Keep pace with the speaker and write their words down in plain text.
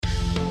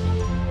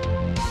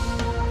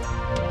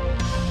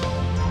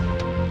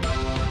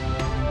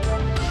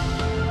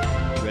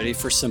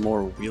for some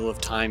more Wheel of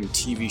Time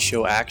TV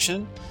show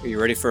action? Are you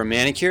ready for a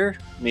manicure?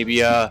 Maybe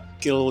get a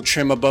little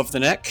trim above the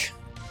neck?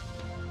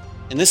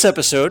 In this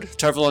episode,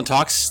 TarValon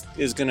Talks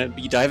is going to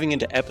be diving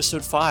into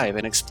episode 5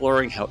 and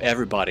exploring how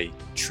everybody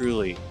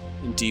truly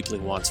and deeply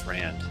wants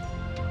Rand.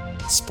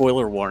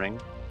 Spoiler warning,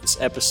 this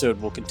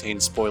episode will contain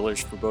spoilers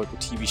for both the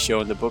TV show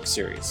and the book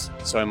series.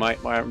 So I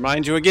might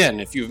remind you again,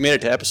 if you've made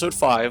it to episode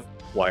 5,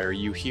 why are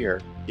you here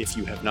if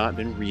you have not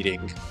been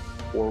reading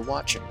or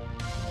watching?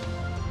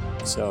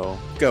 So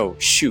go,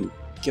 shoot,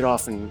 get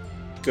off and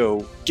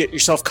go get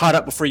yourself caught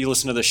up before you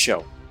listen to this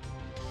show.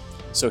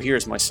 So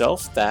here's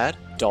myself, Thad,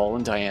 Doll,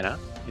 and Diana,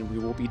 and we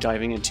will be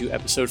diving into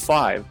episode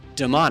 5,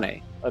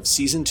 Damane, of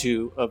season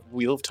 2 of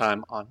Wheel of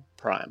Time on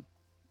Prime.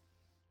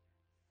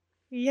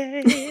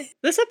 Yay.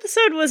 This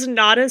episode was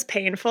not as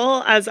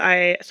painful as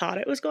I thought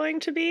it was going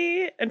to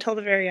be until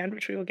the very end,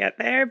 which we will get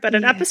there. But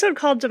an episode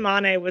called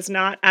Damane was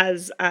not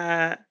as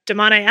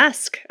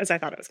Damane-esque as I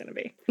thought it was going to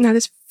be. Not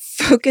as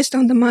focused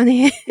on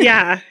Damane.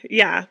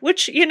 Yeah.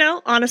 Which,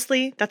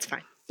 honestly, that's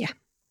fine. Yeah.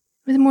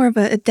 It was more of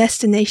a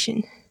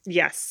destination.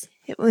 Yes.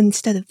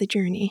 Instead of the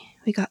journey,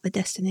 we got the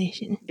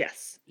destination.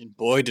 Yes. And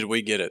boy, did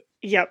we get it.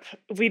 Yep.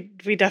 We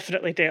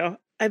definitely do.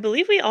 I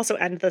believe we also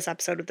end this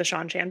episode with the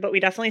Shan-Chan, but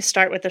we definitely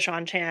start with the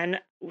Shan-Chan.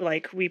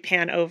 Like, we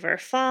pan over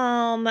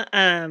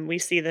Falm. We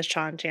see the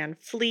Shan-Chan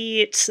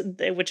fleet,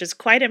 which is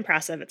quite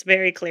impressive. It's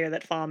very clear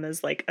that Falm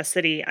is like a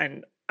city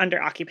and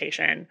under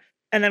occupation.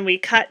 And then we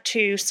cut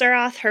to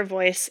Surath, her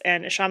voice,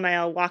 and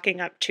Ishamael walking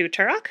up to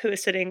Turok, who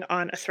is sitting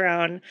on a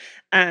throne.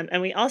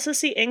 And we also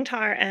see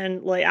Ingtar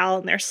and Loyal,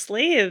 and they're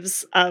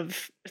slaves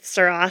of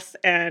Surath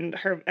and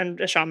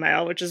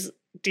Ishamael, which is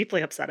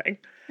deeply upsetting.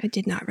 I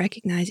did not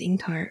recognize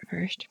Ingtar at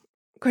first.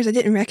 Of course, I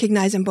didn't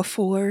recognize him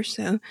before,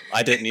 so...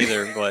 I didn't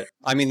either, but...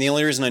 I mean, the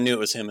only reason I knew it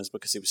was him is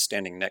because he was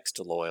standing next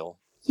to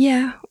Loyal.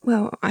 Yeah,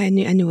 well, I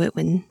knew it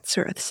when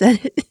Surath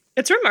said it.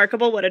 It's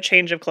remarkable what a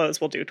change of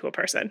clothes will do to a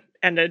person.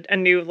 And a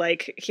new,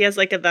 he has,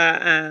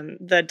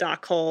 the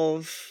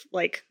Dockholv,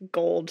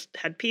 gold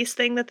headpiece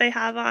thing that they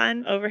have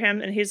on over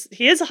him. And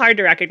he is hard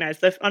to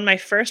recognize. On my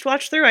first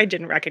watch through, I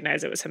didn't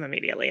recognize it was him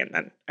immediately. And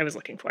then I was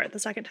looking for it the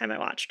second time I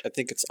watched. I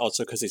think it's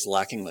also because he's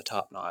lacking the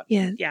top knot.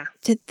 Yeah. Yeah.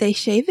 Did they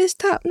shave his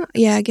top knot?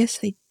 Yeah, I guess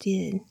they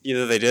did.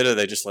 Either they did or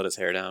they just let his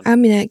hair down. I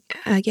mean,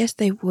 I guess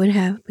they would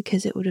have,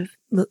 because it would have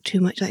looked too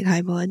much like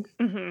High Blood.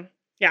 Mm-hmm.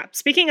 Yeah.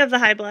 Speaking of the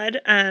High Blood,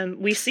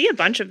 we see a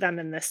bunch of them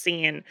in this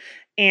scene,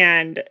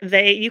 and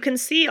you can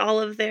see all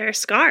of their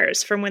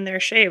scars from when they're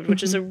shaved,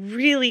 which is a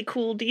really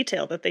cool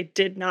detail that they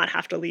did not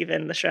have to leave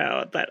in the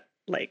show. But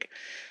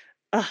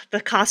the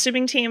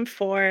costuming team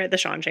for the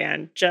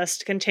Shan-Chan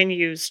just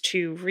continues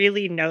to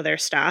really know their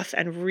stuff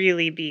and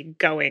really be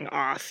going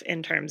off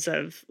in terms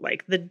of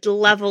the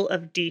level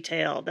of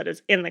detail that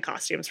is in the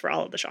costumes for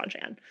all of the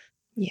Shan-Chan.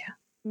 Yeah.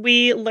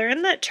 We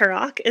learn that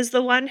Turok is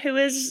the one who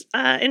is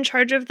in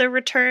charge of the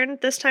return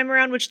this time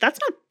around, which that's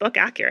not book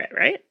accurate,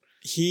 right?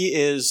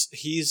 He's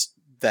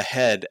the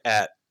head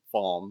at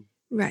Falm.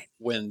 Right.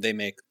 When they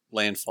make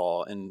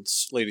landfall, and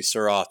Lady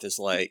Surath is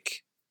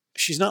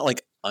she's not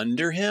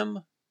under him.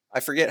 I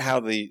forget how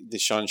the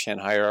Shan-Chan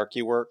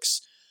hierarchy works.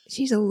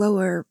 She's a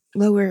lower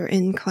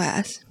in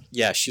class.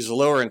 Yeah, she's a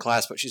lower in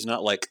class, but she's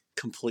not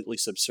completely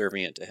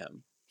subservient to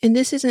him. And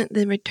this isn't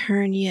the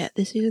return yet.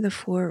 This is the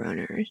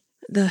Forerunners.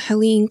 The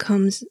Helene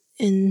comes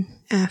in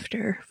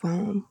after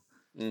Falm.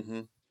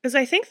 Mm-hmm. Because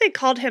I think they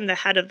called him the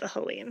head of the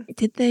Helene.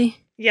 Did they?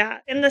 Yeah.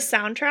 In the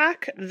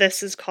soundtrack,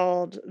 this is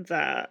called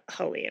the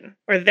Helene.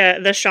 Or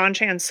the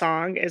Shan-Chan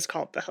song is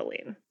called the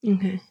Helene.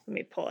 Okay. Let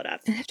me pull it up.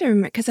 I have to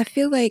remember, because I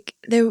feel like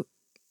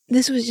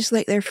this was just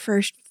their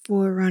first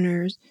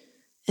Forerunners,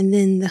 and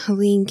then the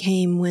Helene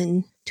came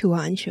when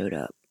Tuan showed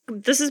up.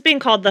 This is being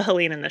called the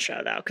Helene in the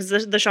show, though, because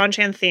the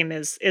Shan-Chan theme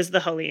is the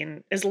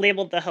Helene, is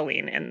labeled the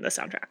Helene in the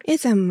soundtrack.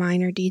 It's a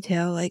minor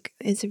detail,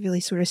 it's really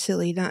sort of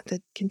silly not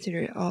to consider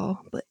it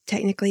all, but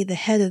technically the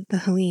head of the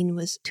Helene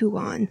was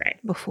Tuan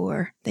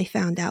before they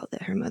found out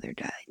that her mother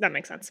died. That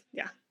makes sense,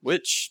 yeah.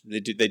 Which,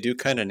 they do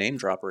kind of name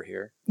drop her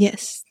here.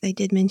 Yes, they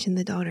did mention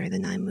the daughter of the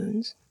 9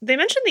 moons. They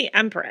mentioned the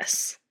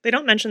Empress. They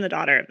don't mention the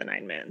daughter of the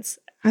 9 moons.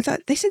 I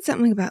thought they said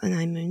something about the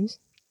 9 moons.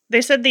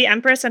 They said the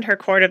Empress and her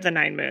court of the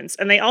 9 moons.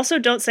 And they also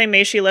don't say,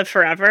 may she live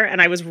forever.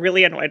 And I was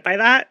really annoyed by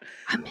that.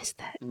 I missed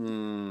that.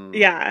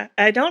 Yeah.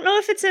 I don't know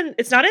if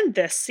it's not in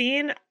this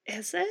scene.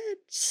 Is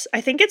it?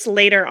 I think it's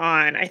later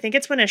on. I think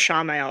it's when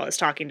Ishamael is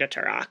talking to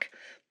Turok.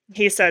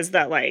 He says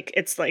that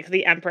it's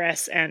the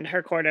Empress and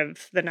her court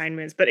of the 9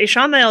 moons. But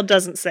Ishamael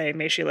doesn't say,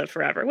 may she live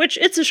forever, which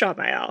it's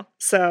Ishamael.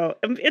 So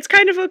it's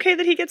kind of okay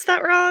that he gets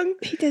that wrong.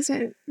 He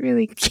doesn't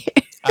really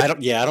care. I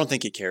don't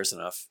think he cares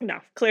enough. No,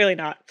 clearly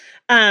not.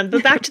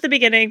 But back to the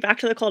beginning, back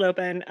to the cold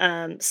open.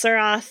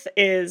 Surath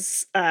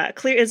is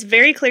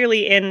very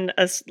clearly in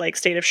a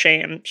state of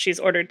shame. She's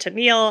ordered to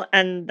kneel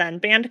and then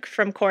banned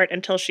from court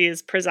until she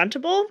is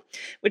presentable,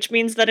 which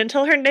means that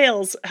until her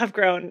nails have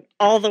grown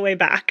all the way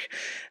back.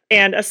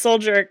 And a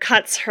soldier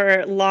cuts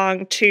her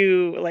long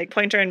two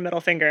pointer and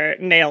middle finger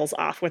nails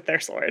off with their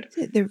sword.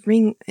 It's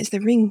the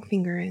ring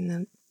finger and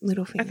the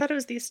Littlefinger? I thought it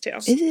was these two.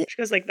 Is it? She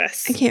goes like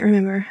this. I can't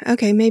remember.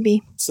 Okay,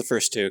 maybe. It's the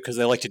first two, because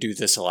they like to do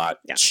this a lot.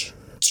 Yeah.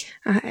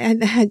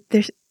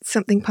 There's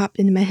something popped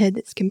into my head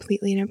that's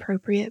completely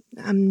inappropriate.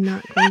 I'm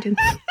not going to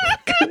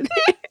go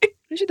there.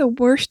 Those are the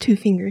worst two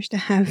fingers to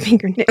have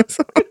fingernails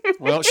on.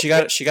 Well, she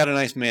got a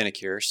nice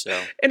manicure,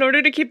 so. In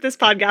order to keep this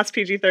podcast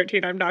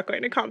PG-13, I'm not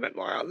going to comment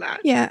more on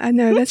that. Yeah, I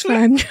know. That's why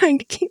I'm trying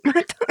to keep my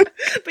tongue.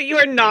 But you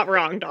are not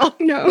wrong, doll.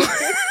 No.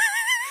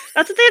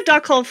 That's what they have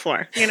Doc Hold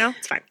for, you know?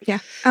 It's fine. Yeah.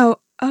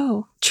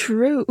 Oh,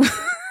 true.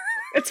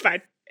 It's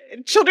fine.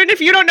 Children,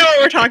 if you don't know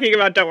what we're talking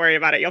about, don't worry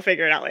about it. You'll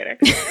figure it out later.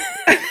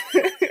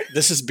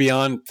 This is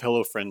beyond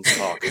Pillow Friends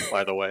talk,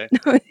 by the way.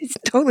 No, it's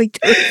totally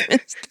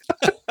Friends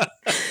talk.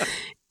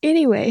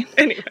 Anyway,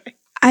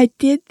 I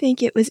did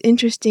think it was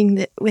interesting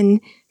that when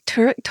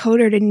Turk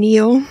told her to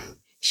kneel,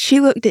 she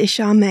looked at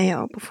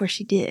Shamael before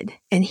she did,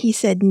 and he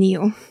said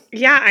kneel.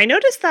 Yeah, I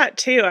noticed that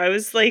too. I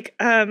was like,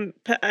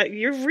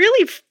 you're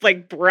really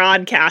like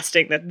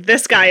broadcasting that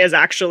this guy is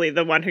actually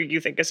the one who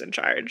you think is in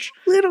charge.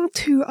 Little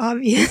too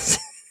obvious.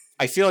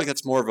 I feel like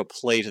that's more of a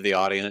play to the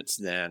audience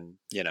than,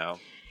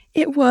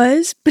 It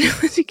was, but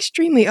it was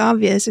extremely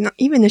obvious, and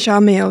even the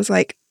Shamael was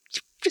like,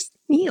 just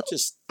kneel.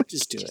 Just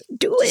do it.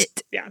 Do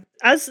it. Yeah.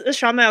 As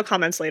Shamael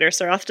comments later,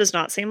 Saroth does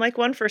not seem like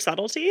one for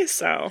subtlety,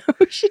 so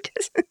She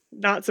doesn't.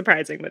 Not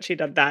surprising that she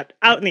did that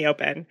out in the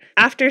open.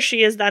 After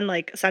she is then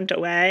sent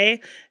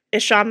away,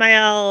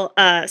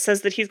 Ishamael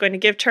says that he's going to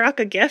give Turok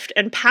a gift,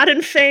 and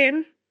Padden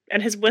Fane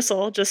and his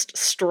whistle just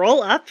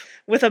stroll up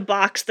with a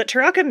box that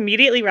Turok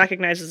immediately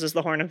recognizes as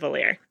the Horn of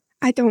Valir.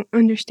 I don't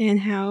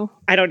understand how.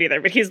 I don't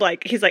either, but he's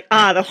like,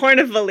 the Horn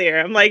of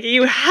Valir. I'm like,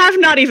 you have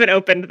not even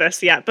opened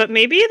this yet, but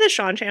maybe the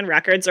Shan-Chan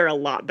records are a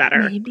lot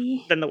better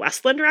than the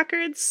Westland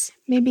records.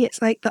 Maybe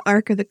it's like the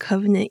Ark of the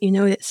Covenant, you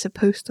know what it's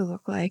supposed to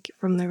look like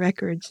from the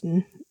records,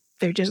 and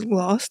they're just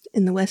lost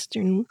in the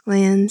Western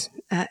lands.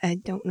 I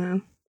don't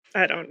know.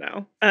 I don't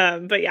know.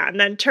 But yeah, and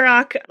then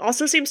Turok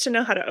also seems to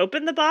know how to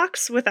open the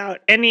box without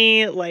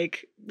any,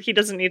 he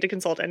doesn't need to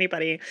consult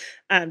anybody.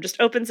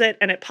 Just opens it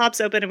and it pops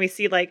open and we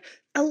see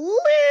a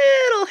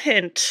little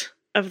hint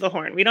of the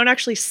horn. We don't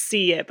actually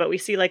see it, but we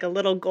see a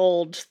little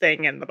gold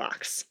thing in the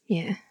box.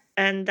 Yeah.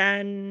 And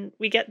then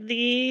we get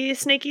the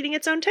snake eating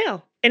its own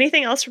tail.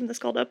 Anything else from this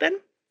cold open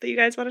that you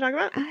guys want to talk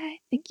about? I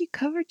think you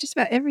covered just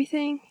about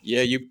everything.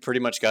 Yeah, you pretty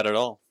much got it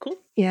all. Cool.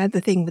 Yeah,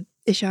 the thing with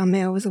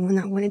Ishamael was the one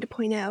I wanted to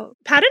point out.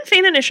 Padden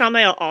Fane and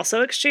Ishamael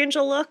also exchange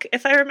a look,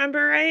 if I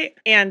remember right.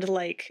 And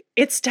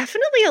it's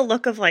definitely a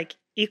look of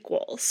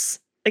equals.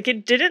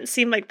 It didn't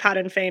seem like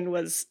Padden Fane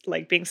was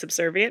being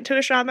subservient to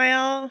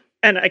Ishamael.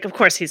 And of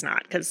course he's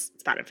not, because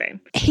it's Padden Fane.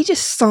 He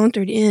just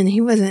sauntered in.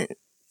 He wasn't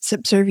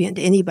subservient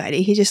to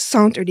anybody. He just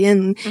sauntered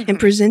in and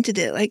presented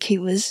it like he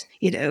was,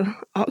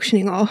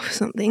 auctioning off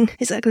something.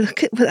 He's like,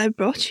 look at what I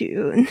brought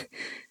you. And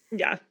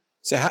yeah.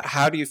 So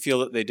how do you feel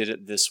that they did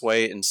it this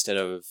way instead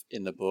of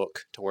in the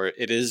book, to where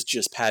it is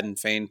just Padden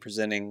Fane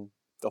presenting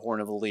the Horn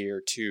of Valir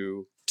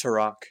to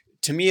Turok?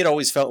 To me, it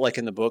always felt like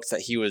in the book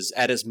that he was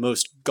at his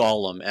most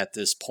Gollum at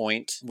this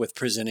point with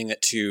presenting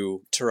it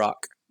to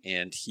Turok.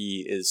 And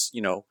he is,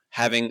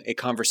 having a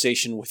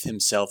conversation with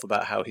himself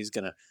about how he's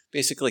going to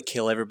basically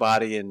kill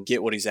everybody and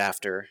get what he's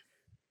after.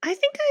 I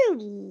think I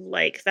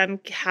like them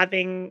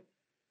having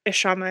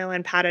Ishamael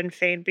and Padden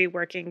Fane be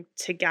working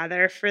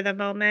together for the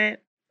moment.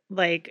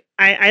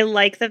 I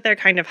like that they're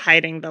kind of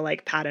hiding the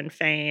Padden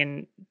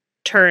Fane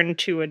turn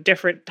to a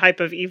different type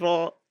of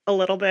evil a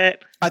little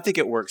bit. I think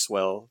it works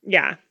well.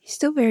 Yeah. He's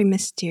still very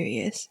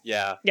mysterious.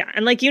 Yeah. Yeah.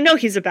 And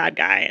he's a bad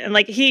guy. And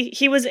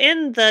he was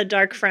in the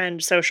Dark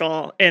Friend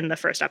social in the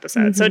first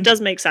episode. So it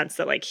does make sense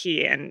that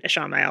he and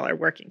Ishamael are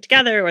working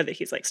together, or that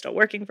he's still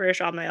working for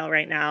Ishamael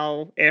right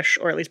now-ish,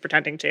 or at least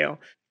pretending to.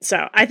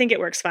 So I think it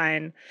works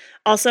fine.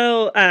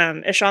 Also,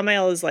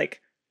 Ishamael is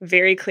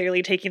very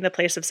clearly taking the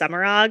place of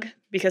Semirhage,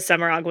 because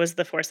Semirhage was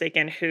the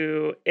Forsaken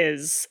who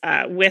is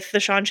with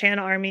the Shan-Chan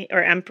army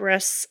or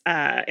Empress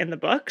in the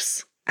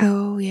books.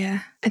 Oh,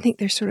 yeah. I think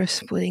they're sort of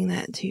splitting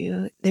that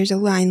too. There's a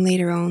line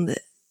later on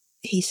that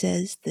he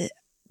says that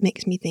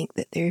makes me think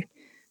that they're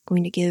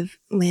going to give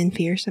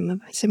Lanfear some of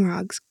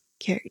Semirhage's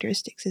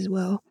characteristics as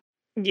well.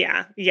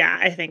 Yeah,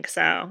 I think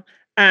so.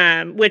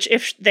 Which,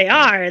 if they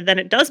are, then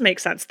it does make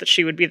sense that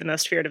she would be the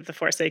most feared of the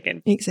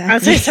Forsaken. Exactly.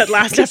 As I said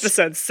last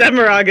episode,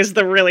 Semirhage is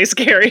the really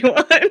scary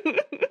one.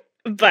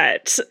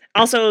 But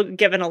also,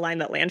 given a line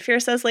that Lanfear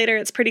says later,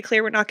 it's pretty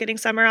clear we're not getting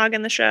Semirhage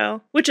in the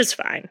show, which is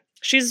fine.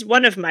 She's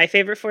one of my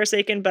favorite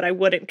Forsaken, but I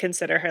wouldn't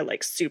consider her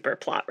super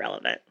plot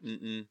relevant.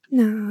 Mm-mm.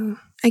 No,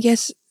 I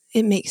guess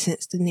it makes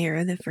sense to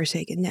narrow the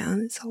Forsaken down.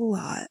 It's a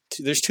lot.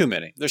 There's too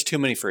many. There's too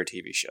many for a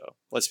TV show.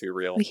 Let's be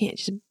real. We can't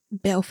just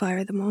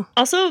balefire them all.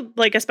 Also,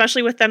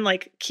 especially with them,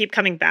 keep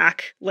coming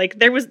back.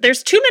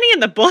 There's too many in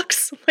the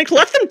books.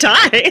 Let them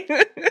die.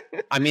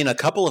 I mean, a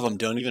couple of them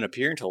don't even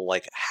appear until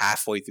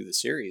halfway through the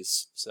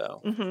series.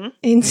 So.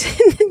 And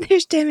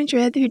there's Damage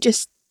Red who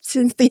just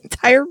since the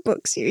entire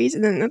book series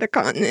in another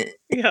continent.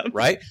 Yeah.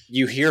 Right?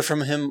 You hear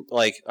from him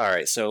like, all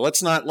right, so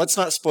let's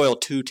not spoil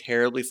too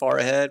terribly far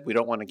ahead. We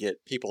don't want to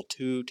get people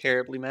too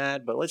terribly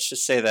mad, but let's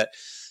just say that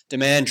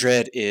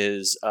Demandred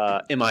is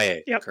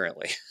MIA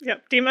currently.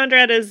 Yep.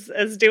 Demandred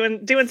is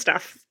doing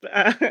stuff.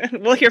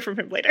 We'll hear from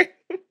him later.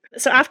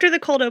 So after the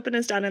cold open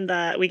is done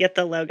and we get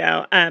the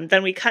logo,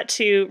 then we cut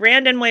to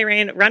Rand and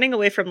Moiraine running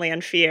away from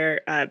Lanfear,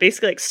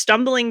 basically like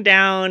stumbling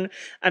down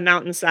a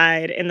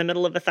mountainside in the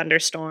middle of a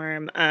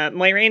thunderstorm.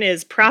 Moiraine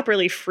is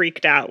properly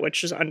freaked out,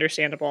 which is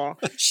understandable.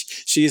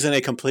 She's in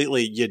a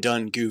completely you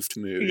done goofed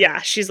mood.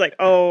 Yeah, she's like,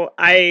 oh,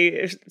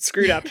 I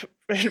screwed up.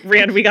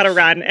 Rand, we gotta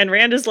run. And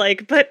Rand is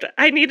like, but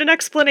I need an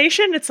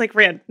explanation. It's like,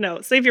 Rand,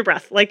 no, save your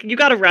breath. Like, you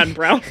gotta run,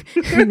 bro.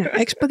 No,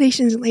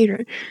 explanations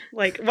later.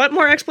 Like, what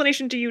more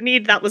explanation do you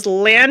need? That was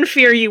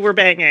Lanfear you were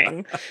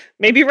banging.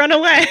 Maybe run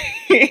away.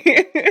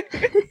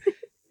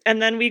 And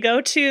then we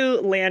go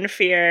to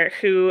Lanfear,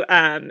 who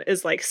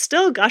is like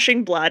still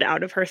gushing blood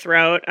out of her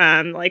throat,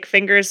 like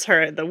fingers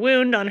the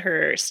wound on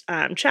her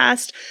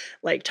chest,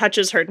 like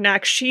touches her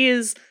neck. She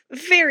is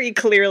very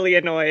clearly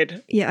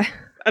annoyed. Yeah.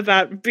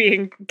 About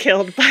being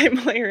killed by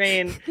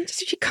Moiraine.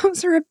 She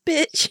calls her a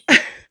bitch.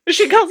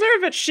 She calls her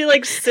a bitch. She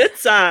like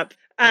sits up.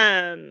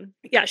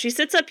 She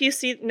sits up.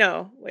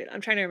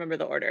 I'm trying to remember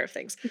the order of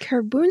things. Like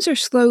her wounds are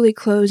slowly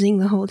closing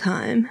the whole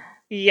time.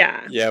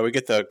 Yeah. Yeah, we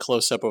get the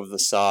close up of the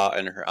saw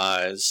in her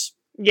eyes.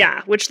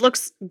 Yeah, which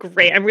looks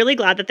great. I'm really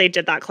glad that they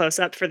did that close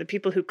up for the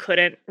people who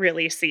couldn't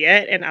really see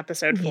it in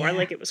episode 4. Yeah.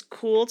 Like, it was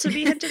cool to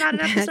be hinted at in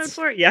episode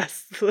 4.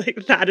 Yes,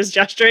 like that is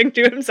gesturing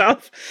to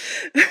himself.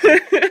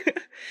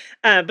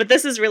 But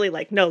this is really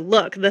like, no,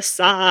 look, the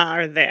saw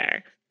are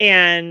there.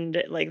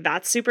 And like,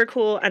 that's super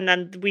cool. And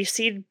then we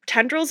see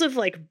tendrils of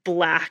like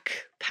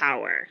black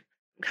power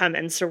come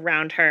and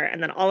surround her,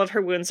 and then all of her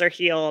wounds are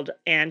healed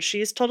and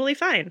she's totally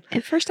fine.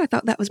 At first I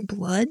thought that was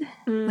blood.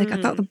 Like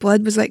I thought the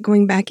blood was like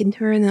going back into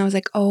her, and I was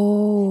like,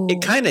 oh.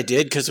 It kind of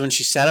did, because when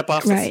she sat up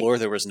off the floor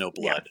there was no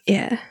blood.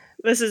 Yeah.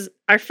 This is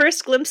our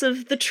first glimpse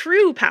of the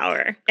true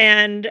power.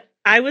 And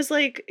I was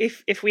like,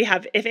 if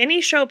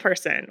any show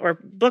person or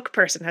book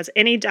person has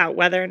any doubt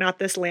whether or not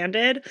this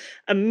landed,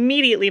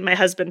 immediately my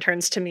husband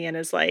turns to me and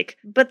is like,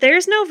 but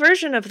there's no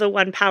version of the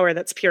one power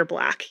that's pure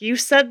black. You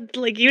said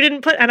like you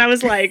didn't put, and I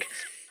was like,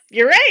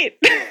 you're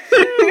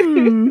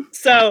right.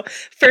 So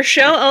for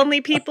show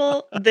only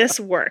people, this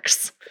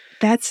works.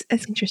 That's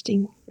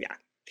interesting. Yeah.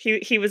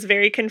 He was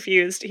very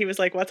confused. He was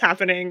like, what's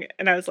happening?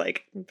 And I was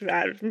like,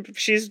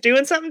 she's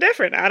doing something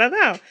different. I don't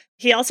know.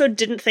 He also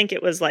didn't think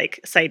it was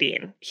like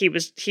Sidene. He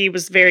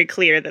was very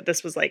clear that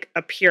this was like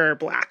a pure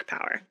black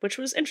power, which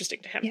was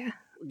interesting to him. Yeah.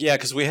 Yeah,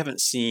 because we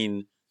haven't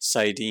seen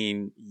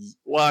Sidene.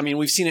 Well, I mean,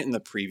 we've seen it in the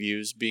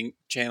previews being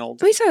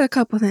channeled. We saw it a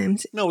couple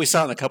times. No, we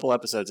saw it a couple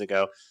episodes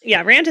ago.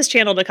 Yeah, Rand has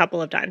channeled a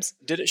couple of times.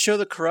 Did it show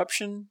the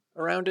corruption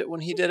around it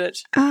when he did it?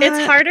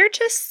 It's harder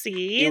to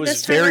see. It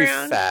was very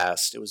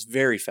fast. It was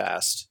very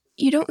fast.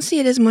 You don't see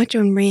it as much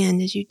on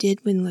Rand as you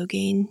did when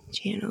Logain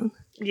channeled.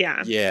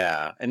 Yeah.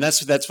 Yeah. And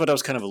that's what I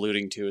was kind of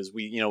alluding to, is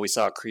we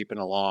saw it creeping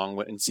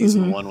along in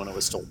season 1 when it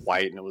was still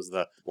white and it was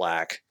the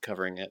black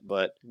covering it.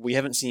 But we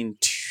haven't seen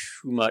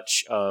too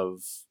much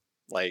of,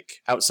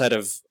 like, outside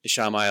of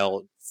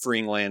Ishamael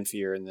freeing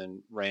Lanfear and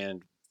then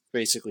Rand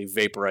basically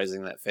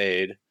vaporizing that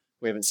fade.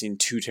 We haven't seen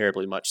too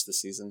terribly much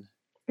this season.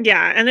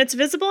 Yeah, and it's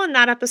visible in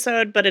that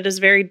episode, but it is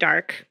very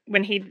dark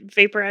when he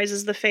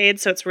vaporizes the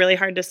fade, so it's really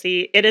hard to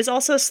see. It is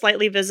also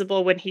slightly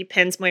visible when he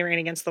pins Moiraine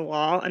against the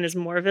wall, and is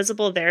more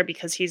visible there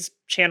because he's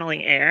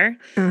channeling air.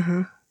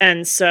 Uh-huh.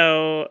 And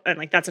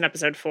like that's in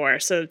episode 4,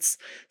 so it's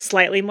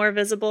slightly more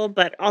visible,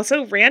 but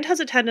also Rand has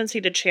a tendency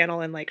to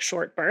channel in like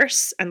short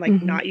bursts and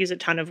like not use a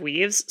ton of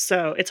weaves,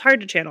 so it's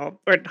hard to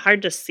channel or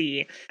hard to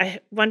see. I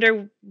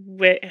wonder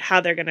how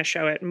they're going to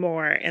show it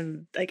more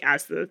and like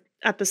as the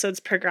episodes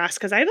progress,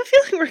 because I have a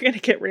feeling we're going to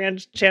get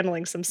Rand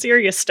channeling some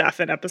serious stuff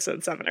in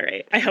episode 7 or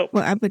 8. I hope.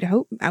 Well,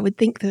 I would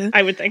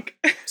think.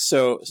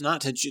 So it's not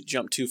to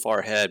jump too far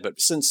ahead,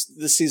 but since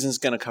this season's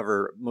going to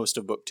cover most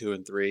of book 2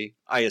 and 3,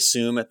 I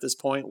assume at this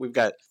point we've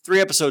got 3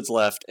 episodes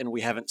left and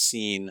we haven't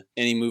seen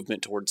any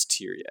movement towards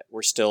Tyr yet.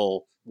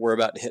 We're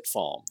about to hit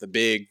Falm, the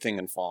big thing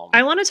in Falm.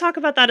 I want to talk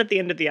about that at the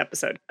end of the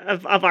episode,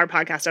 of our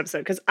podcast episode,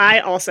 because I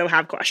also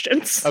have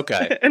questions.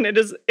 Okay. And it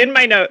is in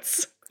my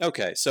notes.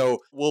 Okay, so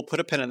we'll put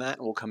a pin in that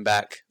and we'll come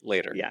back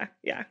later.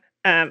 Yeah.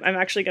 I'm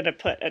actually going to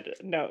put a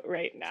note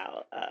right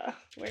now.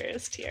 Where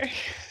is Tyr?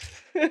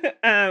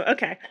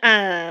 Okay.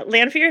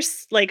 Lanfear,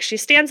 like, she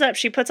stands up,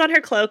 she puts on her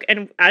cloak,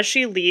 and as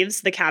she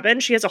leaves the cabin,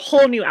 she has a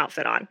whole new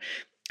outfit on.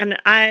 And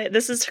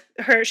this is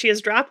her. She has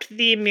dropped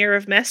the Mirror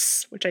of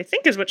Mists, which I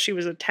think is what she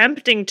was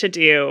attempting to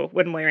do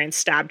when Moiraine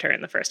stabbed her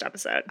in the first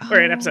episode, or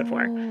in episode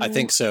 4. I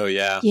think so,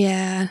 yeah.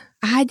 Yeah,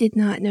 I did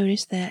not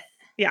notice that.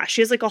 Yeah,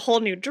 she has like a whole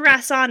new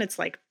dress on. It's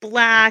like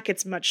black.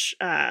 It's much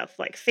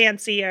like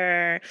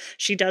fancier.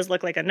 She does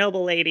look like a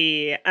noble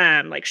lady.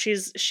 Like she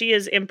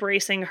is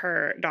embracing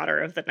her daughter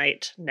of the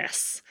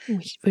night-ness.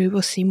 Which we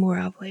will see more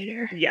of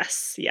later.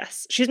 Yes,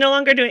 yes. She's no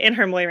longer doing in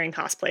her Moiraine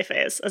cosplay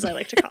phase, as I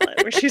like to call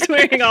it, where she's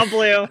wearing all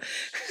blue.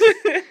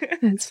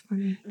 That's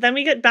funny. Then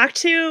we get back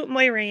to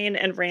Moiraine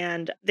and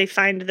Rand. They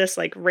find this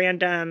like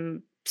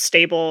random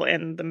stable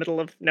in the middle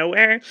of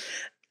nowhere.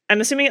 I'm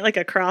assuming it like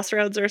a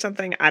crossroads or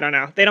something. I don't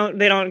know. They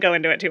don't go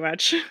into it too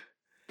much.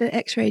 The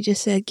X-ray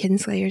just said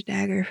Kinslayer's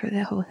dagger for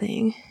the whole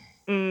thing.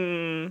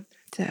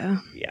 So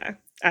yeah,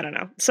 I don't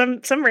know.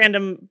 Some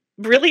random,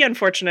 really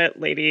unfortunate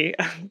lady,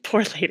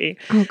 poor lady,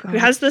 who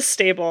has this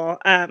stable.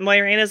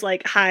 Moiraine is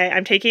like, "Hi,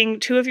 I'm taking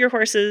 2 of your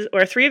horses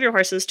or 3 of your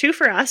horses, 2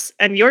 for us,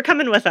 and you're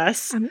coming with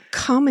us." I'm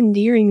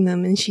commandeering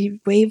them, and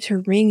she waves her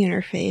ring in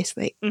her face.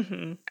 Like,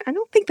 I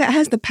don't think that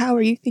has the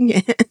power you think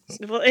it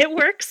has. Well, it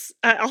works.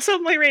 Also,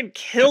 Moiraine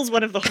kills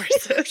one of the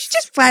horses. She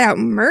just flat out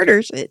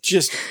murders it.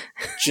 Just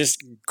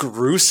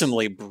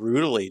gruesomely,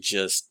 brutally,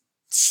 just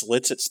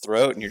slits its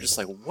throat, and you're just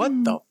like, what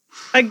the?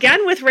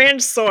 Again with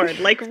Rand's sword.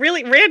 Like,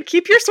 really, Rand,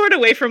 keep your sword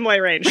away from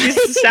Moiraine.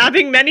 She's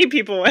stabbing many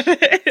people with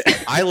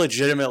it. I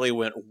legitimately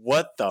went,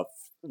 what the?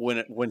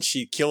 When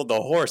she killed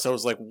the horse, I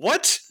was like,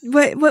 what?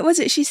 What was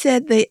it? She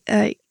said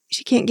that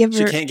she can't give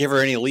her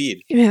any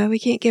lead. Yeah, we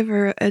can't give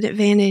her an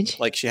advantage.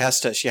 Like she has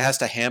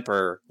to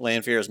hamper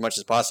Lanfear as much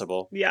as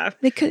possible. Yeah.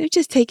 They could have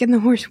just taken the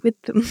horse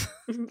with them.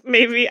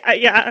 Maybe,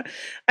 yeah.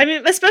 I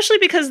mean, especially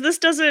because this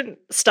doesn't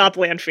stop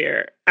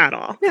Lanfear at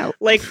all. No.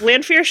 Like,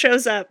 Lanfear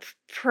shows up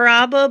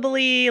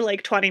probably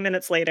like 20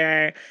 minutes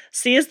later,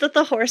 sees that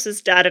the horse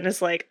is dead, and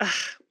is like, ugh,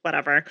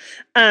 whatever.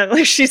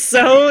 Like, she's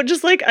so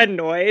just like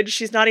annoyed.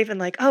 She's not even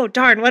like, oh,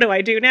 darn, what do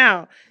I do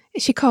now?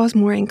 She calls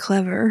Moiraine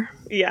clever.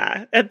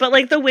 Yeah. But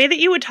like the way that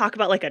you would talk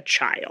about like a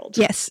child.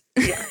 Yes.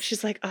 Yeah.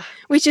 She's like, ugh.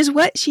 Which is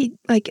what she,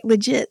 like,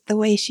 legit, the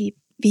way she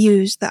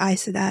views the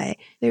Aes Sedai.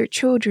 They're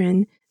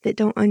children that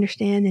don't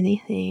understand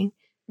anything.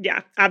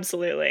 Yeah,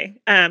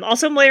 absolutely.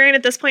 Also, Moiraine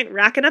at this point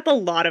racking up a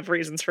lot of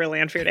reasons for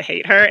Lanfear to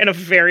hate her in a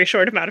very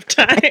short amount of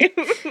time.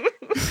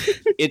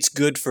 It's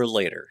good for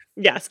later.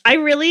 Yes.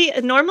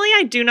 Normally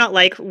I do not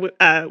like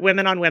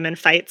women on women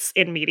fights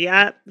in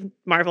media.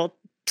 Marvel,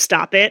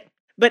 stop it.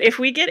 But if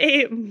we get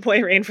a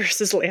Moiraine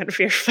versus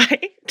Lanfear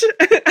fight,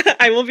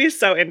 I will be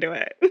so into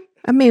it.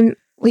 I mean,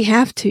 we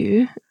have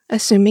to,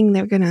 assuming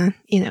they're gonna,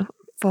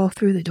 fall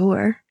through the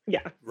door.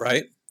 Yeah.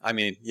 Right? I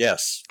mean,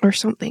 yes. Or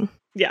something.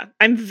 Yeah,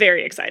 I'm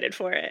very excited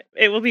for it.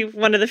 It will be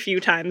one of the few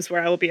times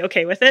where I will be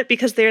okay with it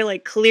because they're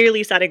like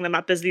clearly setting them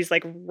up as these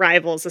like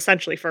rivals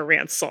essentially for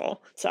Rand's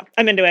soul. So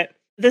I'm into it.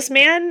 This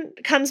man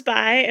comes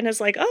by and is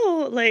like,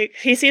 oh, like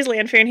he sees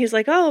Lanfear and he's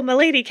like, oh,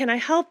 milady, can I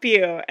help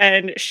you?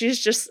 And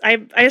she's just,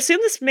 I assume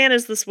this man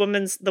is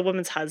the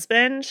woman's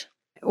husband.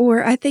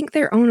 Or I think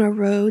they're on a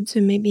road,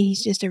 so maybe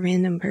he's just a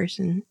random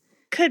person.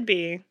 Could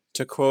be.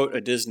 To quote a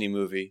Disney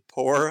movie,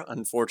 poor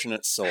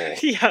unfortunate soul.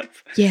 Yep.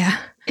 Yeah.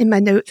 In my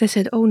notes, I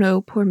said, oh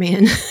no, poor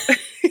man.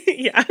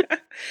 Yeah.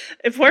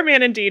 A poor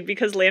man indeed,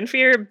 because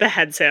Lanfear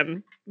beheads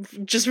him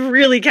just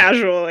really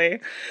casually.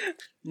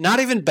 Not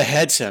even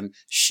beheads him.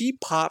 She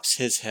pops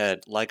his head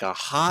like a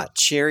hot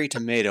cherry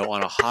tomato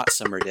on a hot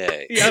summer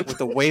day. Yep.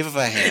 With a wave of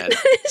a hand.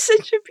 That is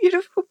such a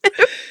beautiful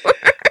metaphor.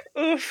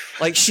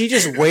 Oof. Like, she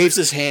just waves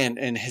his hand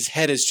and his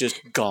head is just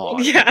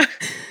gone. Yeah.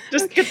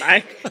 Just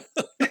goodbye.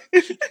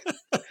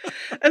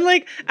 And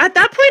like, at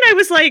that point I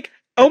was like,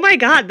 oh my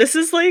god, this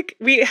is like,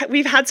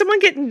 we've had someone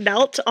get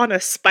knelt on a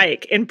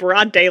spike in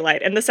broad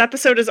daylight, and this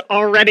episode is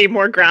already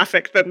more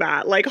graphic than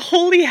that. Like,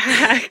 holy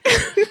heck.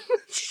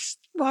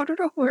 Slaughtered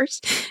a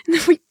horse, and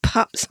then we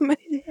pop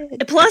somebody's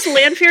head. Plus,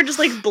 Lanfear just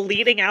like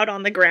bleeding out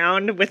on the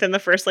ground within the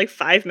first like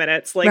 5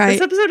 minutes. Like, right.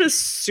 This episode is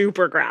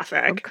super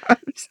graphic. Oh god,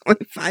 it's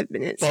only 5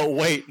 minutes. But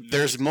wait,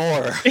 there's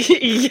more.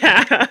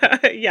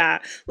 Yeah.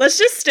 Let's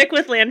just stick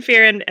with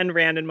Lanfear and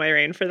Rand and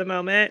Moiraine for the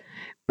moment.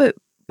 But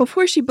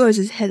before she blows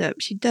his head up,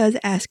 she does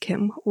ask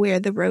him where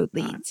the road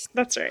leads.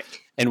 That's right.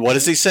 And what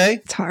does he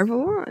say?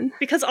 TarValon.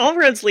 Because all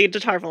roads lead to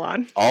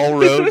TarValon. All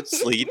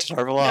roads lead to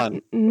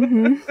TarValon.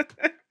 Mm-hmm.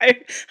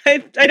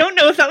 I don't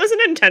know if that was an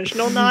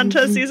intentional nod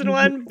to season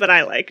 1, but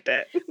I liked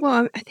it.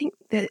 Well, I think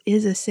that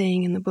is a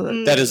saying in the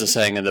book. That is a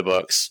saying in the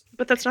books.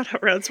 But that's not how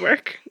roads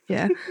work.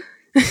 Yeah.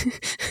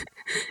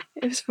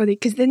 It was funny,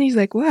 because then he's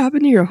like, what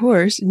happened to your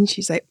horse? And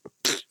she's like...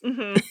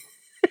 Mm-hmm.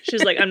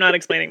 She's like, I'm not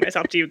explaining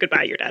myself to you.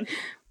 Goodbye, you're dead.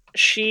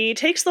 She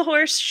takes the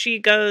horse, she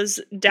goes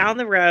down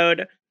the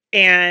road,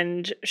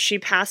 and she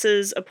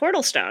passes a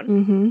portal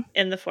stone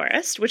in the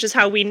forest, which is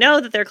how we know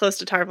that they're close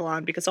to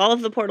TarValon, because all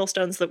of the portal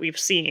stones that we've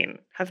seen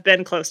have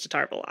been close to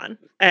TarValon.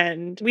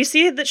 And we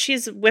see that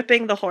she's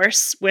whipping the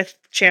horse with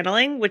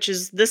channeling,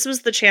 this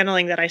was the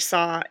channeling that I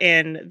saw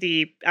in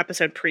the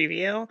episode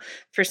preview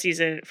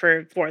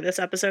for this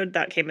episode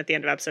that came at the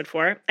end of episode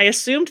 4. I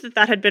assumed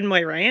that had been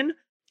Moiraine,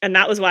 and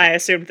that was why I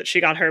assumed that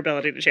she got her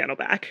ability to channel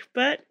back.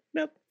 But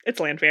nope, It's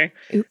Lanfear.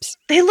 Oops.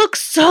 They look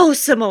so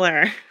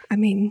similar. I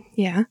mean,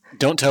 yeah.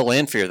 Don't tell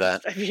Lanfear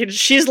that. I mean,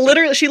 she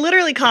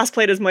literally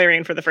cosplayed as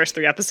Moiraine for the first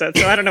 3 episodes,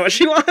 so I don't know what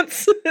she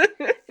wants.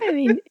 I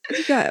mean,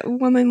 you got a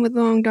woman with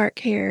long dark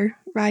hair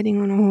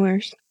riding on a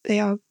horse. They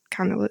all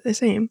kind of look the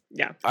same.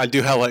 Yeah. I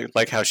do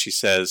like how she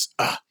says,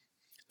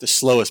 the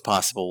slowest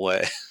possible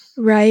way.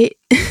 Right.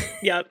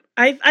 Yep.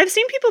 I've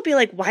seen people be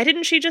like, why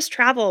didn't she just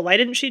travel? Why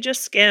didn't she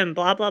just skim?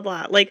 Blah, blah,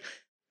 blah. Like,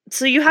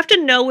 so you have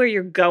to know where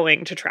you're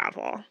going to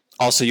travel.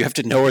 Also, you have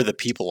to know where the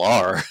people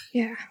are.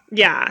 Yeah.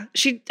 Yeah.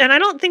 And I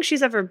don't think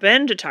she's ever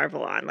been to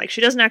TarValon. Like,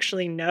 she doesn't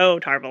actually know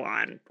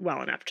TarValon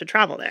well enough to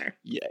travel there.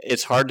 Yeah,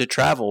 it's hard to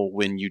travel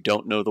when you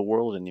don't know the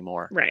world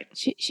anymore. Right.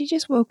 She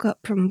just woke up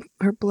from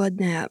her blood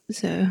nap,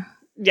 so...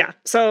 Yeah.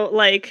 So,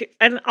 like,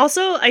 and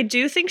also I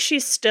do think she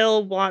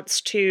still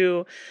wants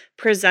to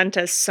present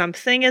as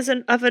something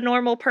of a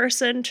normal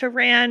person to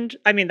Rand.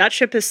 I mean, that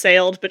ship has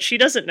sailed, but she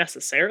doesn't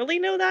necessarily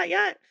know that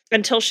yet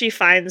until she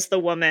finds the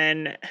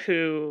woman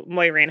who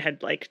Moiraine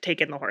had, like,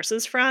 taken the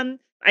horses from.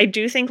 I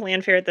do think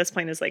Lanfear at this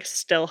point is, like,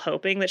 still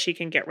hoping that she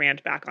can get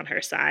Rand back on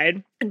her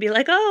side and be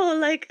like, oh,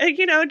 like,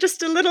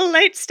 just a little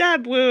light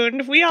stab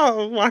wound. We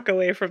all walk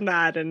away from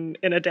that in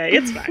a day.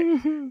 It's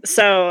fine.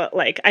 So,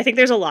 like, I think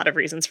there's a lot of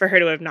reasons for her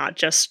to have not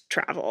just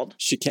traveled.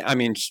 She can't. I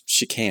mean,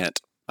 she can't.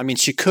 I mean,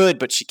 she could,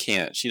 but she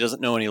can't. She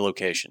doesn't know any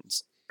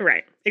locations.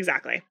 Right.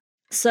 Exactly.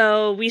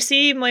 So we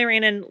see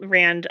Moiraine and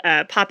Rand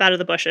pop out of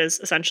the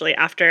bushes, essentially,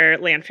 after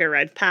Lanfear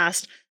rides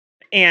past.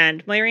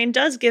 And Moiraine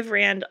does give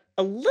Rand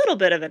a little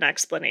bit of an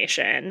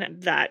explanation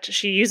that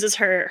she uses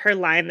her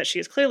line that she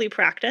has clearly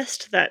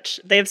practiced, that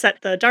they have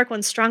set the Dark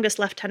One's strongest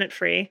lieutenant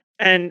free.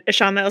 And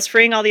Ishamael is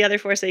freeing all the other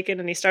Forsaken,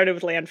 and he started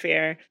with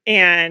Lanfear.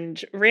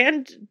 And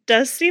Rand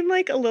does seem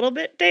like a little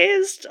bit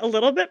dazed, a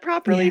little bit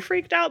properly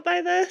freaked out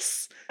by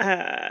this.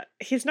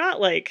 He's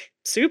not, like,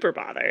 super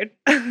bothered.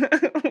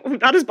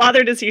 Not as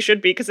bothered as he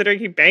should be, considering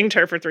he banged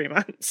her for 3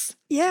 months.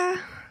 Yeah,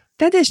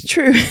 that is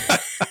true.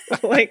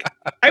 Like,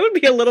 I would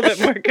be a little bit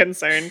more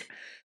concerned.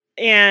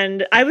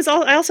 And I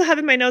also have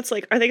in my notes,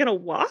 like, are they going to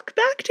walk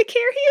back to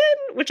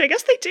Carrion? Which I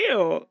guess they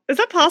do. Is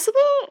that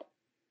possible?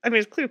 I mean,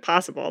 it's clearly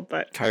possible,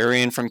 but...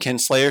 Kyrian from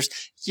Kinslayers?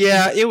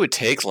 Yeah, it would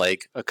take,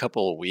 like, a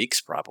couple of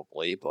weeks,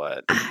 probably,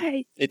 but...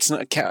 It's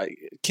not...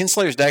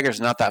 Kinslayer's dagger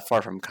is not that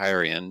far from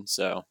Kyrian,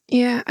 so...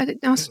 Yeah, I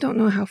also don't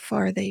know how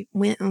far they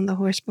went on the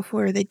horse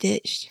before they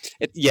ditched.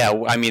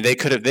 I mean, they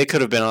could have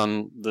been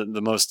on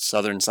the most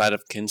southern side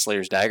of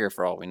Kinslayer's dagger,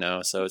 for all we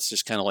know, so it's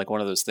just kind of like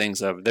one of those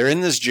things of... They're in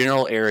this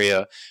general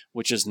area,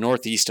 which is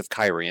northeast of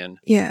Kyrian.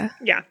 Yeah.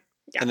 Yeah.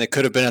 And they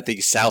could have been at the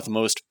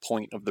southmost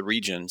point of the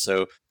region.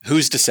 So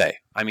who's to say?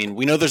 I mean,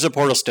 we know there's a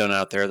portal stone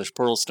out there. There's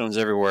portal stones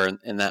everywhere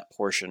in that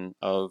portion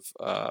of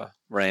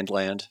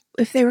Randland.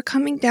 If they were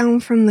coming down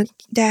from the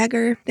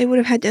dagger, they would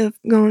have had to have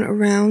gone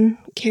around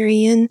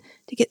Carrion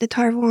to get to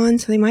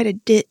TarValon. So they might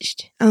have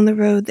ditched on the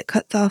road that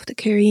cuts off to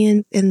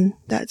Carrion. And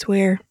that's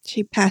where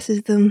she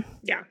passes them.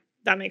 Yeah,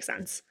 that makes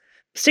sense.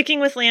 Sticking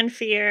with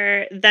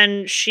Lanfear,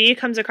 then she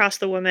comes across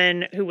the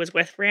woman who was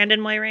with Rand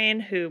and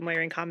Moiraine, who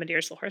Moiraine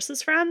commandeers the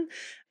horses from.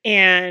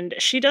 And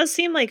she does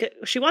seem like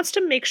she wants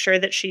to make sure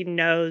that she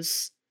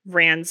knows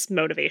Rand's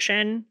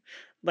motivation.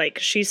 Like,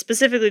 she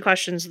specifically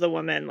questions the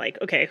woman, like,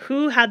 okay,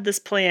 who had this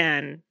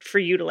plan for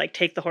you to, like,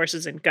 take the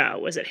horses and go?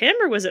 Was it him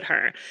or was it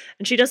her?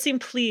 And she does seem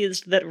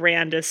pleased that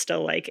Rand is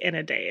still, like, in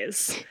a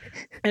daze.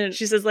 And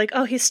she says, like,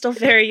 oh, he's still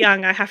very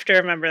young. I have to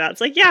remember that.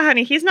 It's like, yeah,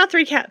 honey, he's not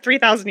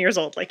 3,000 years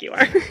old like you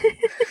are.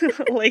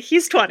 Like,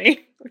 he's 20,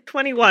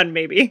 21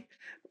 maybe.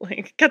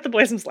 Like, cut the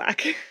boy some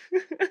slack.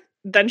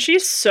 Then she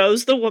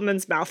sews the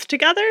woman's mouth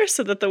together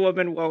so that the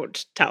woman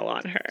won't tell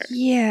on her.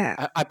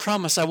 Yeah. I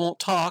promise I won't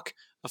talk.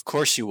 Of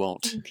course you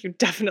won't. You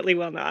definitely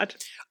will not.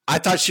 I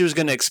thought she was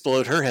going to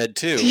explode her head,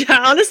 too.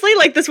 Yeah, honestly,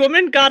 like, this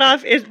woman got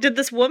off... Did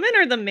this woman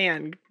or the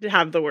man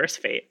have the worst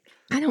fate?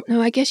 I don't know.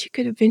 I guess you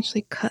could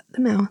eventually cut the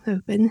mouth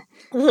open.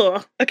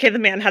 Ugh. Okay, the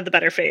man had the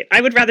better fate.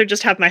 I would rather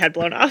just have my head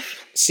blown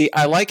off. See,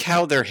 I like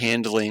how they're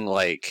handling,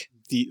 like,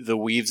 the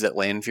weaves that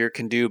Lanfear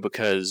can do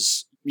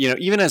because, you know,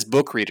 even as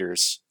book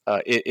readers...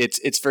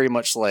 It's very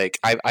much like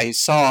I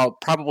saw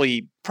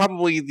probably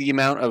the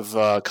amount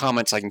of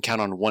comments I can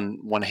count on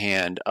one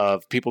hand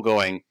of people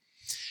going,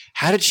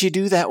 how did she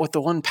do that with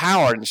the one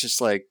power? And it's just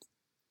like,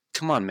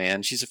 come on,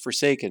 man, she's a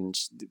Forsaken.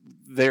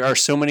 There are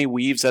so many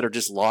weaves that are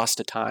just lost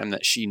to time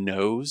that she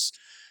knows,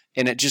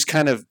 and it just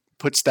kind of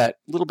puts that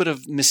little bit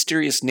of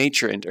mysterious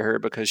nature into her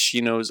because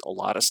she knows a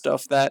lot of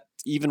stuff that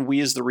even we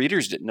as the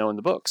readers didn't know in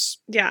the books.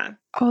 Yeah.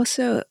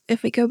 Also,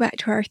 if we go back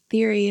to our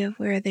theory of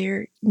where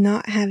they're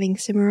not having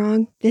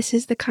Cimarron, this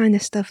is the kind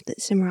of stuff that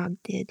Cimarron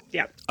did.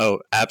 Yeah. Oh,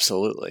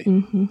 absolutely.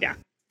 Mm-hmm. Yeah,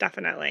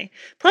 definitely.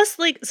 Plus,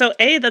 like, so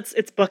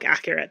it's book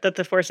accurate that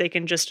the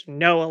Forsaken just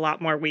know a lot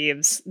more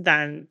weaves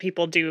than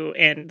people do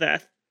in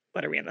the,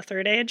 what are we in, the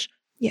Third Age?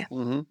 Yeah.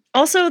 Mm-hmm.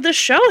 Also, the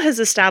show has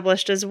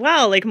established as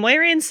well, like,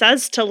 Moiraine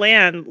says to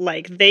Lan,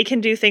 like, they can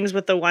do things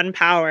with the one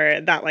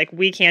power that, like,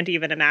 we can't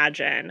even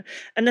imagine.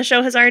 And the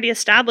show has already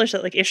established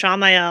that, like,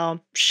 Ishamael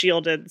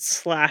shielded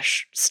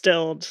 /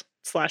 stilled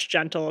 /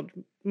 gentled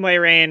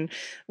Moiraine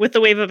with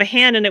the wave of a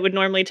hand, and it would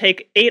normally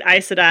take 8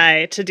 Aes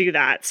Sedai to do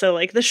that. So,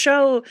 like, the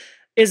show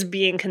is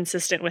being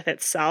consistent with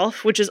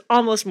itself, which is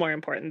almost more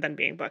important than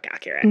being book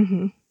accurate.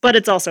 Mm-hmm. But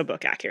it's also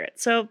book accurate.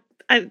 So,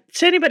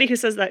 to anybody who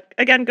says that,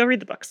 again, go read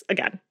the books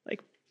again.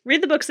 Like,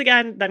 read the books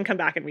again, then come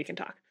back and we can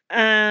talk.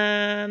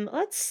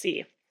 Let's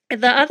see.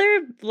 The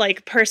other,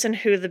 like, person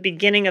who the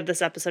beginning of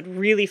this episode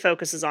really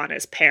focuses on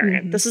is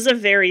Perrin. Mm-hmm. This is a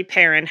very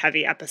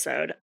Perrin-heavy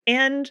episode.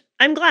 And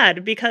I'm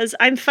glad, because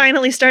I'm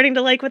finally starting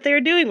to like what they were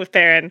doing with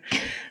Perrin.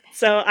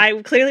 So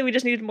clearly we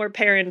just needed more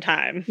Perrin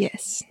time.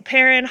 Yes.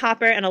 Perrin,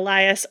 Hopper, and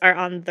Elias are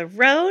on the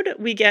road.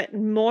 We get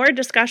more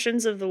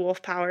discussions of the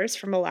wolf powers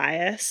from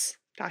Elias,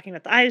 talking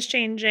about the eyes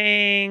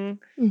changing.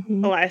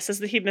 Mm-hmm. Elias says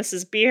that he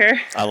misses beer.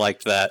 I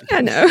liked that.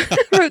 I know.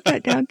 I wrote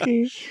that down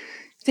too.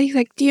 So he's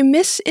like, do you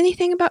miss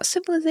anything about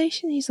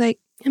civilization? He's like,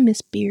 I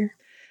miss beer.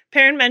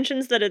 Perrin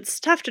mentions that it's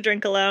tough to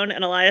drink alone,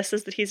 and Elias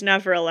says that he's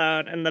never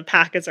alone, and the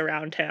pack is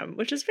around him,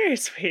 which is very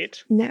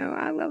sweet. No,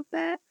 I love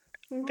that.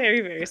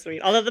 Very, very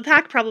sweet. Although the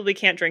pack probably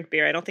can't drink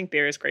beer. I don't think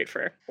beer is great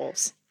for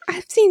wolves.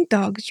 I've seen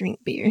dogs drink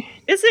beer.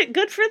 Is it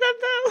good for them,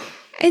 though?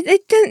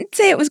 It didn't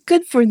say it was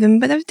good for them,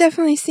 but I've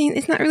definitely seen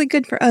it's not really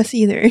good for us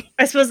either.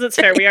 I suppose that's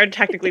fair. We are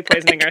technically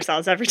poisoning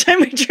ourselves every time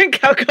we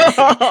drink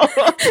alcohol.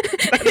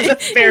 That is a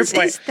fair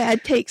point. His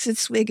dad takes a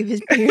swig of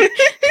his beer.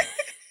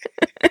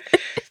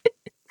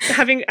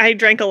 I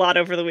drank a lot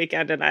over the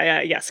weekend, and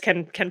I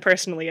can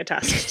personally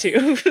attest to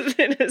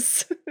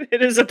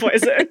it is a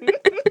poison.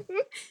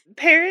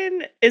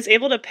 Perrin is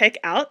able to pick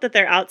out that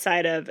they're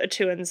outside of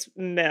Atuan's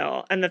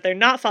mill and that they're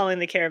not following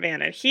the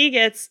caravan, and he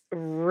gets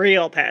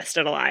real pissed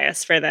at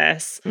Elias for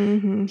this.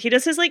 Mm-hmm. He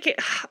does his,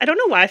 like, I don't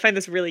know why I find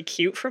this really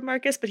cute from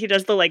Marcus, but he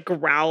does the, like,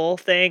 growl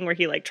thing where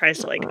he, like, tries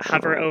to, like,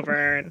 hover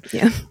over, and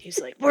he's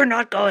like, we're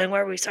not going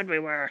where we said we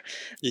were.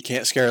 You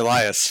can't scare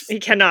Elias. He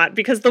cannot,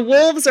 because the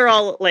wolves are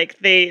all, like,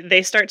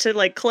 they start to,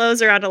 like,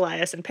 close around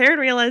Elias, and Perrin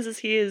realizes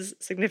he is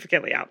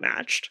significantly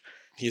outmatched.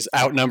 He's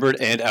outnumbered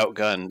and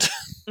outgunned.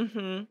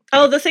 Mm-hmm.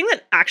 Oh, the thing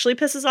that actually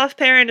pisses off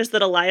Perrin is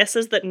that Elias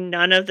says that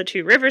none of the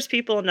Two Rivers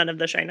people, none of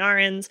the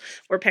Shinarans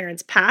were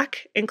Perrin's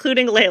pack,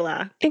 including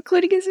Layla.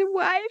 Including his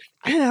wife?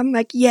 And I'm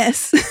like,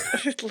 yes.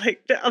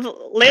 Like,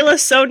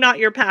 Layla's so not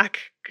your pack.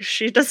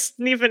 She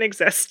doesn't even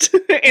exist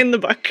in the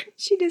book.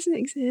 She doesn't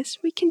exist.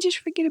 We can just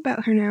forget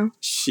about her now.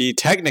 She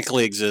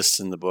technically exists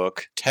in the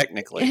book.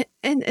 Technically.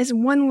 And as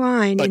one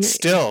line. But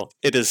still,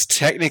 it is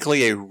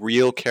technically a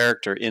real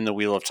character in the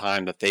Wheel of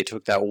Time that they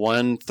took that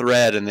one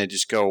thread and they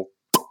just go,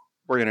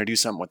 we're going to do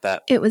something with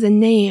that. It was a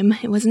name.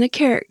 It wasn't a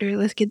character.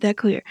 Let's get that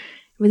clear.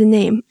 It was a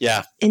name.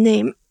 Yeah. A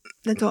name.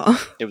 That's all.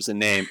 It was a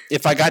name.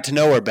 If I got to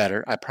know her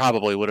better, I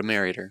probably would have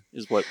married her,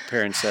 is what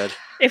Perrin said.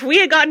 If we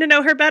had gotten to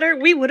know her better,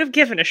 we would have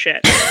given a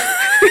shit.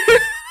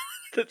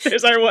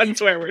 There's our one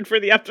swear word for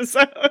the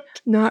episode.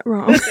 Not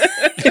wrong.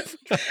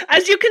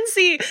 As you can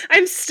see,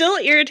 I'm still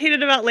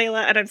irritated about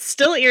Layla, and I'm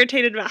still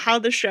irritated about how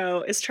the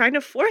show is trying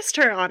to force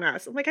her on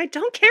us. I'm like, I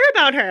don't care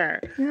about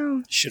her.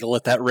 No. Should have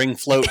let that ring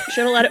float.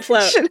 Should have let it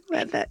float. Should have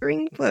let that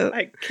ring float.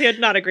 I could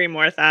not agree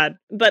more, Thad.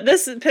 But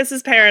this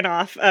pisses Perrin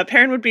off.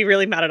 Perrin would be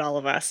really mad at all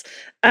of us.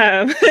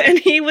 And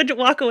he would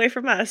walk away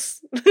from us.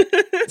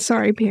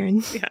 Sorry,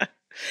 Perrin. Yeah.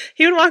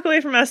 He would walk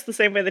away from us the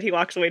same way that he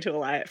walks away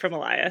from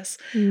Elias.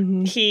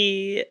 Mm-hmm.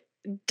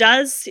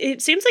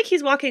 It seems like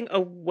he's walking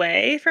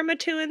away from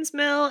Atuan's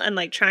mill and,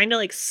 like, trying to,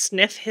 like,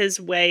 sniff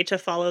his way to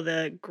follow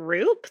the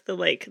group,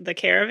 the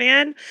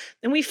caravan.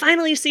 And we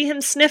finally see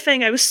him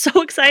sniffing. I was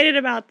so excited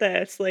about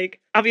this. Like,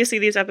 obviously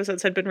these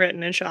episodes had been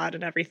written and shot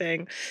and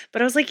everything,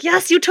 but I was like,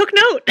 yes, you took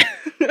note.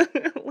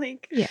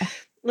 Yeah.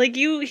 Like,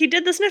 he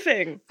did the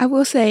sniffing. I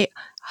will say,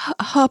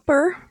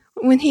 Hopper,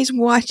 when he's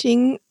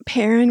watching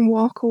Perrin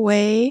walk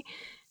away,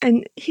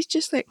 and he's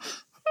just like,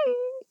 and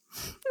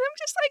I'm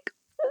just like,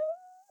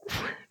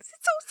 it's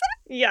so sad.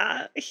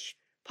 Yeah.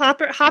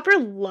 Hopper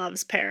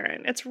loves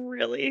Perrin. It's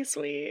really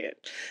sweet.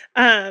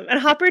 And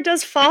Hopper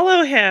does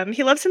follow him.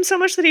 He loves him so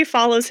much that he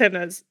follows him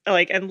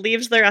and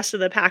leaves the rest of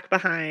the pack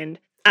behind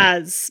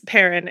as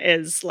Perrin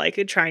is, like,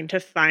 trying to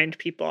find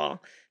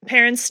people.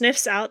 Perrin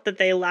sniffs out that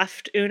they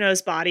left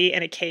Uno's body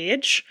in a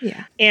cage.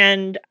 Yeah.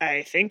 And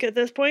I think at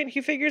this point he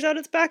figures out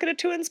it's back at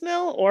Atuan's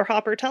mill, or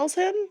Hopper tells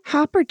him.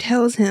 Hopper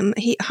tells him.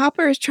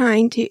 Hopper is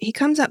trying to, he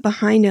comes up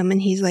behind him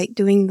and he's, like,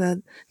 doing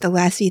the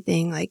Lassie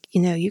thing, like,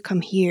 you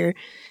come here.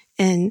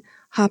 And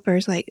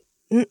Hopper's like,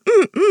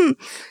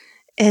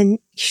 and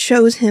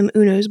shows him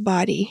Uno's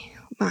body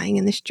lying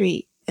in the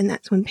street. And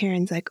that's when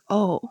Perrin's like,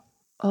 oh,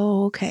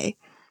 okay.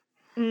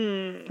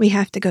 We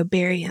have to go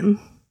bury him.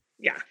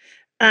 Yeah.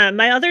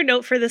 My other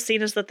note for this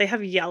scene is that they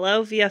have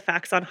yellow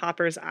VFX on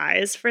Hopper's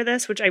eyes for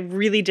this, which I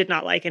really did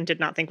not like and did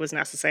not think was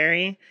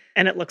necessary.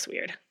 And it looks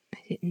weird. I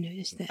didn't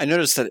notice that. I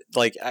noticed that,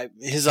 like,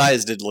 his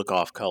eyes did look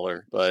off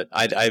color, but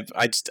I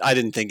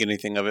didn't think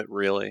anything of it,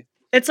 really.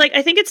 It's like,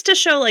 I think it's to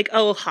show, like,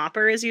 oh,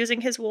 Hopper is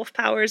using his wolf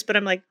powers, but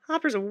I'm like,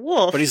 Hopper's a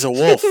wolf. But he's a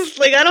wolf.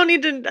 Like, I don't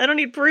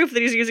need proof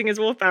that he's using his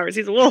wolf powers.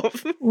 He's a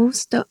wolf.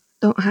 Wolves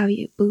don't have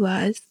blue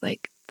eyes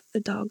like the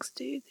dogs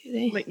do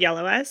they? Like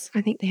yellow eyes?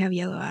 I think they have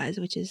yellow eyes,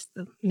 which is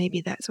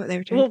maybe that's what they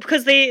were trying. Well,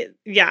 because they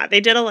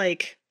did a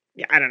like,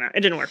 I don't know.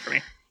 It didn't work for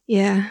me.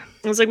 Yeah.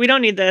 I was like, we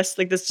don't need this.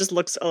 Like, this just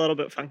looks a little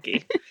bit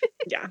funky.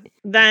 Yeah.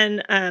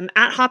 Then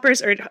at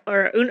Hopper's oh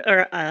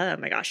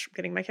my gosh, I'm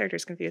getting my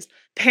characters confused.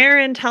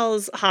 Perrin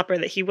tells Hopper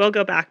that he will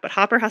go back, but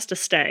Hopper has to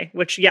stay,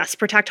 which, yes,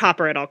 protect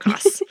Hopper at all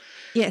costs.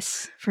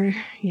 Yes. For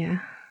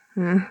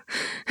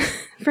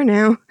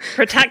now.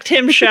 Protect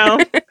him, show.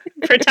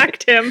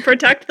 Protect him.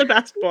 Protect the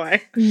best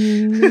boy.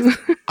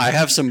 I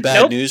have some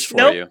bad news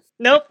for you.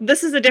 Nope.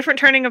 This is a different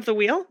turning of the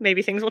wheel.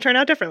 Maybe things will turn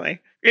out differently.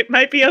 It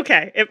might be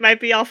okay. It might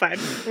be all fine.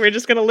 We're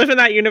just going to live in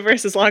that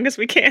universe as long as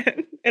we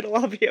can. It'll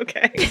all be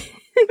okay.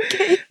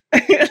 Okay.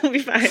 It'll be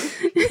fine.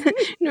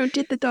 No,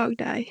 did the dog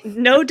die?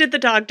 No, did the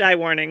dog die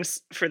warnings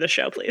for the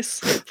show,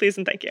 please. Please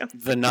and thank you.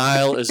 The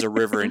Nile is a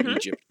river in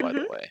Egypt, by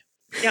the way.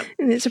 Yep.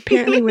 And it's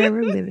apparently where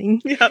we're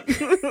living. Yep.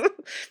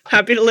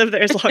 Happy to live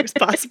there as long as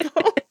possible.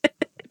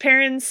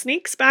 Perrin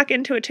sneaks back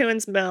into a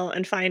Tuin's mill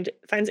and finds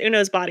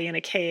Uno's body in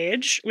a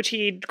cage, which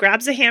he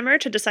grabs a hammer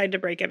to decide to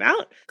break him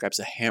out. Grabs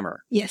a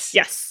hammer.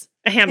 Yes,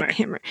 a hammer. A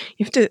hammer.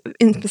 You have to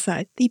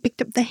emphasize. He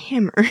picked up the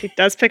hammer. He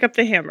does pick up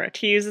the hammer.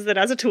 He uses it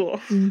as a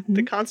tool. Mm-hmm.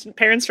 The constant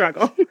Perrin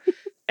struggle.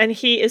 And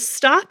he is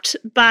stopped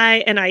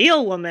by an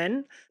Aiel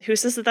woman who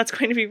says that that's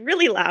going to be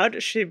really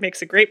loud. She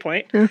makes a great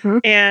point. Mm-hmm.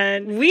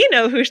 And we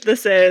know who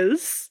this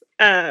is.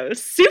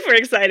 Super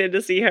excited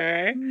to see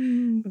her.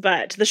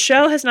 But the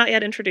show has not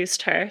yet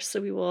introduced her, so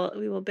we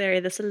will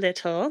bury this a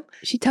little.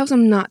 She tells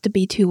him not to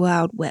be too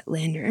loud,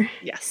 Wetlander.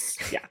 Yes.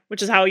 Yeah.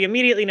 Which is how you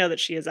immediately know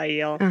that she is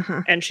Aiel.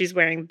 Uh-huh. And she's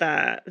wearing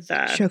the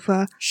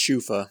Shufa.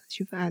 Shufa.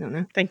 I don't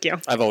know. Thank you.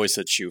 I've always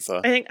said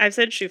Shufa. I think I've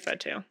said Shufa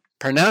too.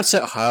 Pronounce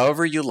it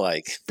however you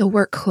like. The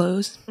work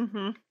clothes.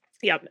 Mm-hmm.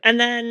 Yep. And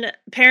then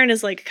Perrin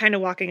is like kind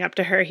of walking up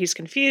to her. He's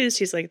confused.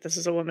 He's like, this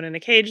is a woman in a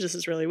cage. This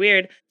is really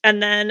weird.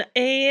 And then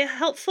a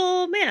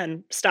helpful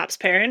man stops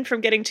Perrin from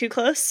getting too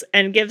close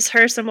and gives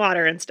her some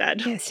water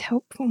instead. Yes,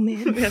 helpful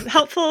man.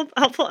 helpful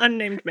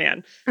unnamed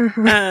man.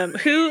 Uh-huh.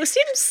 Who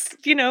seems,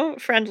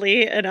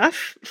 friendly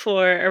enough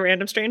for a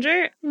random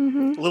stranger.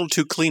 Mm-hmm. A little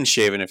too clean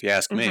shaven, if you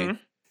ask me.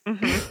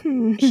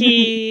 Mm-hmm.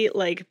 He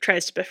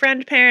tries to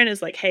befriend Perrin,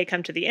 is like, hey,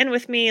 come to the inn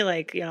with me,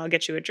 I'll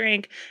get you a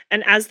drink.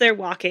 And as they're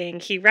walking,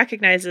 he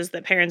recognizes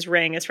that Perrin's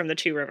ring is from the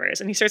Two Rivers,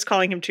 and he starts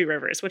calling him Two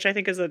Rivers, which I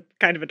think is a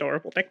kind of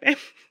adorable nickname.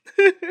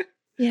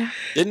 Yeah.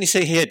 Didn't he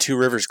say he had Two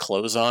Rivers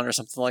clothes on or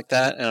something like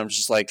that? And I'm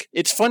just like,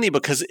 it's funny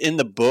because in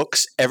the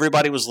books,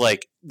 everybody was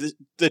like,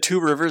 the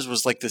Two Rivers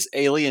was like this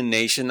alien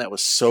nation that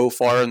was so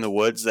far in the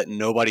woods that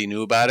nobody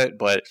knew about it,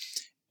 but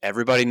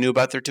everybody knew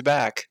about their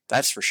tobacco.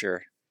 That's for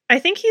sure. I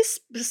think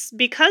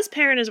because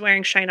Perrin is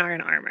wearing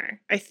Shienaran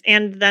armor,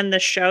 and then the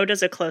show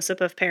does a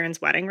close-up of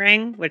Perrin's wedding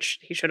ring, which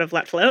he should have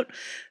let float,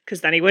 because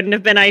then he wouldn't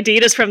have been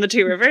ID'd as from the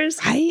Two Rivers.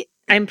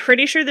 I'm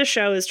pretty sure the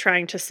show is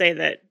trying to say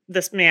that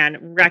this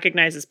man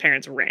recognizes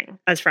Perrin's ring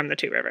as from the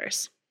Two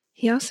Rivers.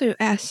 He also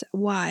asks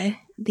why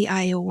the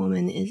Aiel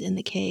woman is in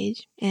the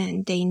cage,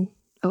 and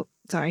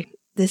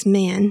this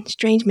man,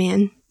 strange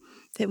man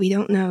that we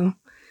don't know,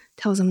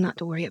 tells him not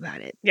to worry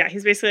about it. Yeah,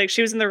 he's basically like,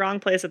 she was in the wrong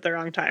place at the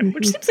wrong time,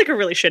 which seems like a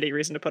really shitty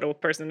reason to put a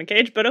person in a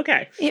cage, but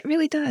okay. It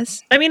really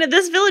does. I mean,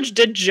 this village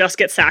did just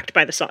get sacked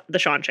by the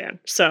Seanchan,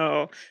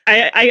 so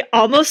I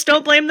almost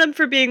don't blame them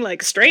for being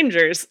like,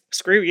 strangers,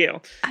 screw you.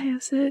 I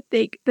also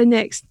think the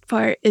next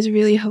part is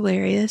really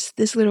hilarious.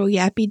 This little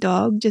yappy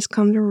dog just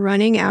comes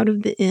running out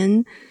of the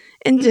inn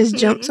and just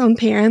jumps on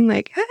Perrin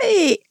like,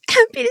 hey,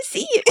 happy to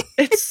see you.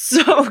 It's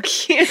so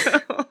cute.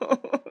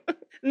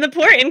 And the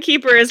poor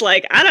innkeeper is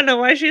like, I don't know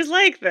why she's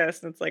like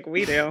this. And it's like,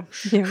 we do.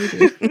 Yeah, we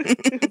do.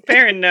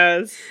 Perrin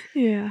knows.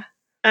 Yeah.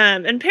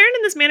 And Perrin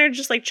and this man are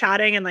just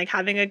chatting and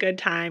having a good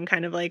time,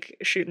 kind of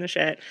shooting the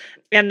shit.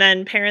 And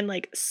then Perrin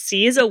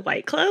sees a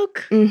white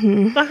cloak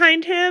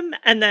behind him,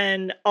 and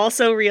then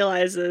also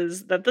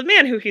realizes that the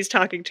man who he's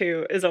talking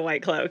to is a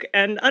white cloak,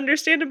 and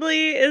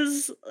understandably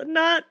is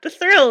not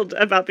thrilled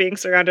about being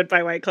surrounded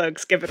by white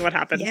cloaks, given what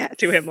happened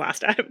to him last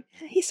time.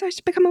 He starts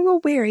to become a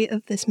little wary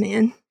of this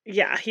man.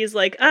 Yeah, he's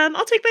like,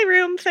 I'll take my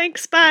room.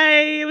 Thanks.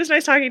 Bye. It was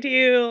nice talking to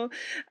you.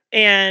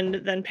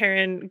 And then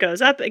Perrin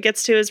goes up,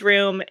 gets to his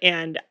room,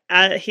 and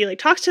he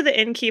talks to the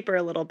innkeeper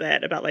a little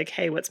bit about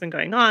hey, what's been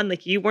going on?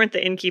 You weren't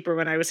the innkeeper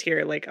when I was here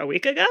a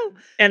week ago.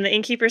 And the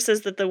innkeeper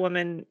says that the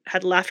woman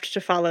had left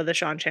to follow the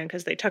Seanchan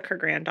because they took her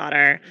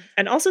granddaughter,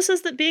 and also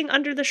says that being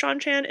under the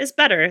Seanchan is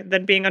better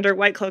than being under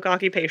White Cloak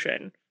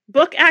occupation.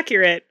 Book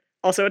accurate.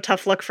 Also a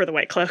tough look for the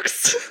White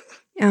Cloaks.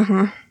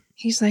 Uh-huh.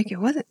 He's like, it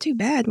wasn't too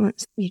bad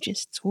once you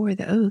just swore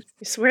the oath.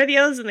 You swear the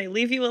oaths and they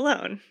leave you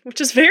alone, which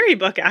is very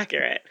book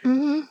accurate.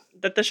 Mm-hmm.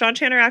 That the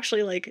Seanchan are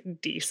actually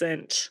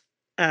decent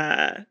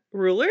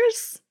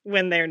rulers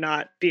when they're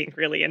not being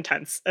really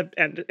intense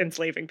and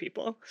enslaving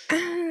people.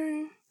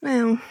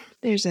 Well,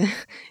 there's a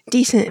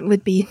decent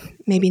would be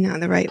maybe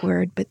not the right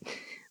word, but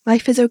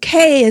life is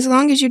okay as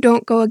long as you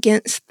don't go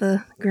against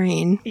the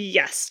grain.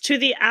 Yes, to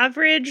the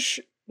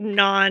average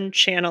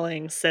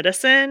non-channeling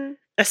citizen,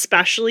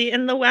 especially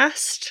in the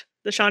West,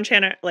 the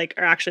Seanchan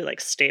are actually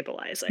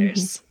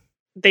stabilizers.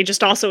 they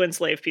just also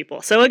enslave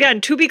people. So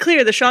again, to be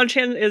clear, the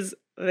Shan-Chan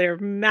they're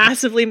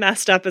massively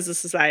messed up as a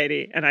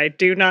society, and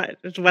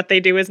what they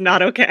do is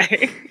not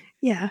okay.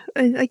 Yeah,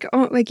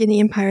 like in the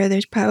Empire,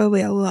 there's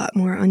probably a lot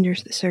more under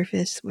the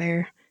surface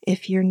where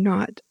if you're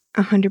not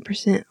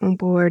 100% on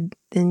board,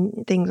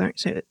 then things aren't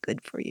so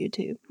good for you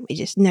too. We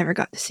just never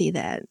got to see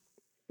that.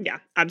 Yeah,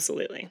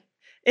 absolutely.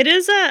 It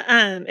is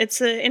it's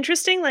an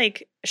interesting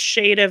like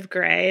shade of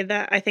gray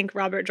that I think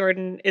Robert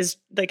Jordan is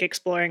like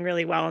exploring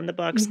really well in the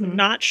books. Mhm.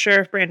 Not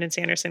sure if Brandon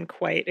Sanderson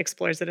quite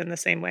explores it in the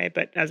same way,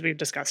 but as we've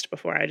discussed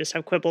before, I just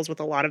have quibbles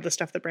with a lot of the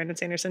stuff that Brandon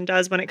Sanderson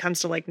does when it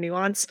comes to like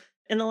nuance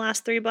in the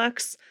last 3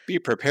 books. Be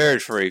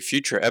prepared for a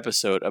future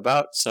episode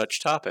about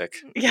such topic.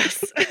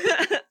 Yes.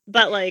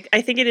 But like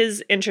I think it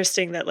is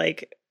interesting that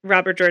like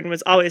Robert Jordan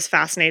was always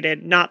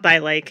fascinated not by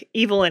like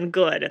evil and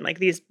good and like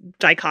these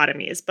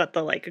dichotomies, but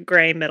the like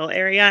gray middle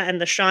area,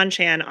 and the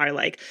Shan-Chan are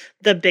like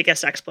the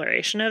biggest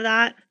exploration of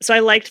that. So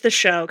I liked the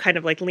show kind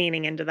of like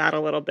leaning into that a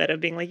little bit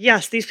of being like,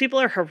 yes, these people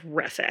are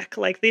horrific.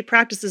 Like the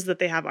practices that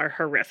they have are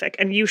horrific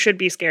and you should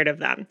be scared of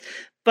them,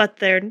 but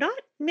they're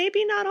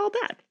maybe not all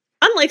bad.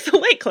 Unlike the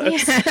White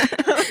Cloaks. Yeah.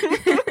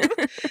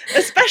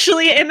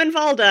 Especially Eamon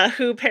Valda,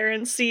 who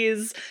Perrin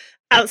sees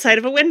outside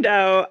of a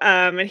window,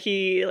 and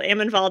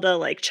Eamon Valda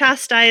like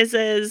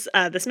chastises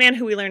this man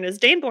who we learn is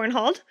Dane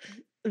Bornhold,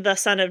 the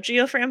son of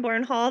Geofran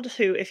Bornhold,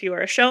 who, if you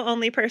are a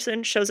show-only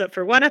person, shows up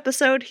for 1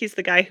 episode. He's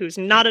the guy who's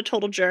not a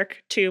total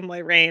jerk to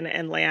Moiraine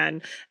and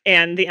Lan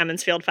and the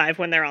Emmonsfield Five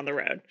when they're on the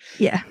road.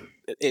 Yeah.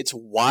 It's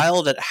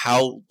wild at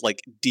how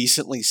like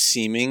decently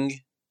seeming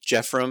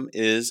Jeffrem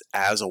is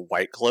as a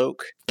White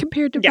Cloak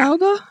compared to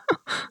Valda.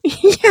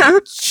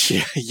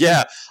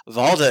 yeah.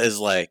 Valda is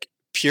like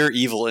pure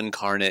evil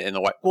incarnate in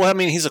the White. Well, I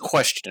mean, he's a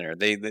questioner.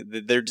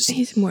 They're just.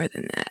 He's more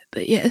than that,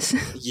 but yes.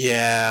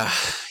 Yeah.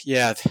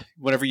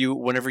 Whenever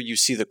you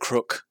see the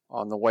crook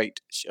on the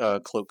White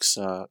Cloak's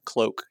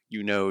cloak,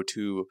 you know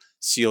to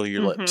seal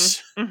your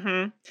lips.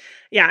 Mm-hmm.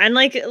 Yeah, and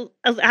like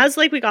as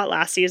like we got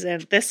last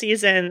season, this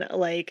season,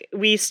 like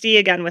we see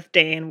again with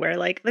Dane, where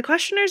like the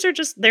questioners are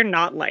just they're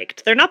not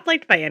liked. They're not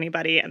liked by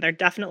anybody, and they're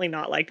definitely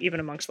not liked even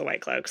amongst the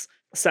White Cloaks.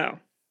 So.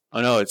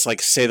 Oh no, it's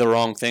like say the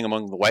wrong thing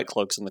among the White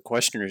Cloaks, and the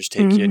questioners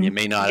take you, and you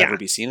may not ever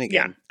be seen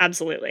again. Yeah,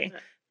 absolutely.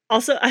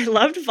 Also, I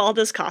loved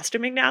Valda's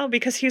costuming now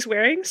because he's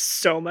wearing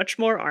so much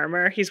more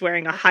armor. He's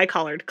wearing a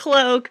high-collared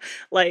cloak.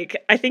 Like,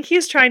 I think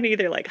he's trying to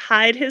either, like,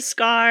 hide his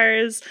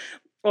scars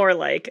or,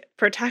 like,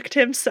 protect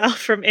himself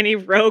from any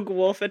rogue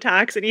wolf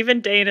attacks. And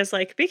even Dane is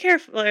like, be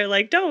careful, or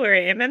like, don't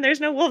worry, Eamon, there's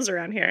no wolves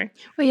around here.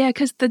 Well, yeah,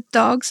 because the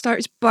dog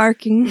starts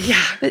barking.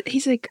 Yeah. But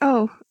he's like,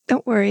 oh,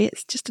 don't worry,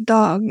 it's just a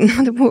dog,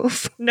 not a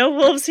wolf. No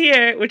wolves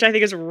here, which I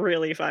think is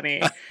really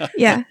funny.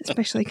 Yeah,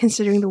 especially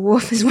considering the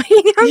wolf is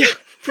waiting out. Yeah,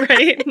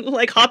 right?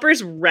 Like,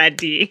 Hopper's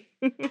ready.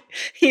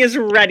 He is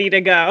ready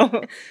to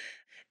go.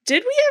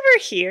 Did we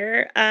ever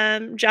hear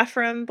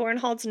Jeffrem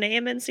Bornhold's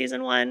name in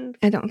season 1?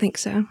 I don't think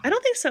so. I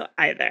don't think so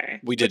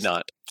either. We did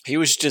not. He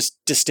was just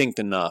distinct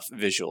enough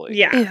visually.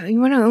 Yeah, you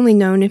would have only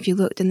known if you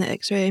looked in the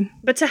X-ray.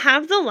 But to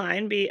have the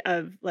line be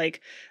of,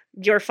 like,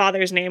 your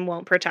father's name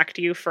won't protect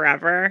you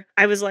forever,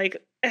 I was like,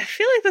 I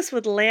feel like this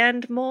would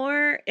land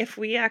more if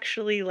we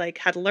actually, like,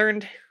 had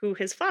learned who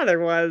his father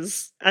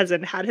was, as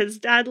in had his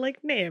dad,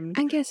 like, named.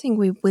 I'm guessing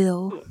we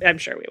will. I'm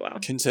sure we will.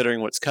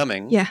 Considering what's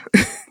coming. Yeah.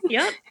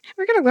 Yep.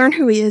 We're going to learn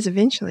who he is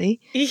eventually.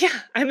 Yeah,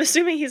 I'm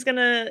assuming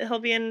he'll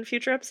be in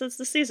future episodes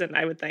this season,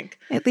 I would think.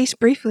 At least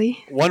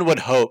briefly. One would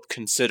hope,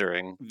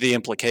 considering the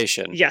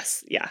implication.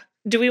 Yes, yeah.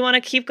 Do we want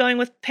to keep going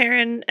with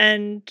Perrin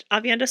and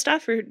Aviendha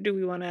stuff, or do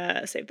we want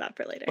to save that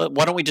for later?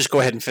 Why don't we just go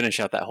ahead and finish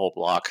out that whole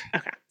block?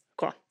 Okay,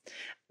 cool.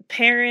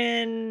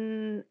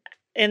 Perrin,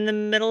 in the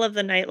middle of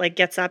the night, like,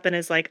 gets up and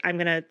is like, I'm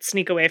going to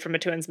sneak away from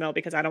Matuan's Mill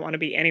because I don't want to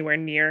be anywhere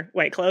near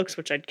White Cloaks,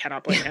 which I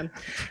cannot blame him.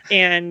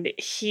 And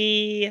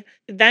he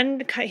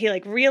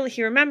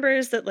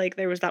remembers that, like,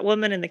 there was that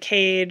woman in the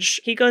cage.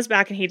 He goes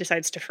back and he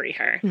decides to free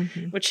her,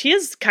 which he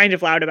is kind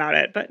of loud about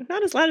it, but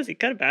not as loud as he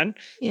could have been.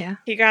 Yeah.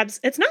 He grabs,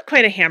 it's not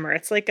quite a hammer.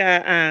 It's like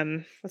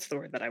a, what's the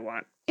word that I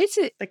want?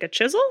 Like a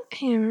chisel?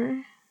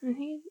 Hammer.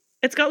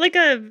 It's got like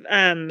a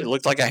it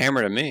looked like a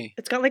hammer to me.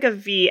 It's got like a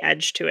V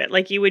edge to it,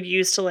 like you would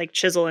use to like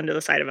chisel into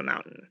the side of a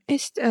mountain.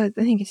 I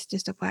think it's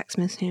just a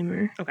blacksmith's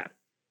hammer. Okay.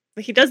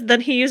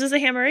 He uses a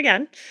hammer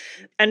again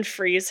and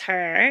frees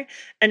her.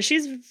 And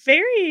she's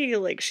very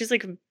she's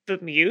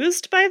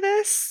bemused by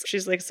this.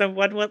 She's like, so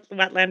one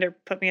wetlander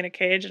put me in a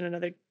cage and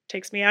another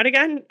takes me out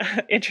again.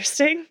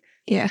 Interesting.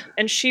 Yeah.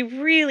 And she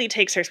really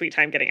takes her sweet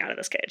time getting out of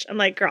this cage. I'm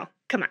like, girl,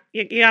 come on.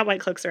 You got White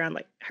Cloaks around,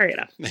 like, hurry it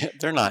up.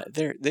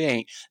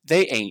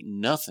 They ain't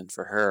nothing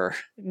for her.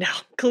 No,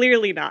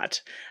 clearly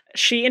not.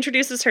 She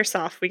introduces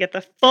herself. We get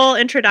the full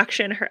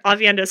introduction, her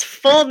Aviendha's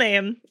full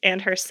name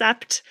and her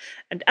sept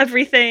and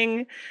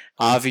everything.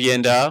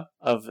 Aviendha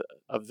of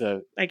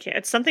the... I can't.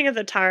 It's something of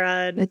the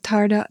Tarad. The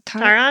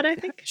Tardad, I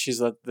think. She's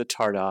the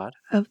Tardad.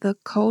 Of the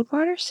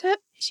Coldwater sept?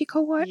 Is she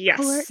Coldwater? Yes.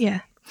 Coldwater?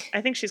 Yeah.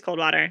 I think she's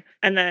Coldwater.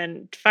 And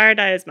then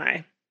Faradai is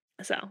Mai.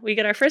 So we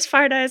get our first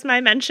Farda as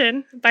my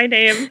mention by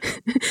name.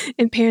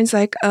 And Perrin's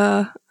like,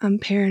 I'm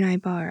Perrin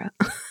Ibarra.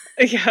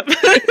 Yep.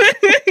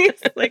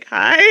 Like,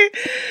 hi.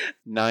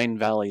 Nine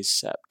Valleys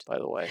Sept, by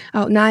the way.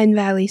 Oh, Nine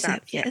Valley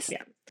Sept, yes.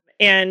 Yeah.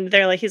 And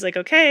they're like, he's like,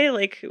 okay,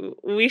 like,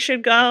 we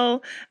should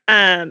go.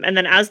 And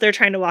then as they're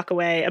trying to walk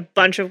away, a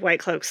bunch of white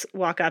cloaks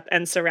walk up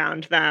and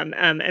surround them.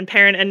 And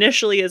Perrin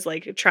initially is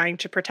like trying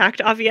to protect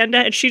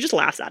Avienda, and she just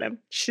laughs at him.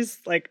 She's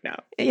like, no.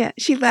 Yeah,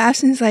 she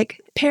laughs and is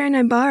like, Perrin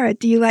Ibarra,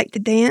 do you like to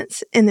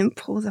dance? And then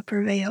pulls up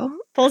her veil.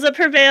 Pulls up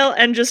her veil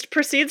and just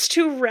proceeds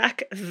to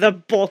wreck the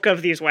bulk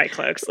of these white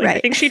cloaks. Like, right. I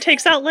think she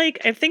takes out I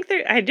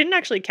didn't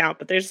actually count,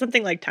 but there's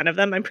something like 10 of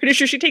them. I'm pretty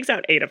sure she takes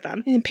out 8 of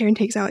them. And Perrin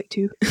takes out like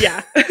 2.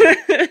 Yeah.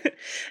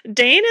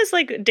 Dane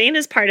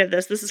is part of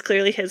this. This is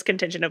clearly his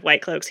contingent of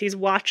white cloaks. He's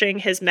watching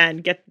his men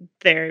get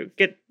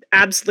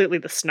absolutely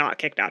the snot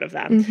kicked out of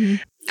them. Mm-hmm.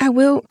 I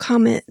will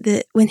comment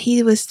that when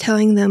he was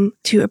telling them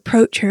to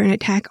approach her and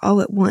attack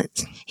all at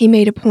once, he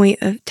made a point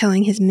of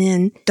telling his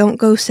men, don't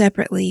go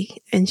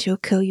separately and she'll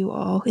kill you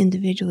all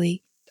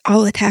individually.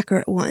 All attack her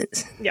at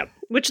once. Yep.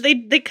 Which they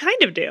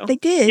kind of do. They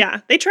did.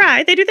 Yeah. They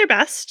try. They do their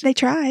best. They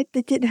tried.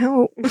 It didn't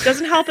help. It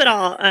doesn't help at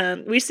all.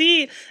 We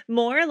see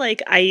more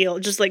like Aiel,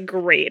 just like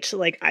great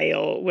like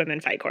Aiel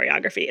women fight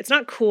choreography. It's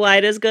not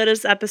quite as good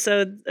as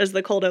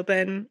the cold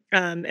open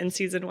in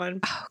season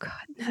 1. Oh god,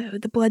 no.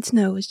 The blood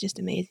snow was just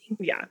amazing.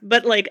 Yeah.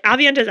 But like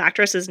Avienda's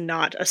actress is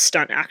not a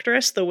stunt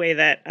actress the way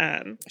that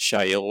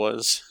Shael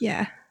was.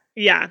 Yeah.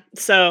 Yeah.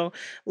 So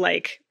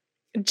like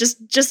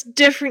just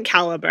different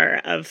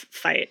caliber of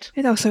fight.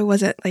 It also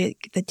wasn't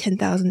like the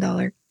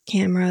 $10,000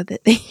 camera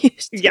that they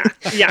used. Yeah.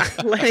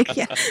 Like,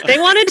 yeah. They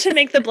wanted to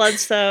make the blood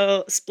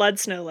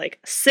snow like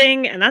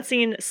sing, and that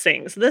scene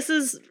sings. This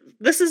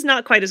is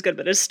not quite as good,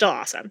 but it's still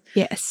awesome.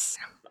 Yes.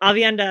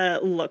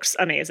 Avienda looks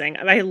amazing.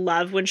 I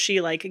love when she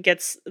like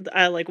gets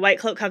like white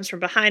cloak comes from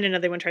behind,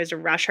 another one tries to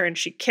rush her, and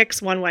she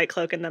kicks one white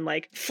cloak and then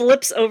like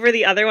flips over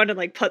the other one and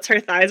like puts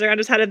her thighs around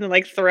his head and then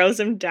like throws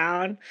him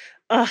down.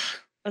 Ugh.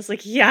 I was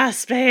like,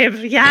 yes, babe.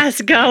 Yes,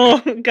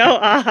 go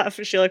off.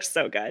 She looks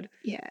so good.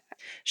 Yeah.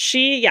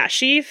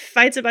 She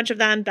fights a bunch of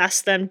them,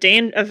 bests them.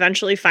 Dane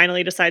eventually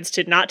finally decides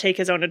to not take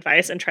his own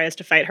advice and tries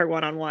to fight her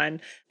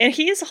one-on-one. And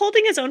he's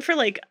holding his own for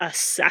like a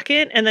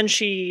second, and then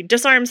she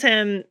disarms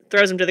him,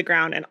 throws him to the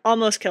ground, and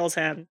almost kills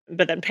him.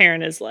 But then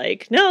Perrin is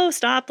like, no,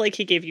 stop. Like,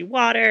 he gave you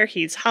water.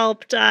 He's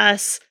helped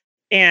us.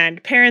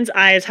 And Perrin's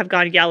eyes have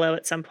gone yellow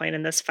at some point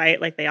in this fight,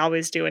 like they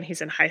always do when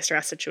he's in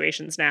high-stress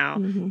situations now.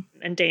 Mm-hmm.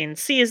 And Dane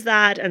sees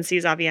that and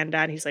sees Avienda,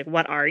 and he's like,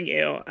 what are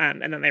you?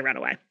 And then they run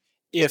away.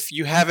 If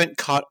you haven't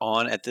caught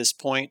on at this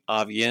point,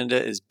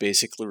 Avienda is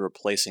basically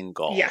replacing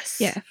Gaul. Yes.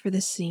 Yeah, for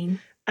this scene.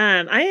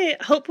 I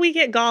hope we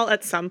get Gaul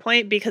at some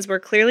point, because we're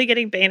clearly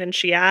getting Bane and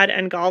Chiad,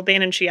 and Gaul,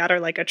 Bane, and Chiad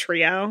are like a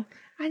trio.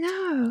 I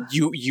know.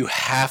 You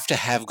have to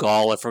have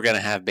Gaul if we're going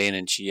to have Bane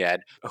and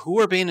Chiad.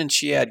 Who are Bane and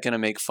Chiad going to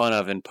make fun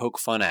of and poke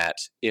fun at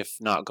if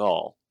not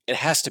Gaul? It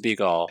has to be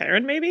Gaul.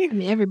 Perrin, maybe? I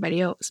mean,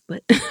 everybody else,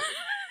 but...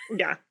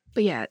 Yeah.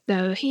 But yeah,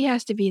 no, he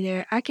has to be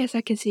there. I guess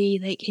I can see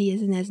like he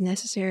isn't as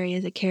necessary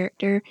as a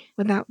character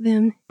without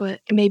them,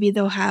 but maybe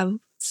they'll have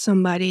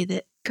somebody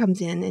that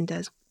comes in and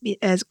does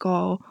as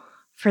Gaul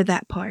for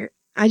that part.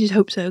 I just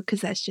hope so,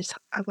 because I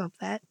love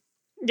that.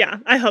 Yeah,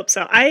 I hope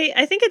so.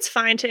 I think it's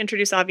fine to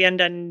introduce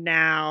Avienda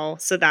now,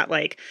 so that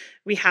like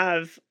we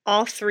have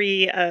all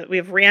 3, we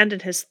have Rand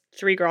and his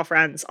 3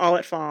 girlfriends all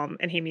at Falm,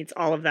 and he meets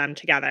all of them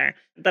together.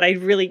 But I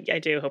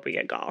do hope we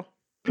get Gaul.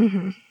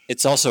 Mm-hmm.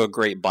 It's also a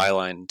great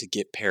byline to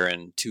get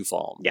Perrin to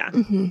Falm. Yeah.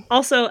 Mm-hmm.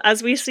 Also,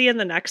 as we see in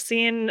the next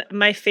scene,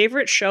 my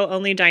favorite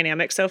show-only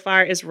dynamic so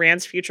far is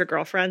Rand's future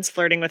girlfriends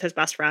flirting with his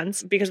best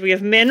friends, because we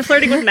have Min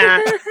flirting with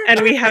Matt,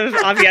 and we have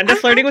Avienda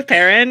flirting with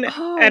Perrin,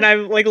 and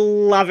I'm like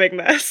loving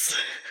this.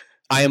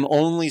 I am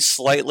only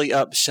slightly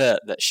upset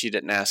that she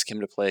didn't ask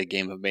him to play a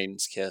game of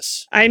Maiden's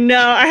Kiss. I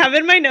know. I have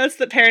in my notes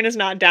that Perrin is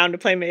not down to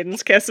play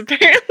Maiden's Kiss,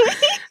 apparently.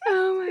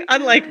 Oh my God.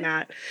 Unlike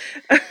Matt.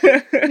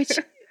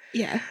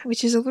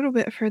 Which is a little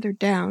bit further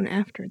down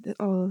after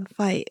all of the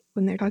fight,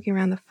 when they're talking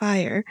around the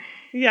fire.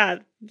 Yeah,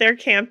 they're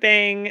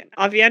camping.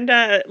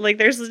 Avienda, like,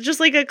 there's just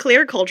like a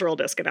clear cultural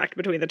disconnect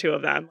between the two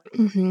of them.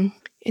 Mm-hmm.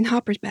 And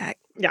Hopper's back.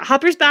 Yeah,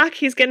 Hopper's back.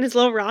 He's getting his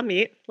little raw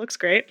meat. Looks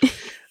great.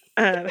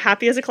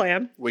 Happy as a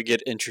clam. We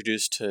get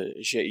introduced to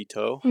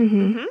Jeito. Mm-hmm.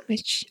 Mm-hmm.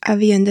 Which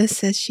Avienda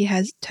says she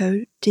has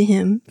towed to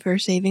him for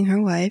saving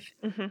her life.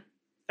 Mm-hmm.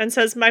 And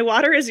says, my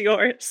water is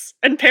yours.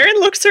 And Perrin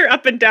looks her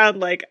up and down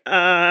like,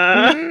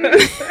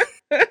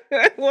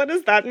 what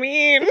does that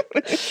mean?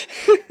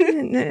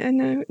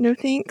 No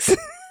thanks.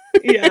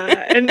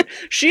 Yeah, and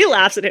she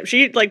laughs at him.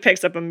 She like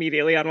picks up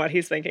immediately on what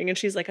he's thinking, and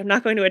she's like, I'm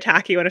not going to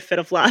attack you in a fit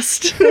of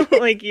lust.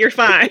 Like, you're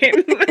fine.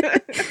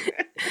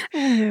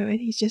 And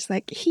he's just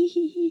like, hee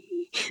hee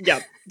hee.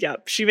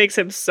 Yep. She makes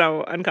him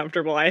so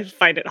uncomfortable. I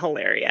find it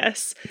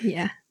hilarious.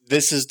 Yeah.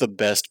 This is the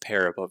best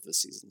pair up of the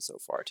season so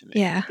far to me.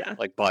 Yeah.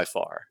 Like, by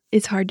far.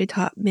 It's hard to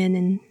top Min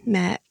and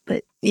Matt,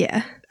 but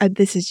yeah,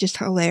 this is just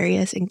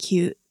hilarious and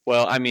cute.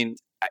 Well, I mean,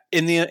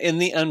 in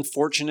the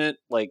unfortunate,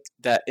 like,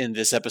 that in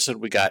this episode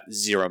we got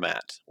 0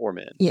 Matt or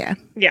Min. Yeah.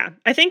 Yeah.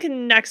 I think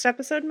next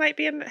episode might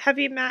be a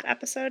heavy Matt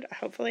episode,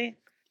 hopefully.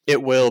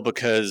 It will,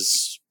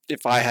 because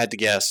if I had to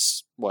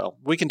guess, well,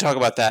 we can talk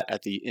about that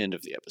at the end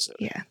of the episode.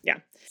 Yeah. Yeah.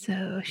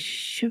 So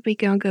should we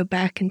go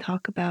back and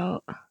talk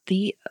about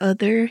the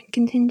other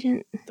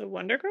contingent? The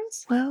Wonder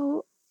Girls?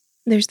 Well,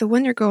 there's the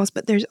Wonder Girls,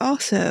 but there's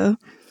also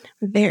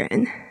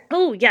Varen.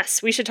 Oh,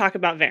 yes. We should talk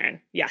about Varen.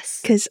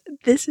 Yes. Because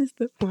this is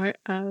the part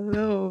I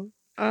love.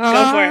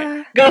 Go for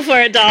it. Go for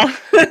it, doll.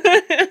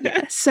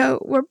 Yeah, so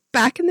we're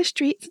back in the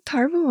streets of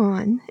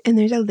TarValon, and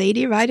there's a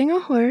lady riding a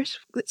horse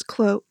that's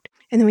cloaked.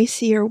 And then we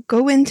see her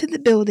go into the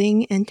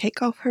building and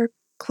take off her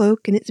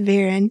cloak, and it's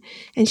Varen,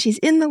 and she's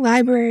in the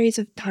libraries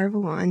of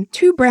TarValon.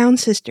 2 brown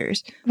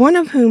sisters, one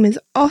of whom is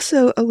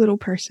also a little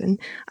person.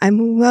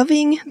 I'm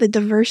loving the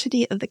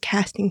diversity of the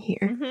casting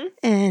here. Mm-hmm.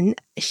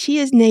 And she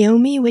is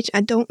Naomi, which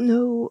I don't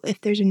know if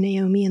there's a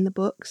Naomi in the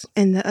books.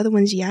 And the other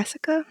one's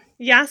Yasuka.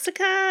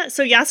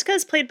 So Yasuka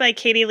is played by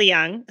Katie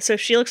Leung. So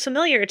if she looks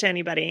familiar to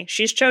anybody,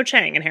 she's Cho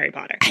Chang in Harry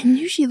Potter. I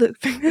knew she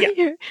looked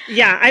familiar.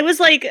 Yeah, I was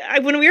like,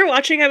 when we were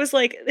watching, I was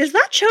like, is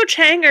that Cho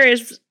Chang, or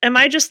am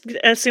I just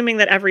assuming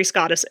that every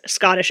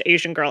Scottish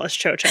Asian girl is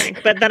Cho Chang?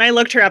 But then I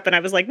looked her up and I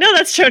was like, no,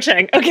 that's Cho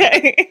Chang.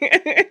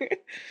 Okay.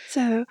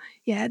 So,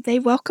 yeah, they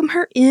welcome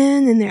her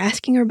in, and they're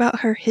asking her about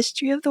her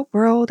history of the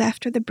world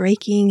after the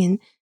breaking, and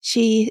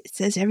she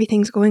says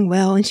everything's going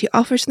well, and she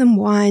offers them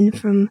wine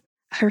from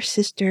her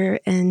sister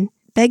and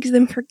begs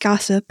them for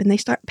gossip, and they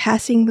start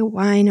passing the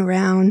wine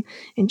around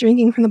and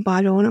drinking from the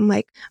bottle, and I'm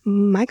like,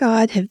 my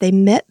God, have they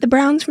met the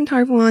Browns from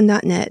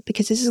TarValon.net?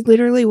 Because this is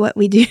literally what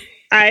we do.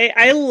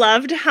 I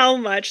loved how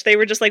much they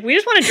were just like, we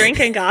just want to drink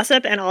and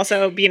gossip and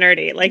also be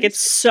nerdy. Like, it's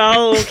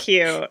so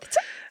cute. It's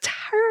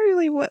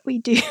entirely what we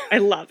do. I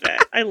love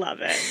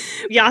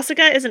it.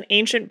 Yasuka is an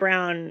ancient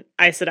brown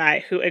Aes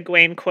Sedai who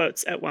Egwene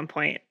quotes at one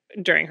point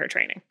during her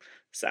training.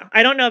 So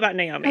I don't know about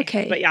Naomi,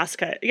 okay, but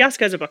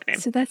Yasuka is a book name.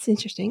 So that's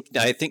interesting.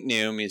 I think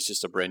Naomi is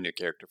just a brand new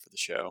character for the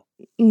show.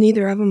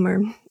 Neither of them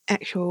are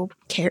actual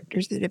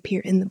characters that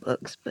appear in the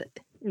books, but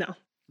no.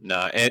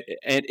 And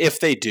if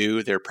they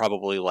do, they're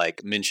probably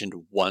like mentioned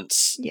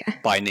once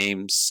by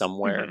name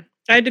somewhere. Mm-hmm.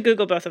 I had to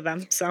Google both of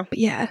them, so. But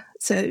yeah,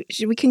 so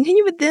should we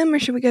continue with them or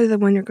should we go to the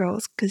Wonder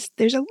Girls? Because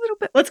there's a little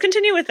bit. Let's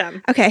continue with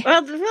them. Okay.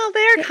 Well,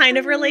 they're kind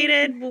of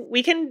related.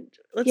 We can.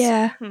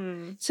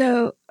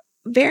 So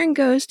Varen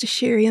goes to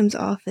Shiriam's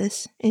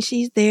office, and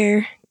she's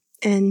there,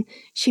 and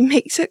she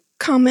makes a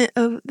comment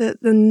of the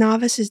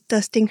novices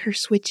dusting her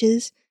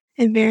switches,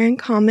 and Varen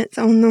comments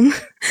on them,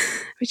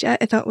 which I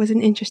thought was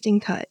an interesting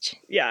touch.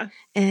 Yeah.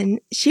 And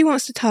she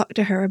wants to talk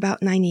to her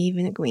about Nynaeve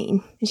and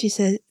Egwene, and she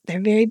says they're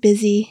very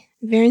busy.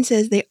 Varen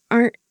says they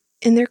aren't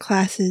in their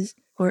classes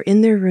or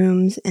in their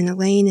rooms, and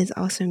Elaine is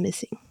also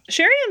missing.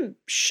 Shiriam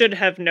should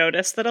have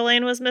noticed that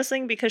Elaine was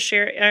missing, because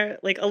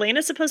Elaine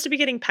is supposed to be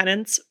getting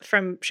penance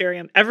from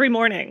Shiriam every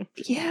morning.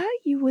 Yeah,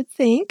 you would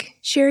think.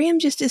 Shiriam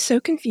just is so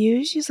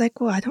confused. She's like,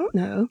 well, I don't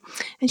know.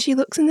 And she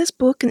looks in this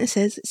book, and it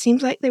says it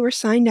seems like they were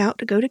signed out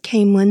to go to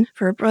Camelin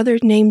for a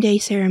brother's name day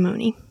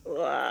ceremony.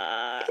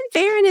 And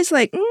Varen is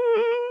like,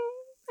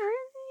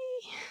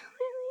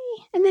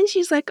 and then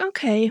she's like,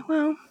 okay,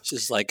 well.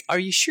 She's like, are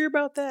you sure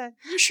about that?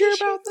 You sure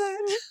about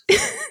that?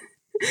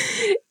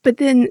 But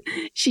then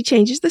she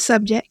changes the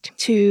subject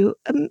to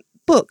a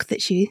book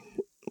that she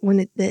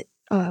wanted it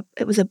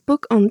was a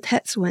book on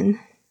Tetsuin,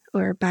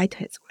 or by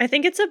Tetsuin. I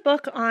think it's a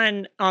book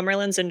on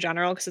Amerlins in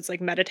general, because it's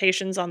like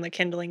meditations on the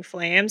kindling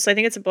flame. So I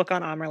think it's a book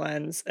on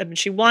Amerlins. I mean,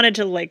 she wanted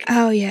to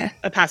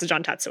a passage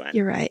on Tetsuin.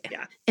 You're right.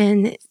 Yeah.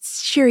 And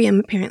Shiriam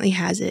apparently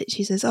has it.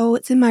 She says, oh,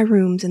 it's in my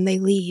rooms, and they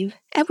leave.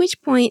 At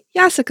which point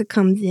Yasuka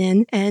comes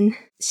in and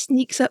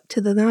sneaks up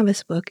to the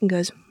novice book and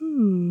goes,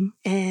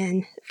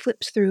 and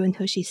flips through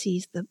until she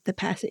sees the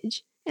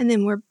passage. And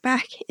then we're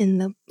back in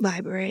the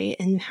library,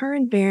 and her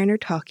and Varen are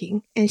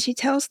talking, and she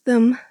tells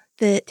them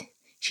that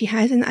she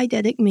has an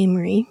eidetic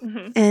memory,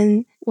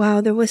 and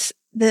while there was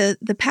the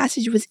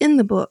passage was in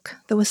the book,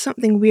 there was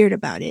something weird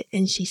about it,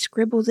 and she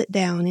scribbles it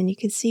down, and you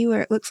can see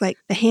where it looks like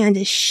the hand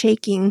is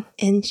shaking,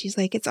 and she's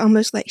like, it's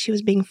almost like she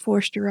was being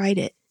forced to write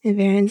it. And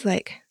Varen's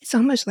like, it's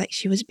almost like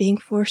she was being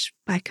forced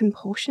by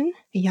compulsion.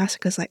 And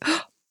Yasuka's like,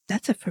 oh,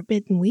 that's a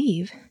forbidden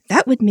weave.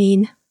 That would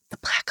mean the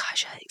Black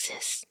Aja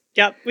exists.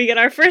 Yep, we get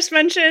our first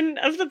mention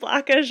of the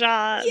Black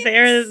Aja.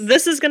 Yes.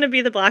 This is going to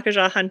be the Black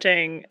Aja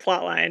hunting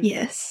plotline.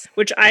 Yes.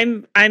 Which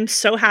I'm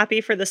so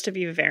happy for this to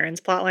be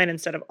Varen's plotline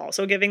instead of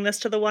also giving this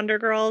to the Wonder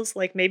Girls.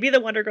 Like, maybe the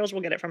Wonder Girls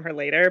will get it from her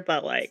later,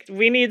 but like,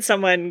 we need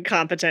someone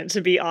competent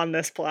to be on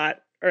this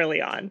plot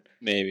early on.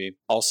 Maybe.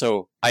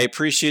 Also, I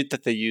appreciate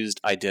that they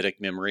used eidetic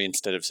memory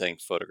instead of saying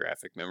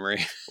photographic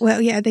memory.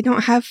 Well, yeah, they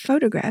don't have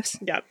photographs.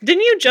 Yeah.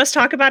 Didn't you just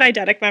talk about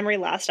eidetic memory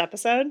last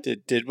episode?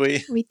 Did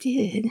we? We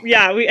did.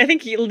 Yeah, I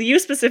think you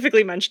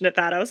specifically mentioned it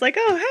that. I was like,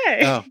 oh,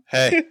 hey. Oh,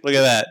 hey, look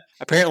at that.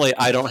 Apparently,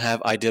 I don't have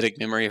eidetic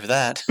memory of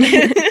that.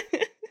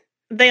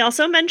 They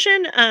also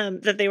mention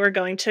that they were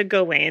going to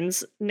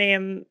Gawain's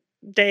name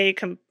day,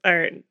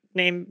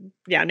 name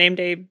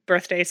day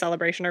birthday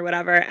celebration or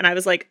whatever. And I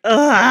was like,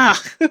 ugh,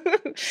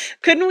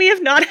 couldn't we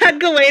have not had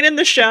Gawain in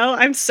the show?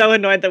 I'm so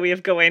annoyed that we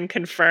have Gawain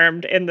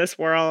confirmed in this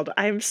world.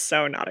 I'm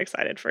so not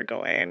excited for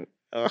Gawain.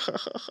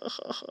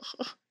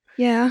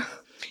 Yeah.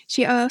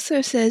 She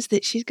also says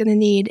that she's going to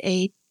need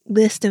a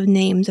list of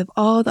names of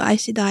all the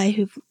Aes Sedai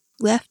who've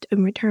left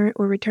and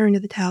returned to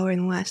the tower in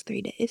the last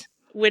 3 days.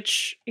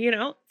 Which,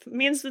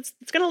 means it's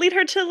going to lead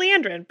her to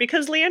Liandrin,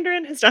 because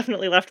Liandrin has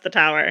definitely left the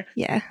tower.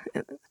 Yeah.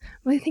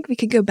 Well, I think we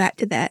could go back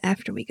to that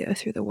after we go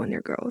through the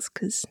Wonder Girls,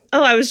 because...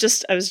 Oh, I was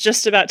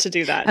just about to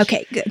do that.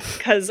 Okay, good.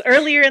 Because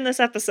earlier in this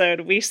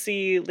episode, we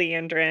see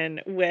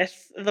Liandrin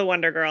with the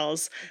Wonder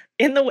Girls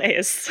in the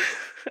ways,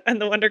 and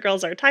the Wonder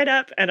Girls are tied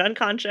up and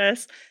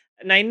unconscious.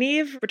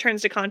 Nynaeve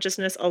returns to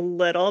consciousness a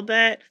little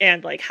bit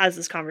and, has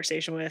this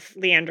conversation with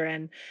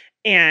Liandrin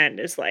and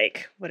is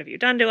like, what have you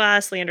done to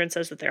us? Liandrin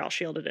says that they're all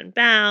shielded and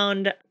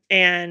bound.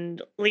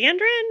 And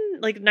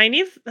Liandrin,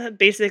 Nynaeve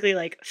basically,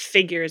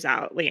 figures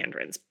out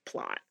Liandrin's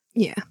plot.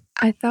 Yeah.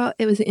 I thought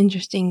it was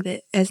interesting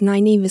that as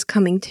Nynaeve is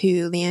coming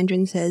to,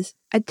 Liandrin says,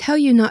 I'd tell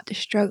you not to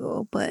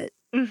struggle, but...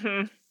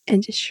 Mm-hmm.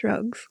 And just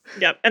shrugs.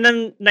 Yep. And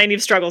then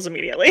Nynaeve struggles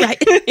immediately.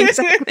 Right.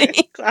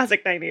 Exactly.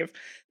 Classic Nynaeve.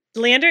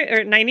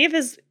 Nynaeve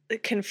is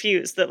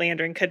confused that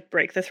Liandrin could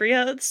break the 3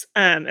 oaths.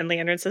 And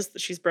Liandrin says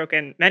that she's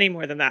broken many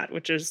more than that,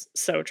 which is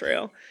so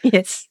true.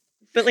 Yes.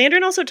 But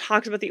Liandrin also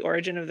talks about the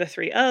origin of the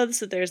 3 oaths,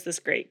 that there's this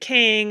great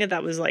king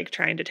that was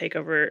trying to take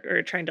over,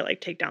 or trying to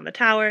take down the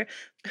tower.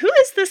 Who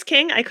is this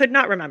king? I could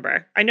not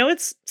remember. I know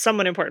it's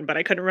someone important, but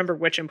I couldn't remember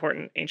which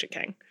important ancient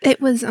king.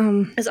 It was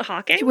Is it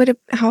Hawking?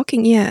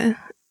 Hawking, yeah.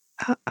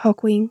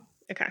 Hawkwing.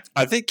 Okay.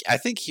 I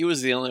think he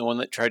was the only one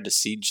that tried to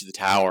siege the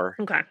tower.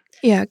 Okay.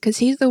 Yeah, because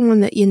he's the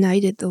one that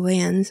united the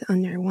lands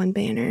under one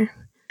banner.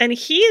 And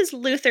he is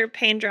Luther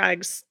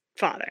Paindrag's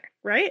father,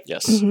 right?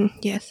 Yes. Mm-hmm,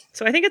 yes.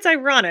 So I think it's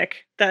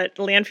ironic that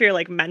Lanfear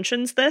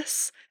mentions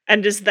this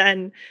and is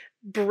then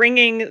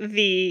bringing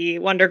the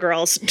Wonder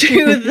Girls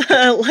to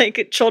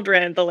the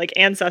children, the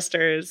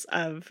ancestors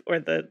of, or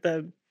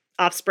the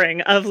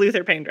offspring of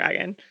Luther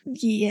Paindragon.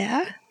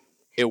 Yeah.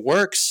 It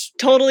works.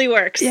 Totally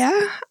works.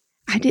 Yeah.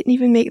 I didn't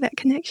even make that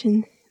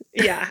connection.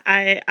 Yeah,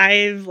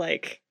 I've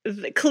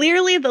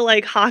clearly the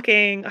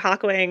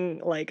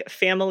Hawkwing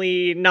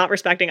family not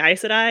respecting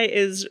Aes Sedai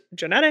is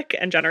genetic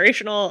and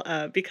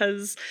generational,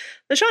 because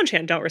the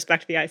Seanchan don't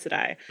respect the Aes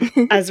Sedai,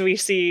 as we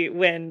see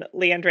when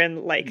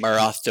Liandrin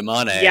Marath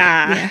Damane.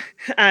 Yeah.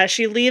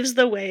 She leaves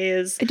the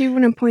ways. I do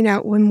want to point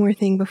out one more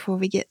thing before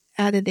we get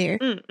out of there.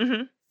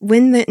 Mm-hmm.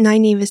 When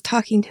Nynaeve is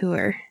talking to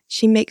her,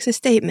 she makes a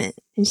statement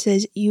and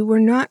says, "You were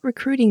not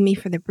recruiting me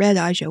for the bread,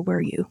 Aja,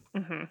 were you?"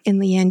 Mm-hmm.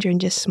 And Liandrin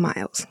just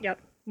smiles. Yep.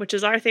 Which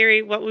is our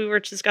theory, what we were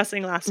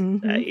discussing last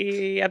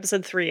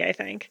episode 3, I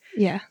think.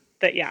 Yeah.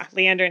 That,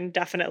 Liandrin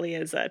definitely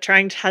is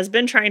has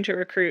been trying to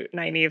recruit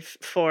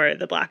Nynaeve for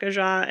the Black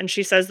Aja, and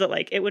she says that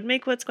it would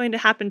make what's going to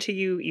happen to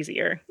you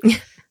easier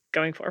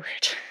going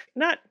forward.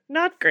 Not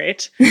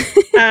great.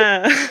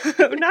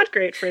 Not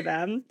great for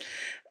them.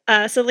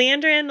 So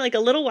Liandrin, a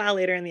little while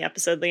later in the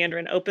episode,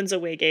 Liandrin opens a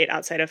waygate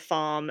outside of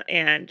Falm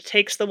and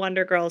takes the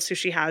Wonder Girls, who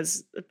she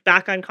has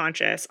back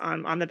unconscious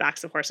on the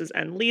backs of horses,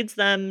 and leads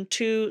them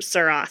to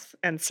Suroth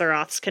and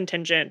Suroth's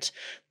contingent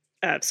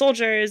of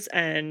soldiers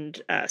and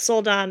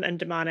Soldam and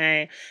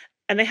Damane.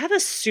 And they have a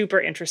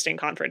super interesting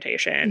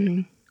confrontation.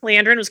 Mm-hmm.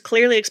 Liandrin was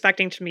clearly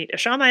expecting to meet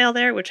Ishamael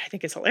there, which I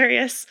think is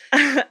hilarious.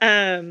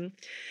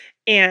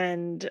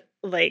 And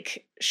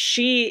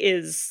she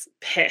is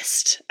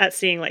pissed at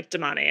seeing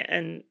Damane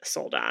and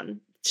Soldam.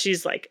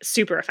 She's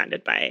super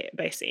offended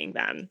by seeing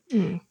them.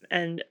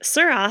 And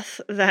Suroth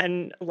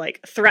then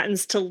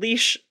threatens to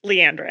leash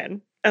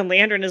Liandrin. And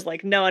Liandrin is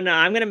no,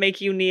 I'm going to make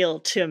you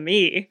kneel to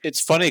me. It's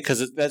funny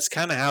because that's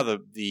kind of how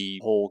the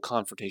whole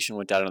confrontation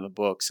went down in the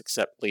books,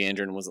 except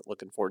Liandrin wasn't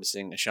looking forward to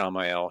seeing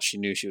Ishamael. She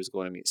knew she was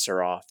going to meet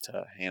Suroth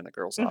to hand the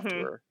girls off to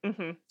her.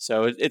 Mm-hmm.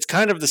 So it's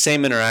kind of the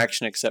same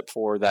interaction, except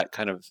for that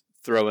kind of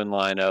throw-in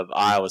line of,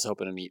 I was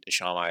hoping to meet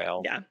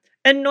Ishamael. Yeah.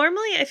 And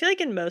normally, I feel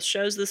in most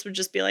shows, this would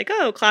just be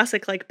oh,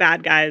 classic,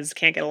 bad guys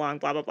can't get along,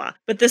 blah, blah, blah.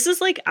 But this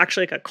is,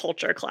 actually a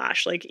culture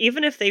clash.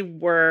 Even if they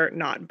were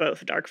not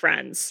both dark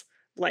friends,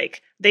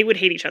 they would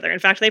hate each other. In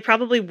fact, they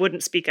probably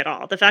wouldn't speak at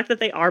all. The fact that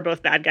they are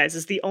both bad guys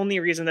is the only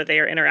reason that they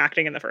are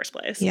interacting in the first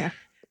place. Yeah.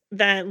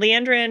 Then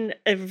Liandrin,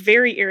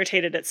 very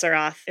irritated at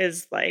Suroth,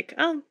 is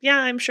oh, yeah,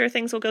 I'm sure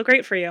things will go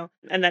great for you.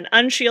 And then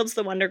unshields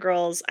the Wonder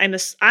Girls.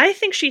 I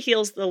think she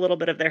heals a little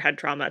bit of their head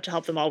trauma to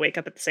help them all wake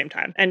up at the same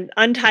time. And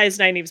unties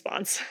Nynaeve's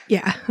bonds.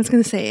 Yeah, I was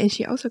going to say, and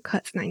she also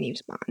cuts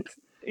Nynaeve's bonds.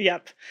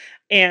 Yep.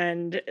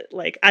 And,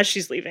 as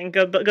she's leaving,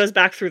 goes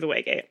back through the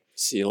waygate.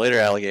 See you later,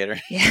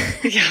 alligator. Yeah.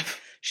 Yeah.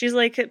 She's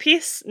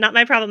peace, not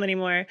my problem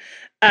anymore.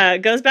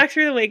 Goes back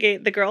through the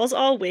waygate. The girls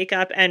all wake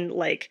up and,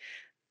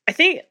 I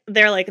think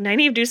they're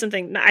Nynaeve, do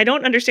something. I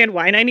don't understand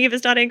why Nynaeve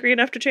is not angry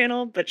enough to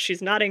channel, but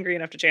she's not angry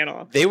enough to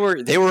channel. They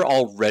were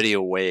already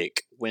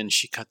awake when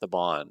she cut the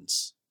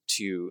bonds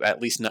to at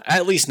least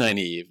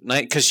Nynaeve,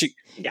 because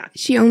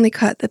she only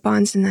cut the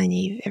bonds to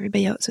Nynaeve.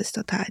 Everybody else was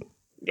still tied.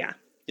 Yeah.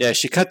 Yeah,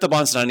 she cut them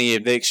on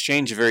Nynaeve. They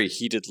exchange a very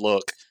heated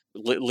look.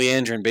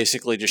 Leandrin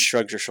basically just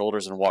shrugs her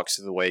shoulders and walks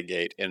through the way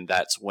gate, and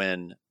that's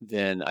when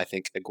then I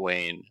think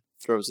Egwene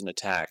throws an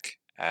attack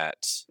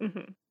at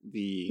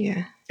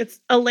It's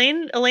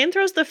Elaine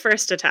throws the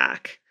first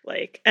attack,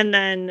 and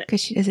then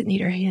because she doesn't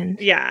need her hands.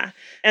 Yeah,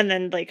 and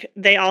then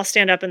they all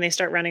stand up and they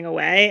start running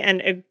away,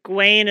 and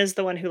Egwene is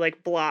the one who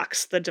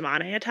blocks the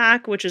Damane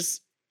attack, which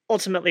is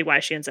ultimately why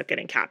she ends up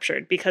getting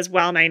captured, because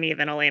while Nynaeve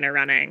and Elaine are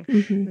running,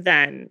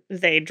 then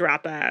they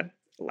drop a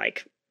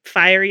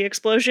fiery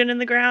explosion in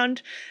the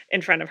ground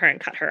in front of her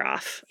and cut her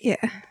off. Yeah.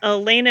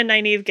 Elaine and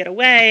Nynaeve get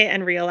away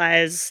and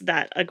realize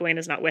that Egwene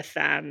is not with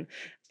them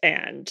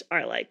and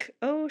are like,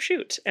 oh,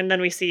 shoot. And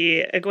then we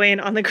see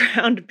Egwene on the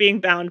ground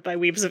being bound by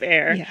weaves of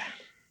air. Yeah.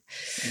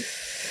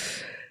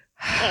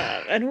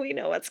 And we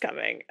know what's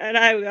coming. And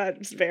I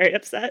was very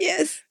upset.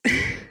 Yes.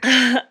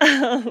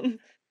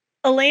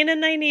 Elaine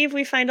and Nynaeve,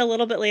 we find a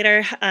little bit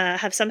later,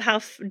 have somehow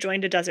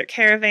joined a desert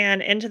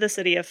caravan into the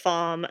city of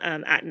Falm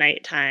at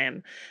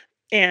nighttime.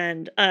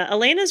 And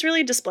Elaine is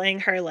really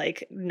displaying her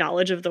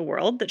knowledge of the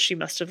world that she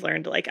must have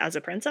learned as a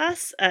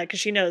princess,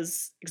 because she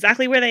knows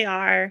exactly where they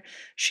are.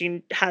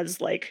 She has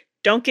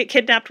don't get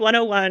kidnapped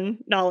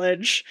 101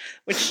 knowledge,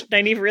 which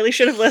Nynaeve really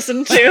should have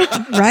listened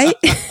to. Right?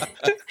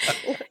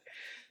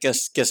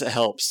 Guess it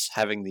helps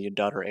having the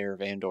daughter heir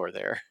of Andor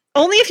there.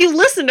 Only if you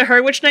listen to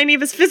her, which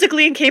Nynaeve is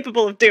physically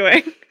incapable of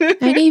doing.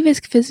 Nynaeve is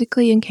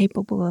physically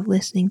incapable of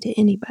listening to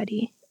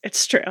anybody.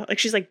 It's true.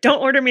 She's like,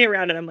 don't order me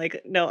around. And I'm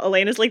like, no,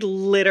 Elaine is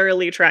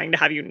literally trying to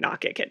have you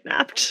not get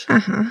kidnapped.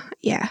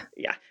 Yeah.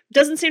 Yeah.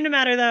 Doesn't seem to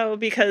matter though,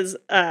 because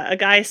a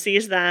guy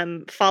sees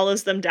them,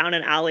 follows them down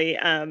an alley,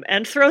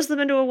 and throws them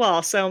into a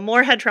wall. So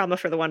more head trauma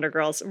for the Wonder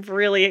Girls.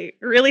 Really,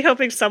 really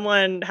hoping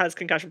someone has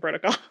concussion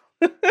protocol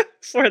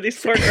for these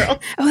poor girls.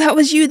 Oh, that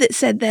was you that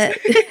said that.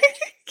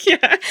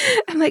 Yeah.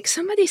 I'm like,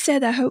 somebody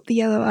said, I hope the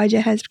Yellow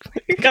Aja has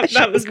concussion.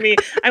 That was me.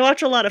 I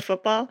watch a lot of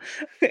football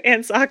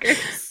and soccer.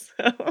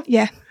 So.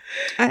 Yeah.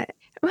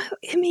 Well,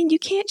 I mean, you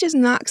can't just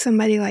knock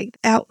somebody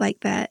out like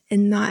that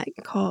and not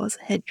cause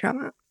head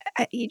trauma.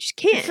 You just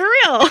can't. For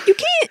real. You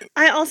can't.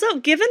 I also,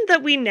 given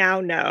that we now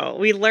know,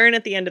 we learn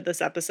at the end of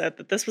this episode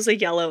that this was a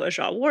yellow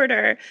Aja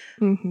warder,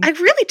 I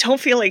really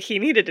don't feel like he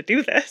needed to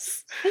do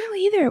this. I don't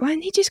either. Why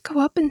didn't he just go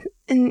up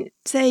and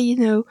say,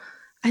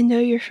 I know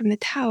you're from the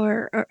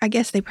tower, or I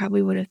guess they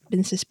probably would have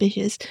been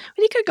suspicious, but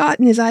he could have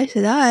gotten his eye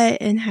to eye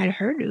and had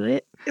her do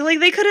it.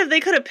 They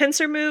could have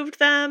pincer moved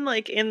them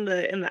in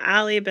the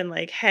alley, been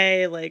like,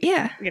 hey,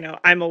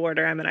 I'm a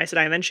warder, I'm an Aes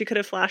Sedai, and then she could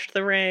have flashed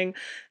the ring.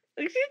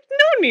 No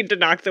need to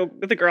knock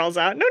the girls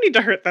out, no need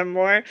to hurt them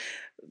more.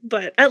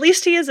 But at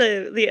least he is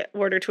the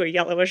warder to a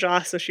yellow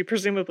Aja, so she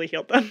presumably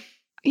healed them.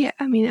 Yeah,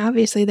 I mean,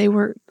 obviously they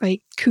were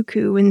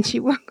cuckoo when she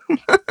woke them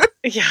up.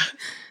 Yeah.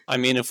 I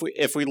mean, if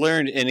we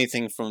learned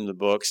anything from the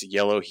books,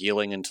 yellow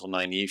healing until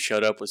Nynaeve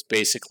showed up was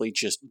basically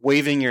just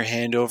waving your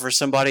hand over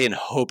somebody and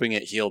hoping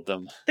it healed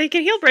them. They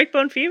can heal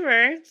breakbone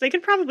fever. They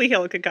can probably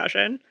heal a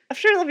concussion. I'm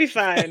sure they'll be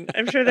fine.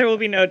 I'm sure there will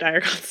be no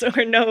dire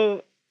or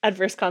no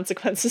adverse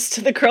consequences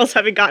to the girls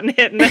having gotten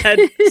hit in the head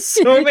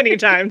so many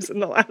times in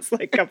the last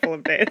couple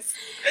of days.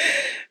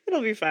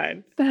 It'll be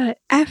fine. But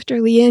after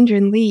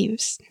Leandrin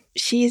leaves,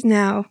 she is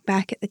now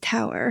back at the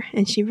tower,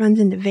 and she runs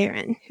into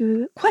Varen,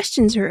 who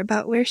questions her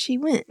about where she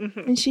went.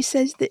 And she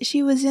says that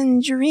she was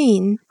in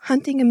Jareen,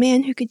 hunting a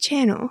man who could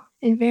channel.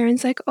 And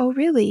Varen's like, oh,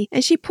 really?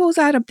 And she pulls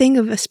out a thing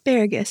of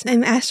asparagus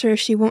and asks her if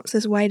she wants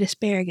this white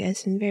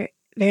asparagus. And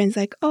Varen's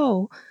like,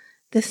 oh,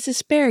 this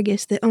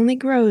asparagus that only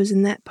grows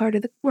in that part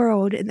of the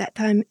world at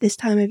this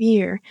time of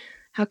year.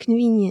 How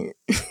convenient.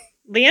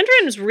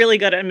 Leandrin is really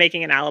good at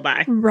making an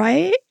alibi.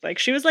 Right?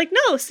 She was like,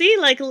 no, see,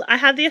 I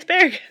had the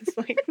asparagus.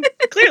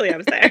 Clearly I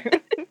was there.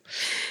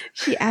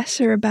 She asks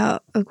her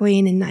about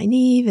Egwene and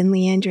Nynaeve, and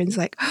Leandrin's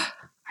like, oh,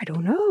 I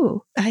don't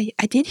know.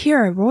 I did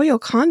hear a royal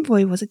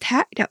convoy was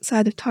attacked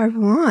outside of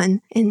TarValon,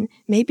 and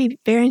maybe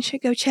Varen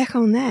should go check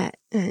on that.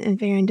 And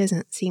Varen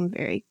doesn't seem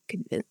very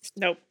convinced.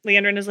 Nope.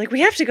 Leandrin is like,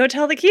 we have to go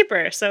tell the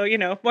keeper. So,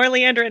 more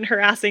Leandrin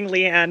harassing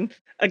Leanne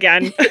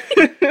again.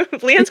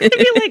 Leanne's going to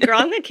be like, girl,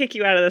 I'm going to kick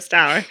you out of this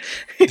tower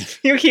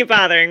if you keep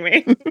bothering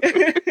me.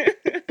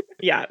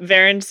 Yeah,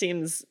 Varen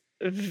seems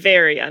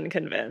very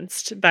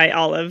unconvinced by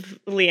all of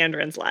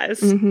Leandrin's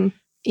lies.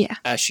 Yeah.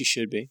 As she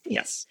should be.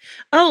 Yes.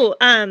 Oh,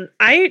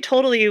 I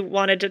totally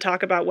wanted to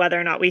talk about whether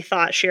or not we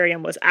thought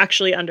Sheriam was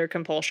actually under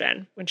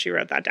compulsion when she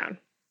wrote that down.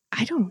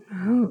 I don't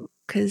know,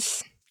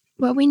 because,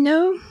 we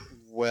know.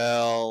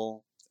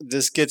 Well,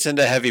 this gets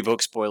into heavy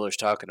book spoilers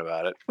talking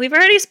about it. We've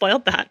already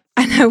spoiled that.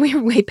 I know,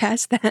 we're way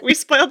past that. We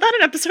spoiled that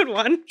in episode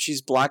 1.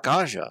 She's Black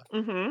Aja.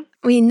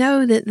 We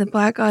know that the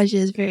Black Aja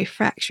is very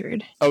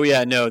fractured. Oh,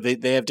 yeah, no,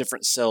 they have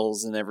different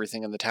cells and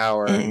everything in the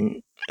tower.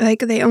 And,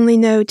 they only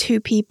know 2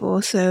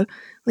 people, so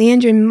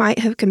Leandrin might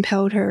have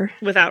compelled her.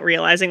 Without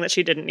realizing that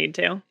she didn't need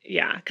to.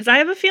 Yeah, because I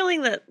have a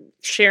feeling that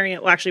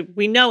Sheriam, well, actually,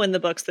 we know in the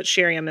books that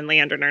Sheriam and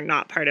Leandrin are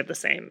not part of the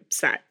same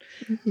set.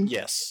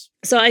 Yes.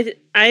 So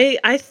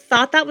I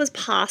thought that was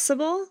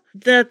possible,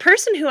 The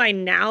person who I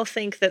now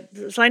think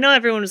so I know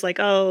everyone was like,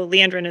 oh,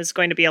 Leandrin is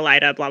going to be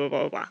Elida, blah, blah,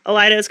 blah, blah.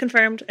 Elida is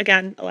confirmed.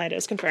 Again, Elida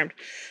is confirmed.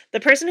 The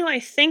person who I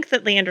think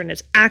that Leandrin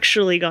is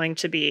actually going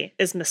to be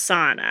is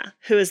Masana,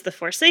 who is the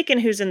Forsaken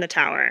who's in the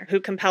tower, who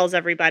compels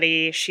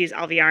everybody. She's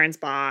Alviarin's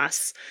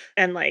boss.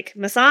 And like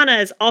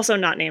Masana is also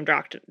not name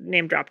dropped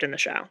in the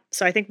show.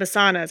 So I think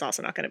Masana is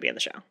also not going to be in the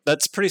show.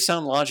 That's pretty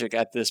sound logic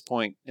at this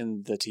point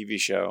in the TV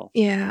show.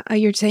 Yeah,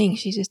 you're saying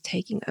she's just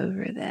taking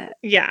over that.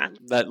 Yeah.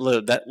 That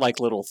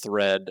little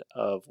thread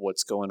of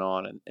what's going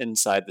on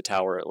inside the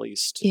tower, at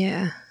least.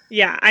 Yeah.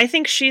 Yeah, I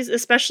think she's,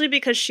 especially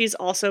because she's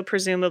also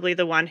presumably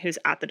the one who's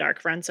at the Dark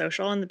Friend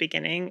Social in the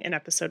beginning in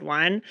episode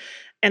 1.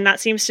 And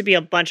that seems to be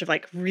a bunch of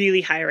like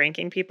really high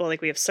ranking people.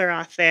 Like we have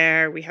Suroth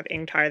there, we have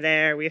Ingtar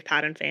there, we have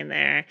Padan Fain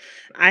there.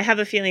 I have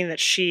a feeling that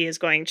she's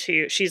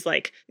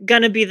like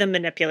gonna be the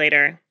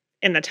manipulator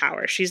in the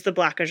tower. She's the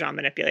Black Ajah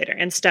manipulator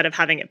instead of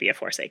having it be a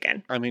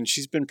Forsaken. I mean,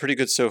 she's been pretty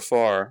good so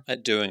far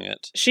at doing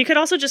it. She could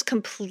also just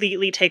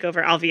completely take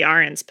over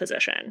Alviarin's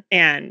position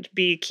and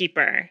be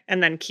Keeper,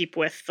 and then keep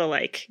with the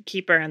like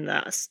Keeper and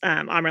the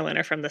Amarlin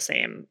are from the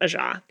same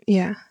Ajah.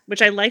 Yeah.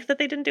 Which I like that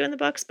they didn't do in the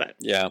books, but...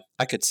 Yeah,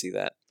 I could see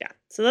that. Yeah.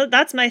 So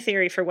that's my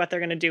theory for what they're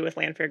going to do with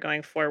Lanfear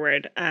going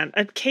forward.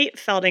 Kate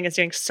Felding is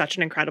doing such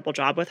an incredible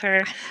job with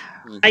her.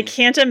 Mm-hmm. I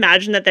can't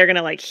imagine that they're going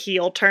to like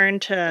heel turn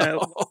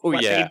to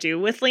what they do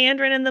with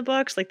Leandrin in the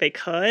books. Like they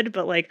could,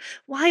 but like,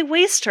 why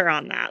waste her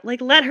on that?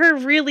 Like let her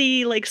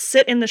really like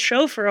sit in the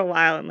show for a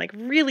while and like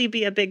really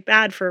be a big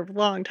bad for a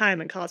long time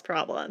and cause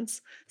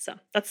problems. So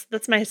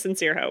that's my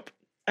sincere hope.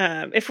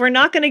 If we're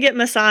not going to get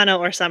Masana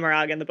or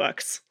Samarag in the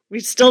books, we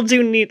still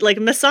do need, like,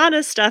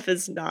 Masana's stuff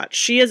is not,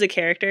 she as a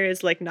character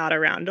is, like, not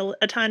around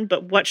a ton,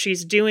 but what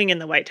she's doing in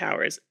the White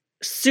Tower is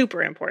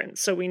super important.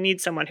 So we need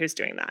someone who's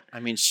doing that. I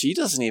mean, she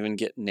doesn't even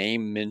get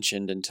name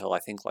mentioned until I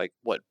think, like,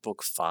 what,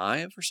 book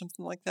 5 or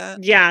something like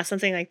that? Yeah,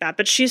 something like that.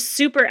 But she's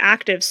super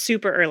active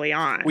super early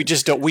on. We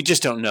just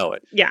don't know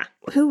it. Yeah.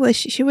 Who was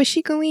she? Was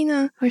she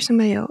Galena or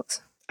somebody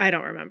else? I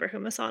don't remember who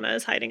Masana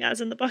is hiding as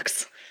in the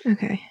books.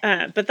 Okay.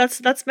 But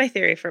that's my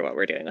theory for what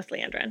we're doing with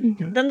Leandrin.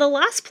 Mm-hmm. Then the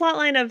last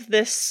plotline of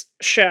this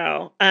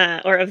show,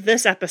 or of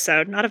this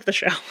episode, not of the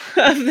show,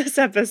 of this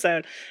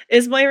episode,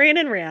 is Moiraine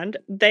and Rand.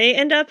 They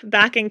end up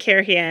back in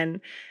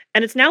Cairhien,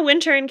 and it's now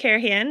winter in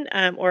Cairhien,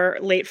 or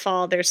late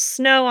fall. There's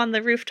snow on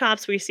the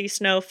rooftops. We see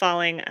snow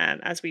falling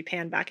as we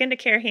pan back into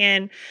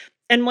Cairhien.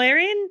 And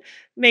Moiraine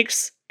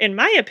makes, in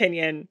my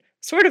opinion,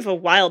 sort of a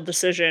wild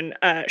decision.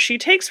 She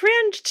takes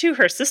Rand to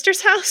her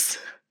sister's house,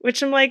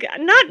 which I'm like,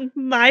 not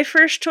my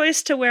first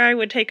choice to where I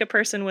would take a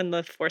person when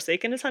the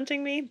Forsaken is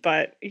hunting me,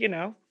 but, you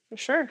know,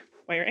 sure.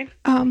 Moiraine.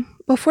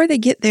 Before they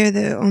get there,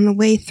 though, on the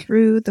way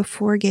through the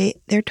foregate,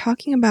 they're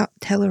talking about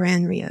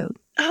Teleran Riod.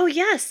 Oh,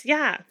 yes,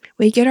 yeah.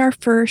 We get our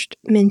first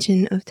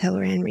mention of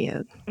Teleran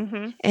Riod.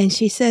 Mm-hmm. And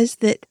she says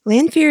that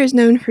Lanfear is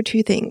known for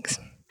 2 things.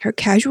 Her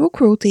casual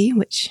cruelty,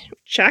 which...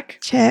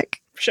 Check.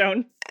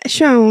 Shown,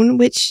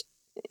 which...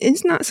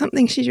 It's not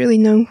something she's really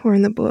known for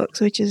in the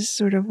books, which is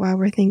sort of why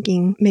we're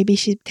thinking maybe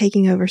she's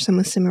taking over some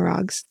of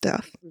Cimarag's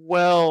stuff.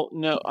 Well,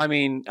 no, I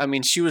mean,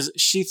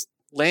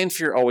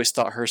 Lanfear always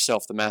thought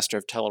herself the master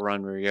of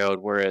Teleran Riod,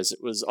 whereas it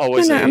was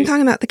always I'm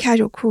talking about the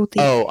casual cruelty.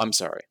 Oh, I'm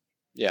sorry.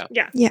 Yeah,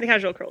 the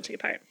casual cruelty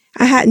part.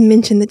 I hadn't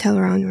mentioned the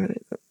Teleran Riod.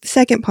 The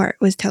second part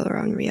was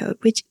Teleran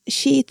Riod, which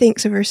she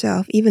thinks of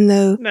herself, even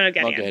though...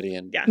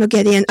 Moghedien. Yeah.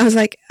 Moghedien. I was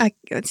like,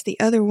 it's the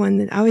other one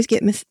that I always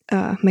get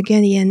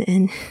Moghedien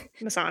and...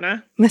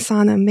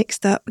 Masana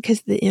mixed up because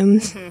of the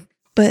M's. Mm-hmm.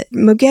 But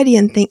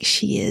Moghedien thinks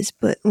she is,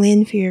 but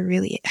Lanfear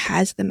really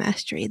has the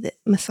mastery that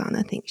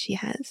Masana thinks she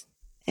has.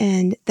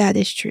 And that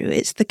is true.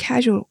 It's the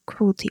casual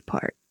cruelty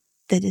part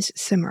that is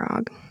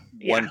Cimarag.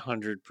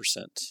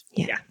 100%.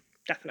 Yeah,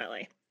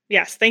 definitely.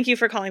 Yes, thank you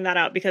for calling that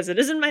out because it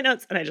is in my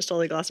notes and I just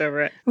totally glossed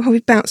over it. Well,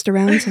 we've bounced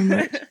around so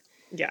much.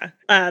 Yeah.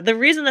 The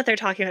reason that they're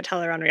talking about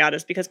Teleran Riod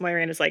is because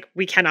Moiraine is like,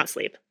 we cannot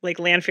sleep. Like,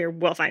 Lanfear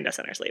will find us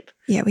in our sleep.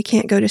 Yeah, we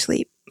can't go to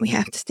sleep. We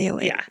have to stay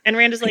awake. Yeah. And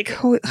Rand is like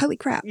holy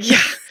crap.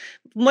 Yeah.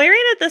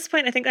 Moiraine at this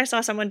point, I think I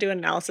saw someone do an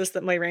analysis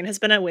that Moiraine has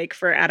been awake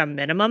for at a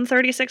minimum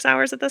 36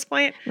 hours at this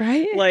point.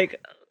 Right?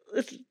 Like,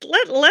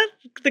 let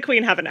the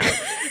queen have a nap.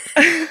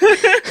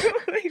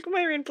 Like,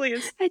 Moiraine,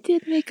 please. I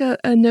did make a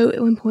note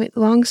at one point.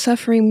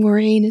 Long-suffering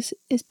Moiraine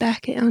is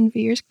back at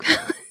Anvir's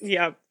palace.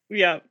 Yep.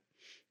 Yeah.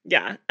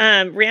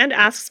 Rand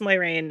asks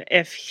Moiraine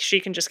if she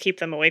can just keep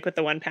them awake with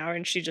the 1 power,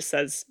 and she just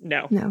says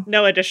no.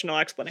 No additional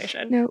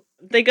explanation. No.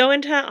 They go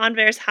into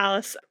Anvir's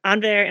house.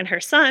 Anvir and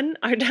her son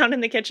are down in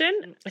the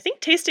kitchen, I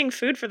think tasting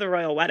food for the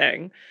royal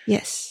wedding.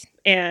 Yes.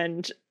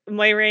 And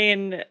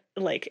Moiraine,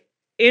 like,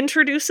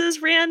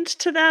 introduces Rand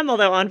to them,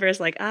 although Anvir's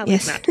like,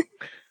 yes. Not.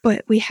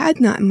 But we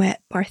had not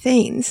met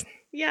Barthanes.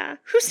 Yeah.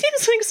 Who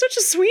seems like such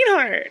a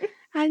sweetheart.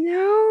 I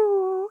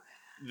know.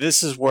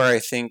 This is where I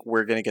think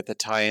we're going to get the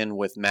tie-in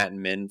with Matt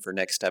and Min for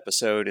next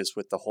episode, is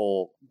with the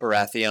whole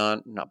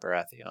Barthane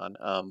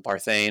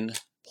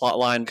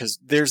plotline, because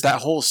there's that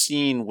whole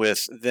scene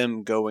with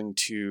them going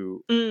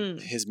to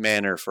his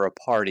manor for a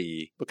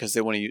party because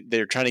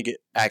they're trying to get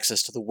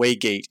access to the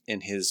Waygate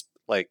in his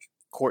like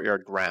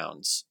courtyard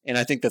grounds. And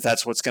I think that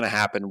that's what's going to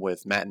happen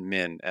with Matt and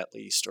Min, at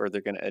least, or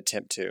they're going to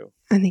attempt to.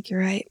 I think you're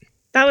right.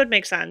 That would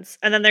make sense.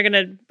 And then they're going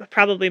to,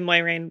 probably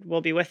Moiraine will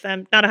be with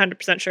them. Not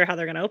 100% sure how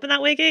they're going to open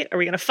that way gate. Are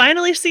we going to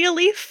finally see a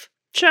leaf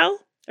show?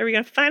 Are we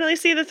going to finally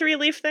see the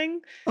 3-leaf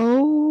thing?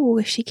 Oh,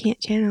 if she can't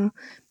channel.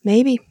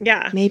 Maybe.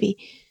 Yeah. Maybe.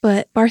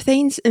 But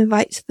Barthanes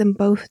invites them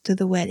both to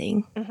the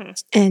wedding. Mm-hmm.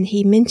 And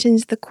he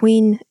mentions the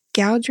Queen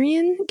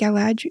Galadriel?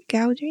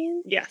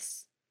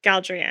 Yes.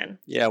 Galdrian.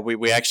 Yeah,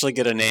 we actually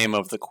get a name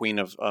of the Queen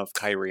of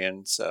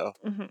Kyrian, so.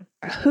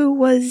 Mm-hmm. Who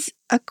was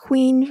a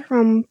queen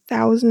from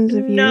thousands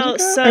of years ago? No,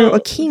 so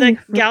a king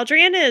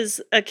Galdrian is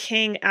a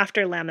king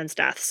after Laman's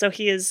death. So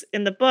he is,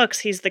 in the books,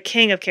 he's the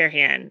king of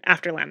Cairhien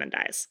after Laman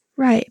dies.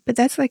 Right, but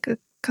that's like a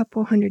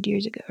couple hundred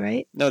years ago,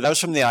 right? No, that was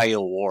from the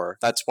Aiel War.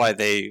 That's why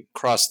they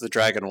crossed the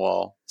Dragon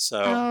Wall.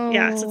 So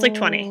yeah, so it's like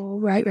 20.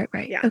 Right.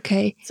 Yeah.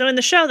 Okay. So in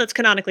the show, that's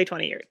canonically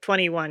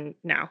 21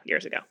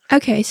 years ago.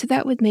 Okay, so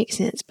that would make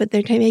sense, but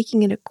they're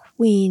making it a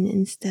queen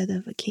instead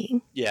of a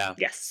king. yeah.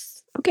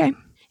 Yes. Okay.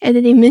 And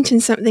then he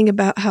mentioned something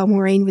about how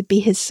Moiraine would be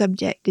his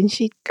subject, and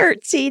she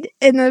curtsied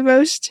in the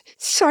most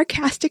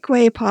sarcastic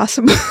way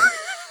possible.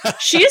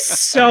 She is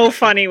so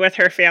funny with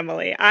her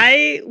family.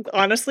 I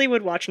honestly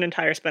would watch an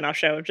entire spinoff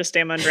show of just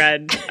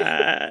Damodred,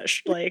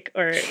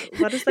 or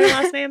what is their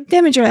last name?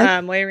 Damodred.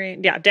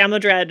 Moiraine. Yeah,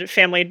 Damodred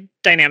family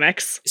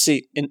dynamics.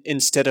 See,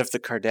 instead of the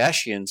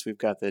Kardashians, we've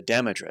got the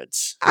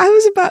Damodreds. I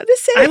was about to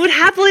say. I would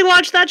happily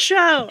watch that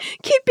show.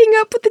 Keeping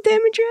up with the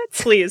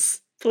Damodreds. Please.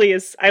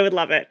 I would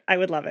love it.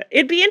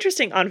 It'd be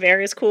interesting.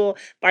 Anver is cool.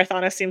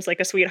 Barthana seems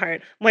like a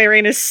sweetheart.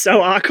 Moiraine is so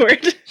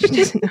awkward. She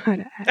doesn't know how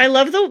to act. I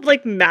love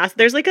the math.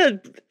 There's like a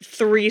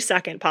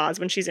 3-second pause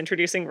when she's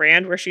introducing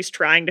Rand where she's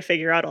trying to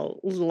figure out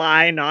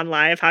a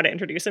non-lie of how to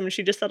introduce him, and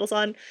she just settles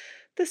on,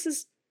 this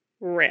is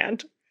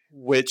Rand.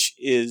 Which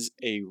is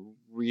a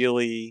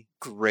really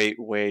great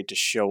way to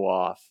show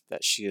off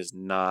that she is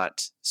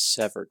not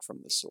severed from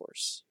the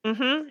source.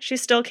 Mm-hmm. She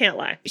still can't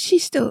lie. She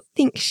still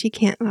thinks she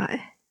can't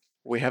lie.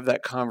 We have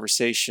that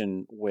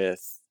conversation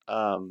with...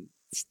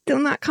 Still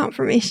not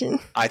confirmation.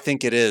 I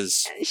think it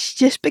is.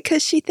 Just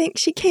because she thinks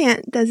she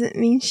can't doesn't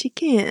mean she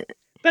can't.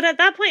 But at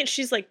that point,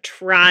 she's like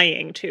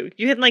trying to.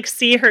 You can like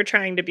see her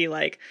trying to be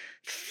like,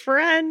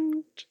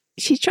 friend.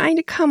 She's trying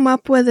to come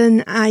up with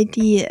an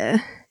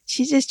idea.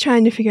 She's just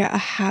trying to figure out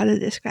how to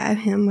describe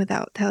him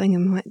without telling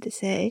him what to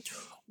say.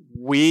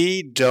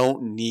 We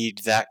don't need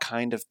that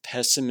kind of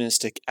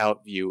pessimistic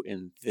outview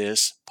in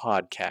this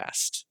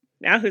podcast.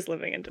 Now who's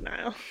living in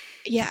denial?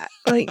 Yeah,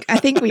 like, I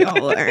think we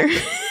all are.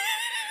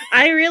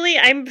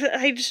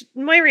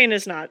 Moiraine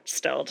is not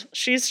stilled.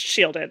 She's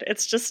shielded.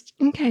 It's just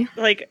okay.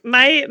 Like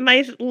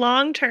my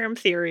long-term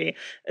theory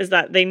is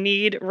that they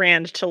need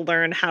Rand to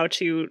learn how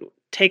to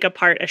take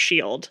apart a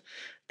shield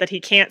that he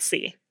can't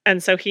see.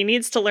 And so he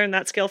needs to learn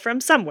that skill from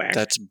somewhere.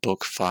 That's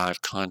book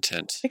 5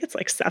 content. I think it's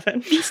like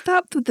 7. We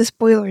stopped with the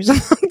spoilers a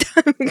long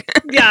time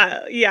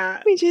ago.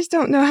 Yeah. We just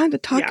don't know how to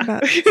talk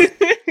about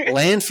it.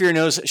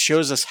 Lanfear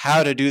shows us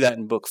how to do that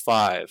in book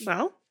 5.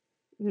 Well,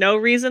 no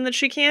reason that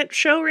she can't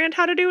show Rand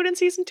how to do it in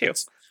season 2.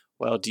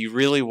 Well, do you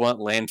really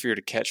want Lanfear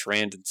to catch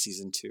Rand in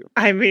season 2?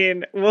 I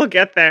mean, we'll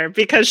get there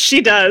because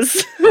she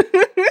does.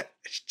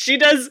 She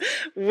does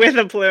with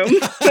a plume.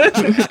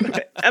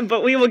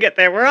 But we will get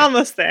there. We're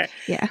almost there.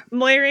 Yeah.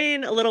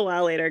 Moiraine, a little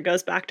while later,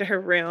 goes back to her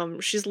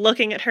room. She's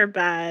looking at her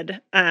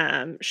bed.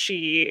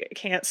 She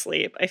can't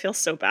sleep. I feel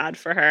so bad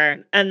for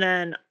her. And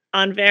then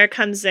Anver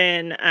comes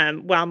in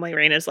while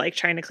Moiraine is like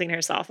trying to clean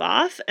herself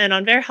off, and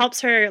Anver helps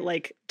her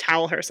like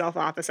towel herself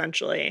off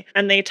essentially,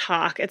 and they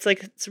talk. It's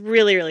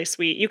really, really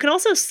sweet. You can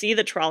also see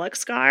the Trolloc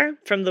scar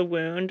from the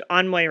wound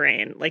on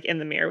Moiraine like in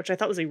the mirror, which I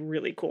thought was a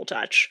really cool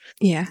touch.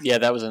 Yeah,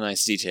 that was a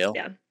nice detail.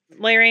 Yeah.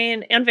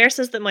 Anver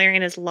says that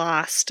Moiraine is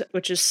lost,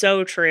 which is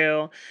so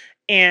true.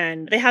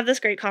 And they have this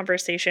great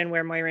conversation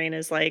where Moiraine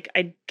is like,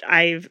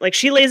 I've like,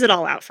 she lays it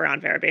all out for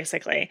Anver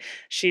basically.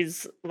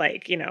 She's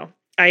like,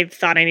 I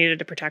thought I needed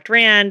to protect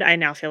Rand. I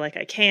now feel like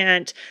I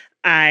can't.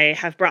 I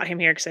have brought him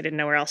here because I didn't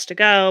know where else to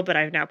go, but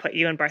I've now put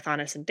you and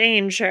Barthanes in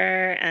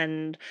danger,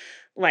 and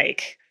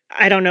like,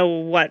 I don't know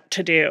what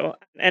to do.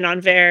 And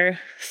Anver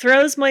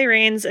throws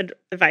Moiraine's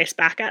advice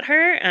back at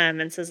her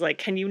and says, like,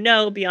 can you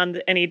know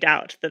beyond any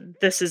doubt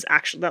that this is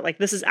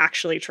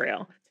actually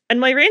true? And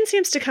Moiraine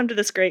seems to come to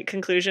this great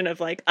conclusion of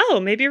like, oh,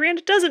 maybe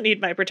Rand doesn't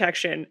need my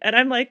protection. And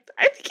I'm like,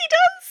 I think he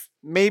does.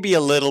 Maybe a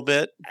little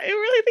bit. I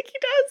really think he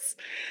does.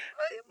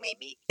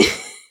 Maybe.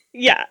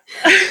 Yeah.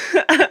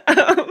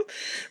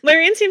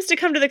 Moiraine seems to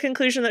come to the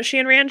conclusion that she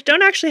and Rand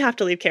don't actually have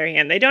to leave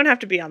Cairhien. They don't have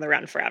to be on the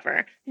run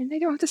forever. And they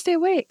don't have to stay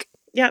awake.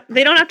 Yeah,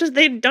 they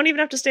don't even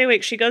have to stay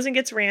awake. She goes and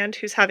gets Rand,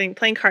 who's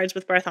playing cards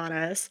with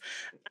Barthanes,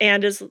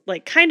 and is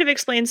like kind of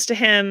explains to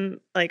him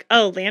like,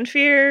 oh,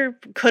 Lanfear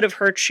could have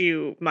hurt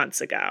you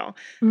months ago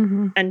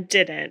and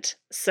didn't.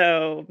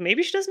 So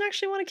maybe she doesn't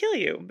actually want to kill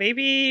you.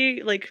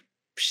 Maybe like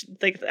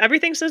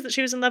everything says that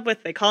she was in love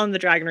with. They call him the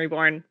Dragon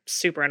Reborn.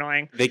 Super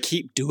annoying. They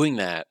keep doing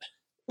that.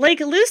 Like,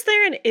 Lews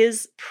Therin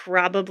is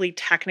probably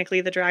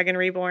technically the Dragon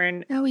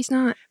Reborn. No, he's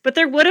not. But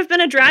there would have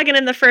been a dragon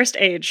in the First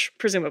Age,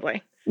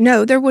 presumably.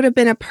 No, there would have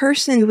been a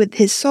person with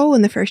his soul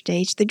in the First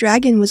Age. The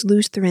dragon was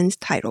Lews Therin's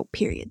title,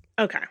 period.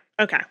 Okay.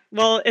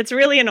 Well, it's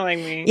really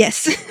annoying me.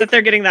 Yes. That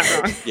they're getting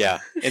that wrong. Yeah.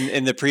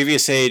 In the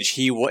previous age,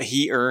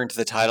 he earned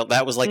the title.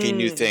 That was like a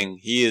new thing.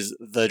 He is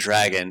the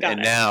dragon.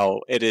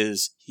 Now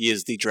he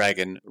is the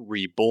Dragon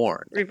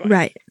Reborn.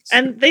 Right.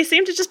 And they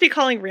seem to just be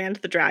calling Rand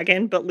the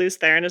dragon, but Lews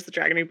Therin as the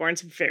Dragon Reborn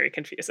is very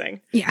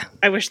confusing. Yeah.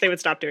 I wish they would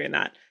stop doing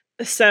that.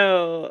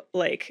 So,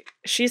 like,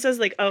 she says,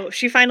 like,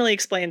 she finally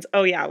explains,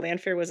 yeah,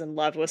 Lanfear was in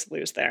love with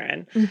Lews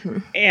Therin. Mm-hmm.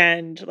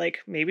 And,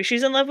 like, maybe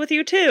she's in love with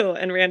you too.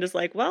 And Rand is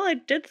like, well, I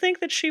did think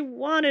that she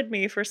wanted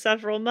me for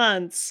several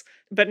months,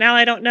 but now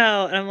I don't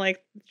know. And I'm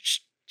like, she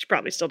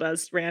probably still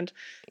does, Rand.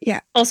 Yeah.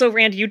 Also,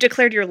 Rand, you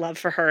declared your love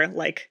for her,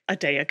 like, a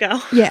day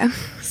ago. Yeah.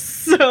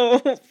 So,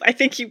 I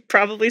think you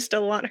probably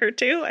still want her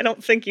too. I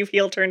don't think you've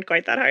heel turned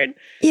quite that hard.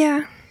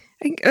 Yeah.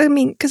 I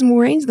mean, because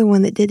Moraine's the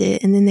one that did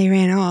it, and then they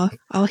ran off.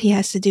 All he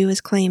has to do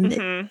is claim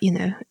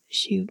that,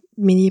 she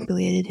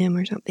manipulated him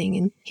or something,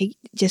 and he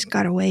just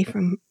got away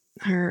from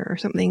her or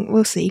something.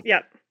 We'll see.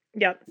 Yep.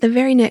 The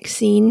very next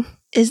scene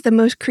is the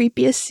most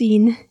creepiest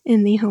scene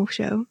in the whole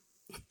show.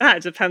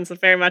 It depends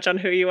very much on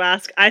who you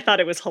ask. I thought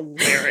it was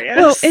hilarious.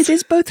 Well, it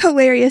is both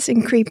hilarious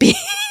and creepy.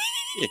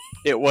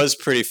 It was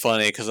pretty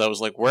funny because I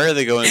was like, where are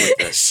they going with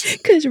this?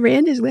 Because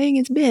Rand is laying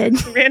in bed.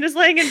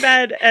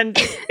 And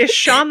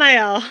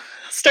Ishamael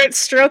starts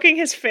stroking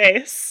his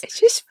face. It's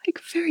just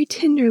like very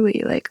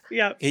tenderly, like.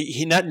 Yeah.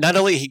 He not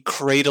only he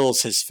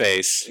cradles his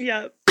face.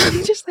 Yeah.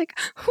 I'm just like,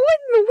 what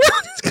in the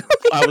world is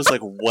going on? I was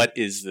like, what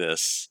is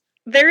this?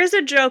 There is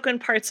a joke in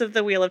parts of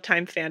the Wheel of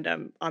Time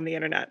fandom on the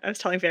internet. I was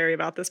telling Barry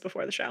about this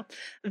before the show.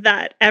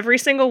 That every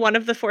single one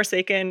of the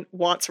Forsaken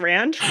wants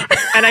Rand.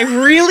 And I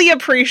really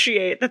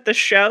appreciate that the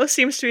show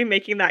seems to be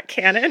making that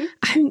canon.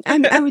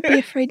 I would be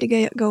afraid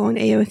to go on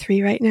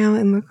AO3 right now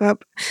and look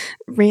up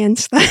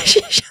Rand /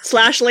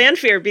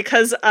 Lanfear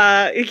because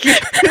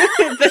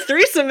the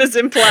threesome is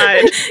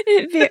implied.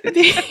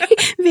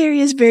 Barry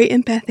is very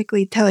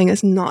empathically telling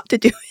us not to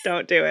do it.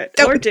 Don't do it.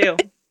 Or do.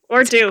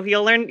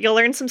 You'll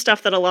learn some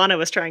stuff that Alana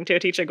was trying to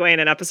teach Egwene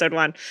in episode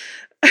 1.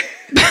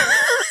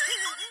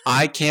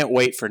 I can't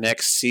wait for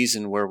next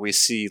season where we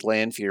see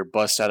Lanfear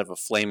bust out of a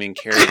flaming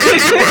carriage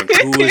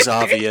going, who is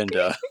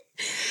Avienda?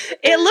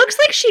 It looks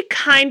like she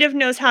kind of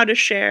knows how to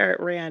share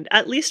Rand,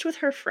 at least with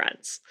her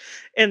friends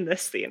in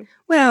this scene.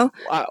 Well,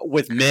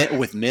 with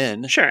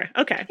men. Sure,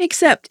 okay.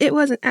 Except it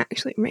wasn't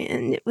actually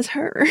Rand, it was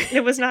her.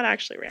 It was not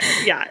actually Rand.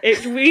 Yeah,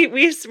 we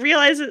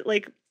realize it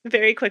like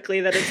very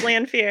quickly that it's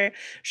Lanfear.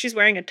 She's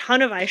wearing a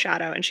ton of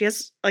eyeshadow and she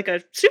has like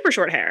a super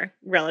short hair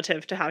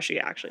relative to how she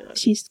actually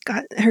looks. She's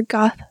got her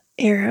goth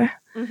era.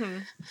 Mm-hmm.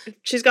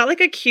 She's got like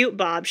a cute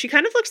bob. She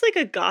kind of looks like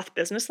a goth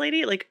business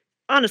lady. Like,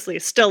 honestly,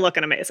 still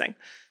looking amazing.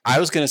 I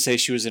was going to say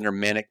she was in her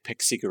manic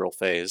pixie girl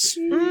phase.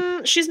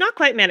 She's not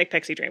quite manic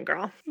pixie dream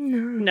girl.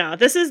 No,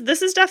 this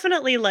is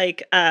definitely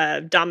like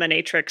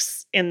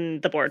dominatrix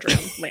in the boardroom,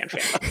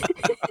 Lanfear.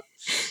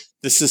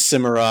 This is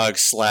Cimarog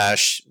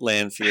 /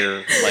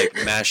 Lanfear,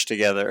 like, mashed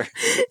together.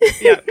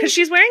 Yeah, because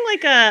she's wearing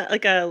like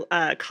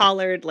a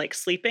collared like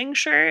sleeping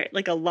shirt,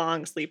 like a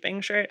long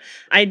sleeping shirt.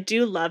 I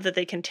do love that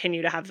they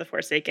continue to have the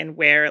Forsaken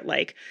wear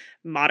like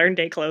modern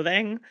day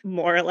clothing,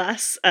 more or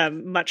less,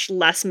 much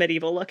less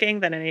medieval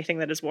looking than anything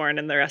that is worn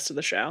in the rest of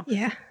the show.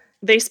 Yeah.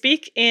 They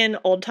speak in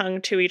Old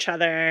Tongue to each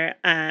other,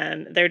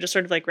 and they're just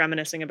sort of like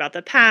reminiscing about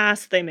the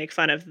past. They make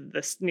fun of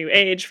this new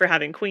age for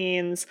having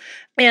queens.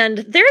 And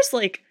there's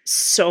like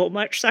so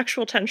much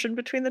sexual tension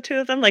between the two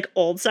of them, like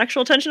old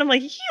sexual tension. I'm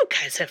like, you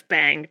guys have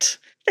banged.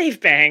 They've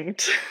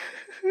banged.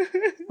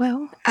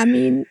 Well, I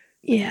mean,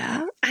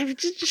 yeah. I'm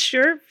just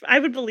sure I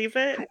would believe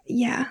it.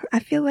 Yeah, I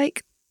feel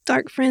like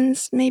Dark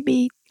Friends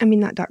maybe, I mean,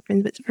 not Dark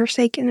Friends, but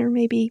Forsaken or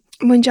maybe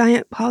one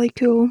giant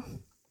polycule.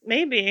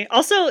 Maybe.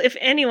 Also, if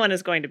anyone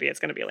is going to be, it's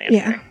going to be Lanfear.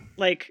 Yeah.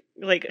 Like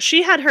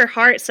she had her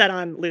heart set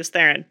on Lews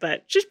Therin,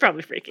 but she's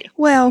probably freaky.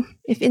 Well,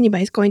 if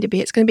anybody's going to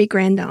be, it's going to be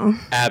Grandal.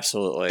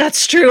 Absolutely.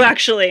 That's true,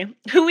 actually.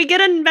 Who we get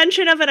a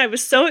mention of, and I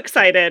was so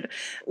excited.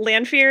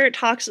 Lanfear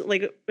talks,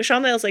 like,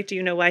 Ishamael's like, do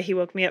you know why he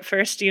woke me up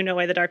first? Do you know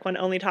why the Dark One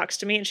only talks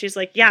to me? And she's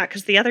like, yeah,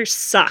 because the others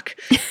suck.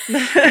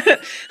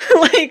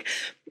 Like,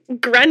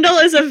 Grendel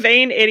is a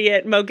vain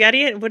idiot.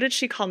 Moghedien, what did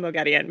she call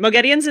Moghedien?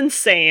 Moghedien's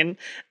insane.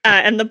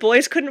 And the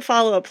boys couldn't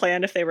follow a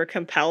plan if they were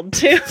compelled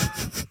to.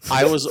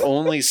 I was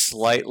only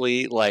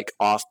slightly like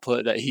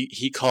off-put that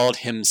he called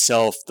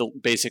himself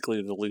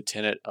basically the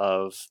lieutenant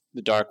of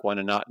the Dark One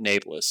and not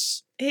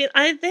Nablus. They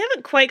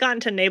haven't quite gotten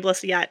to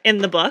Nablus yet in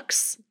the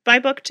books by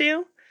book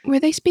 2. Were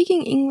they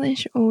speaking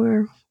English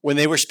or? When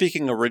they were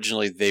speaking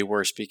originally, they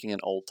were speaking in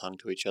Old Tongue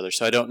to each other.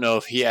 So I don't know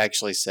if he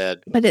actually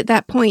said. But at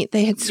that point,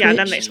 they had switched. Yeah,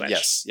 then they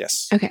switched.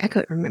 Yes. Okay, I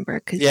couldn't remember.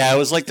 Yeah, it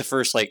was like the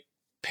first like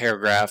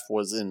paragraph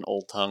was in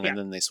Old Tongue, and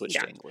then they switched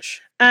to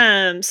English.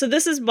 So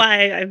this is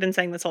why I've been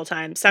saying this whole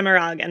time,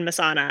 Semirhage and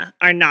Masana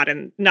are not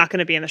going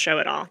to be in the show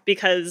at all,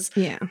 because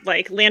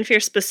like Lanfear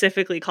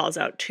specifically calls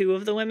out two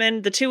of the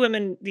women.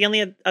 The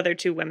only other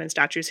two women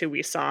statues who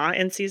we saw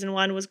in season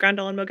 1 was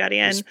Grendel and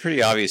Mogedion. It's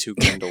pretty obvious who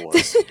Grendel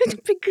was.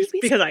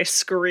 Because I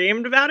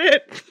screamed about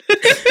it.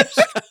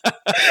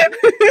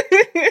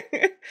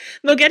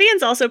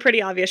 Mogedion's also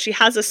pretty obvious. She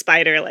has a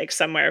spider like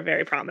somewhere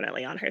very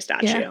prominently on her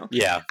statue.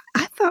 Yeah.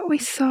 I thought we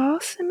saw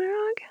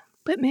Semirhage,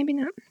 but maybe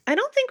not. I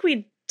don't think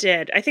we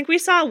did. I think we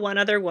saw one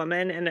other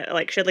woman, and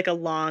like she had like a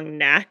long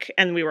neck,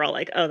 and we were all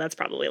like, "Oh, that's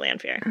probably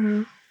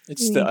Lanfear."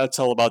 It's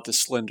all about the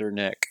slender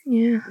neck.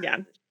 Yeah.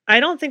 I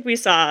don't think we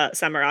saw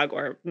Semirhage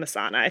or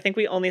Masana. I think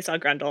we only saw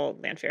Grendel,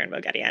 Lanfear, and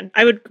Mogedion.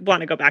 I would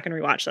want to go back and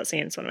rewatch that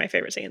scene. It's one of my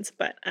favorite scenes.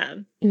 But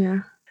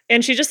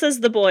and she just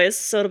says the boys,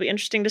 so it'll be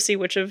interesting to see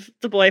which of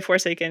the boy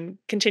Forsaken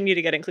continue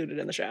to get included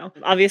in the show.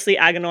 Obviously,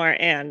 Agenor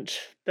and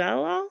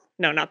Belal.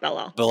 No, not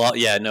Belal.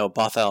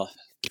 Bothel.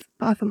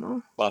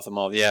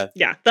 Bothemol, yeah.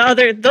 Yeah,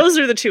 those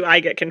are the two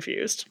I get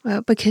confused.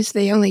 Well, because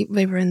they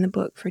were in the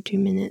book for 2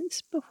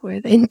 minutes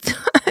before they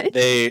died.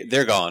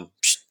 They're gone.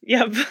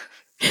 Yep.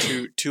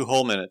 Two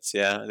whole minutes,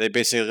 yeah. They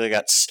basically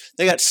got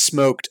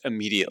smoked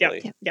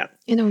immediately. Yep.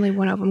 And only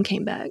one of them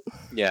came back.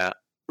 Yeah.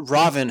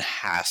 Robin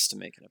has to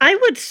make it. I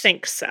would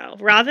think so.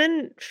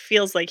 Robin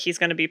feels like he's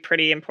going to be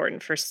pretty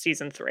important for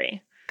season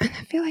 3. And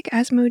I feel like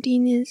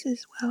Asmodean is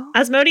as well.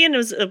 Asmodean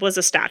was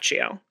a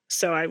statue,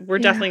 so we're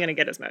definitely going to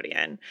get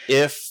Asmodean.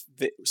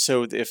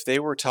 If they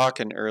were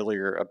talking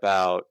earlier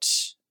about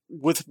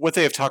with what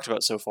they have talked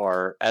about so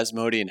far,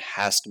 Asmodean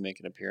has to make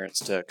an appearance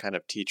to kind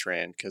of teach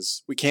Rand,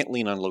 because we can't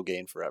lean on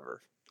Logain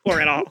forever. Or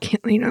at all.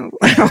 Can't lean on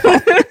at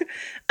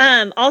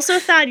all. Also,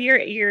 Thad,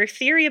 your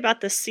theory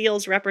about the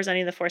seals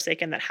representing the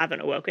Forsaken that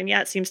haven't awoken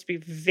yet seems to be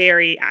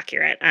very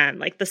accurate.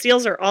 Like the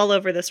seals are all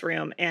over this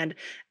room, and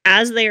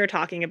as they are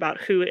talking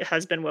about who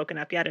has been woken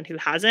up yet and who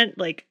hasn't,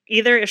 like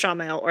either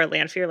Ishamael or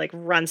Lanfear like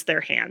runs their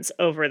hands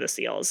over the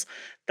seals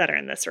that are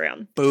in this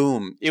room.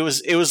 Boom! It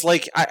was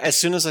like as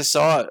soon as I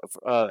saw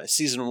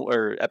season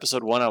or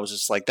episode 1, I was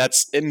just like,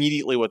 that's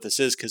immediately what this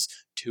is, because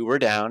 2 are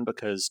down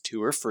because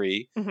 2 are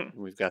free, and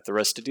we've got the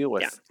rest to deal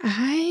with. Yeah.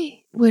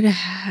 I would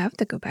have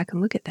to go back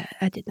and look at that.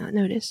 I did not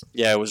notice.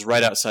 Yeah, it was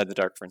right outside the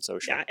Dark Prince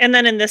Ocean. Yeah, and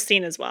then in this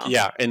scene as well.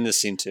 Yeah, in this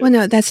scene too. Well,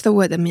 no, that's the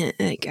word I meant.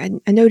 Like,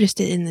 I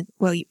noticed it in the,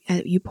 well,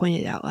 you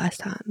pointed it out last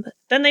time. But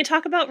then they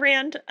talk about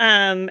Rand,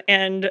 and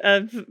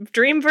a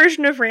dream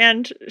version of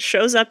Rand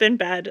shows up in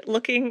bed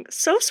looking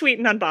so sweet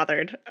and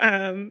unbothered.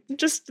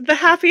 Just the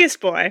happiest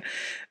boy.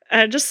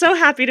 Just so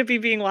happy to be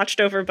being watched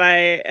over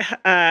by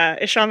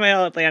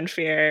Ishamael and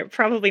Lanfear.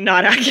 Probably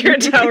not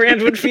accurate to how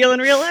Rand would feel in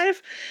real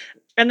life.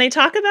 And they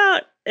talk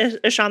about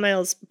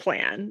Ishamael's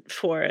plan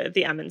for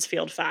the Emond's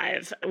Field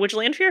 5, which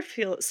Lanfear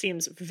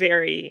seems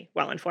very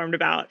well informed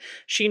about.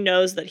 She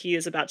knows that he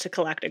is about to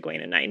collect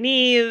Egwene and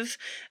Nynaeve.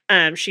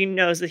 She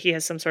knows that he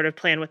has some sort of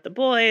plan with the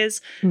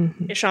boys.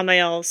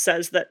 Ishamael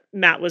says that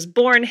Mat was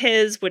born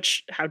his,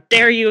 which, how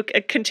dare you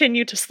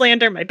continue to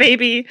slander my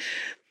baby?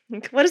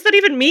 What does that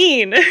even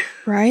mean?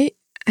 Right?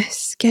 I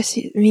guess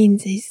it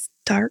means he's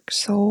dark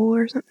soul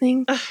or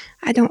something. Ugh.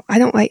 I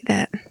don't like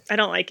that. I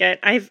don't like it.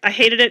 I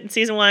hated it in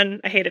season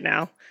 1. I hate it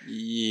now.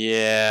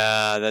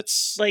 Yeah,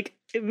 that's like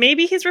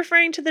maybe he's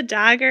referring to the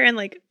dagger and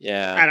like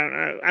I don't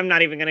know. I'm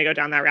not even gonna go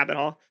down that rabbit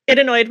hole. It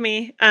annoyed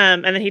me.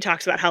 And then he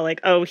talks about how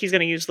like, oh, he's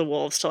gonna use the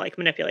wolves to like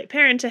manipulate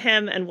Perrin to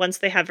him, and once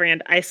they have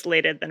Rand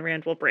isolated, then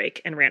Rand will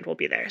break and Rand will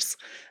be theirs.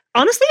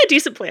 Honestly, a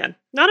decent plan.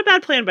 Not a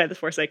bad plan by the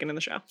Forsaken in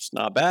the show. It's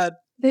not bad.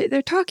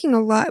 They're talking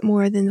a lot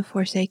more than the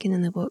Forsaken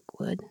in the book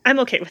would. I'm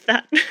okay with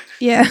that.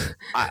 Yeah.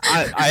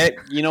 I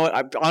you know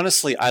what?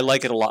 Honestly, I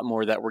like it a lot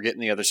more that we're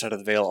getting the other side of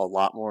the veil a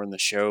lot more in the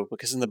show,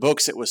 because in the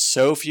books it was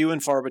so few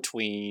and far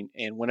between,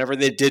 and whenever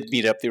they did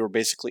meet up, they were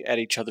basically at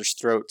each other's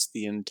throats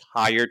the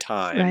entire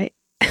time. Right.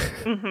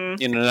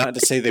 You know, not to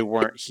say they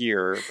weren't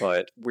here,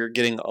 but we're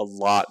getting a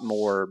lot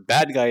more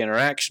bad guy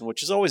interaction,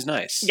 which is always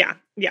nice. Yeah.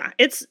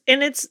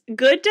 It's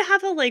good to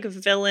have a like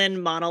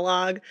villain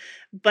monologue,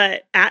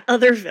 but at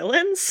other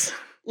villains.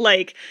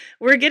 Like,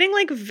 we're getting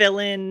like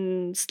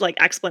villains like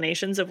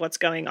explanations of what's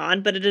going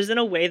on, but it is in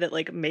a way that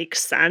like makes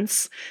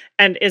sense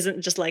and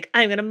isn't just like,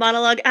 I'm gonna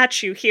monologue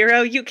at you,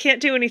 hero. You can't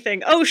do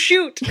anything. Oh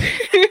shoot.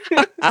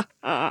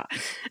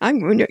 I'm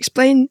going to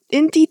explain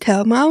in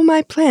detail all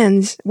my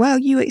plans while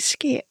you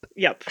escape.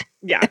 Yep.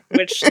 Yeah,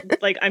 which,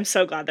 like, I'm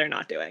so glad they're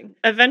not doing.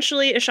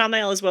 Eventually,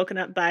 Ishamael is woken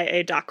up by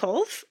a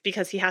Dakolv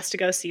because he has to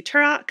go see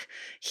Turok.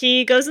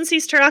 He goes and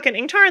sees Turok, and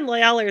Ingtar and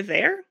Loial are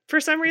there for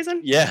some reason.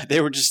 Yeah,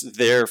 they were just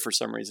there for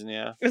some reason,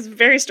 yeah. It was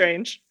very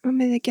strange. I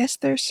mean, I guess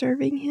they're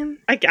serving him?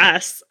 I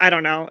guess. I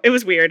don't know. It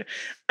was weird.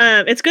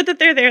 It's good that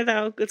they're there,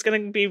 though. It's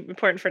going to be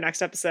important for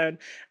next episode.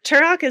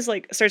 Turok is,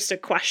 like, starts to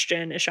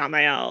question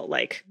Ishamael,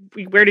 like,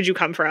 where did you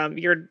come from?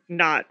 You're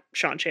not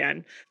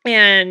Seanchan.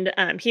 And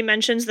he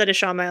mentions that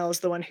Ishamael is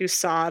the one who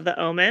saw the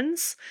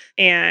omens,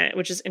 and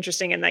which is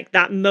interesting, and like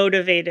that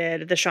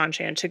motivated the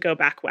Shan-Chan to go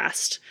back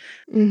west.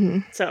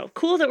 So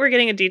cool that we're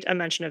getting a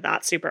mention of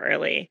that super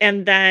early.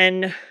 And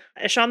then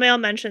Shamael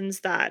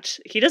mentions that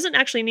he doesn't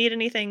actually need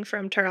anything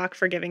from Turok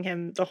for giving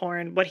him the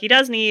horn. What he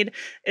does need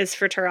is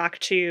for Turok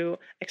to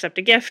accept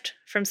a gift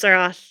from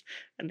Sarath,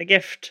 and the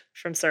gift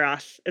from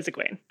Sarath is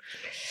Egwene.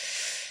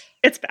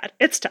 It's bad.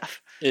 It's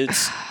tough.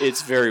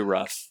 It's very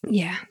rough.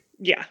 Yeah.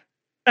 Yeah.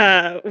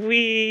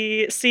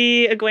 We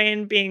see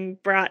Egwene being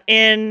brought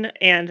in,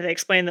 and they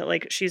explain that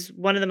like she's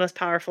one of the most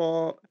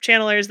powerful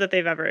channelers that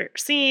they've ever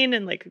seen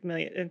in like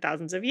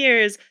thousands of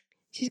years.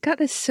 She's got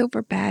this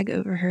silver bag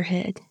over her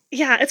head.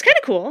 Yeah, it's kind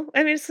of cool.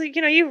 I mean, it's like,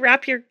 you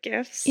wrap your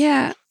gifts.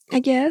 Yeah, I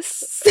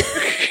guess.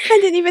 I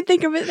didn't even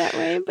think of it that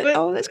way,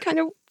 but that's kind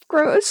of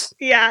gross.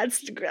 Yeah,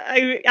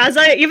 as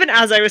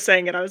I was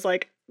saying it, I was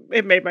like,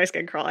 it made my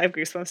skin crawl. I have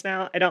goosebumps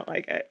now. I don't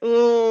like it.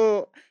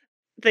 Ooh.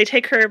 They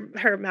take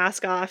her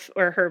mask off,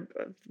 or her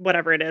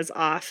whatever it is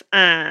off,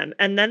 and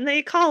then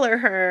they collar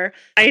her.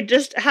 I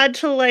just had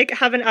to like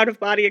have an out of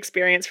body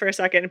experience for a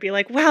second and be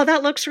like, wow,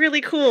 that looks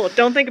really cool.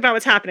 Don't think about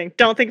what's happening.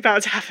 Don't think about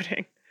what's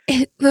happening.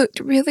 It looked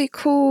really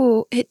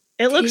cool. It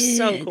looks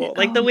so cool.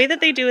 Like the way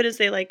that they do it is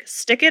they like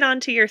stick it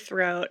onto your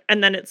throat,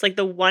 and then it's like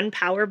the one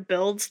power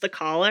builds the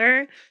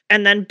collar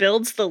and then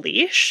builds the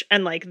leash,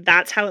 and like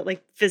that's how it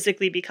like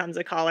physically becomes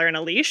a collar and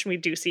a leash. And we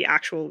do see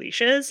actual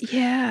leashes.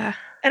 Yeah.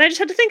 And I just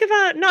had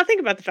to not think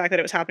about the fact that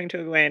it was happening to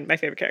Egwene, my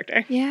favorite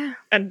character. Yeah.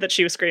 And that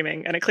she was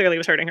screaming, and it clearly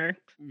was hurting her.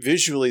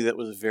 Visually, that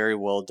was very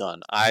well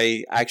done.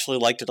 I actually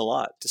liked it a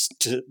lot,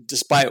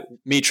 despite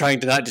me trying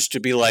to not just to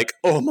be like,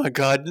 oh my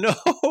god, no!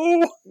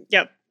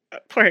 Yep.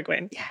 Poor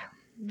Egwene. Yeah.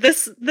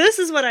 This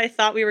is what I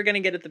thought we were going to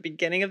get at the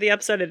beginning of the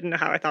episode. I didn't know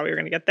how I thought we were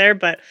going to get there,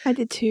 but I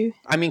did too.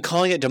 I mean,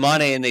 calling it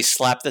Damane and they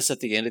slap this at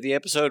the end of the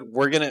episode,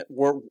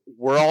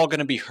 we're all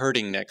gonna be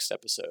hurting next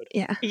episode.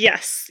 Yeah.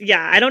 Yes.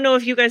 Yeah. I don't know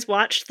if you guys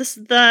watched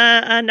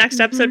the next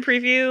episode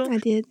preview. I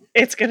did.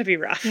 It's going to be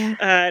rough.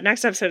 Yeah.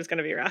 Next episode is going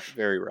to be rough.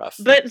 Very rough.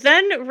 But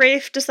then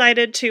Rafe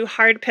decided to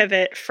hard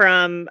pivot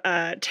from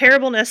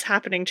terribleness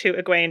happening to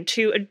Egwene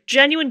to a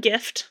genuine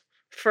gift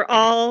for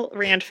all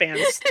Rand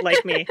fans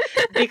like me,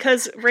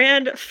 because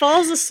Rand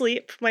falls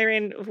asleep.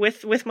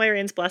 With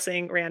Moiraine's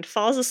blessing, Rand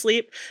falls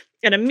asleep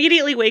and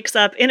immediately wakes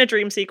up in a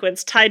dream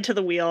sequence tied to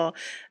the wheel,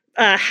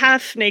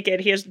 half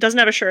naked. He doesn't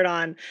have a shirt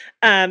on,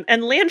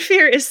 and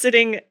Lanfear is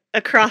sitting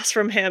across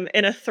from him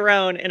in a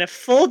throne in a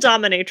full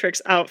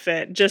dominatrix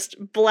outfit, just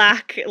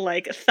black,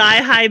 like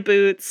thigh-high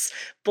boots,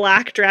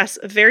 black dress,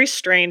 a very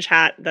strange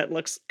hat that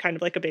looks kind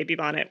of like a baby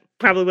bonnet.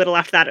 Probably would have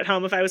left that at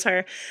home if I was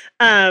her.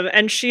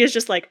 And she is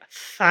just like,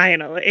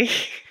 finally.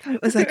 I thought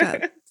it was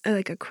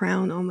like a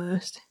crown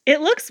almost. It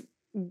looks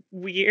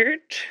weird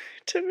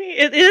to me.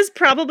 It is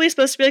probably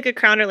supposed to be like a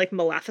crown or like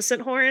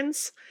Maleficent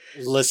horns.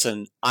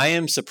 Listen, I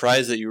am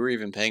surprised that you were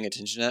even paying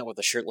attention to that with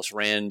a shirtless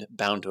Rand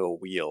bound to a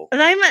wheel.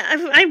 And I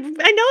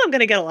know I'm going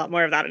to get a lot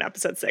more of that in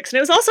episode 6. And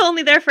it was also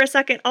only there for a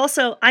second.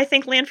 Also, I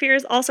think Lanfear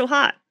is also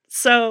hot.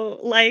 So,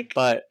 like...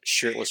 But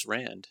shirtless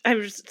Rand.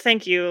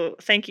 Thank you,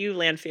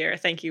 Lanfear.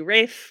 Thank you,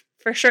 Rafe,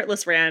 for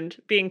shirtless Rand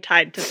being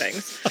tied to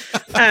things.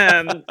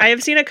 I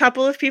have seen a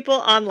couple of people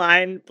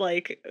online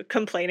like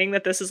complaining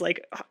that this is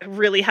like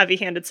really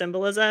heavy-handed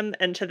symbolism,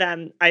 and to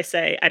them I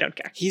say I don't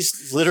care.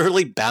 He's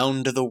literally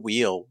bound to the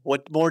wheel.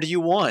 What more do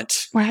you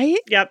want? Right?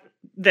 Yep.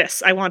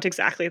 I want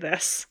exactly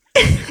this.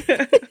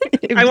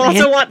 I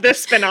also want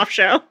this spin-off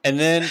show. And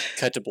then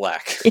cut to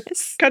black.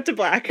 Yes. Cut to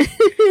black.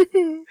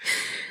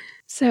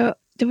 So,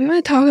 do we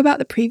want to talk about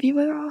the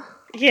preview at all?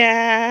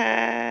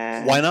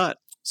 Yeah. Why not?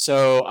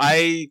 So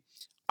I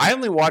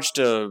only watched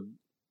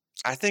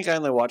I think I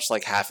only watched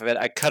like half of it.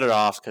 I cut it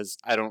off because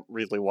I don't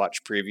really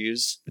watch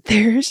previews.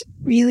 There's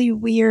really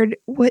weird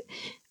what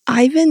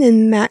Ivan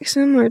and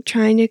Maxim are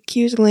trying to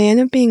accuse Lan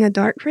of being a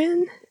dark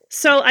friend.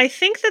 So I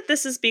think that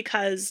this is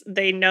because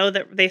they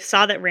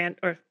saw that Rand,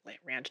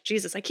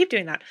 Jesus, I keep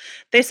doing that.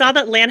 They saw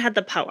that Lan had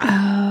the poem.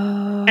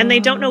 Oh. And they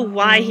don't know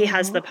why he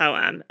has the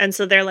poem. And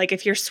so they're like,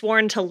 if you're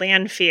sworn to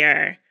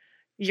Lanfear,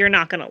 you're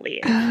not going to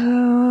leave.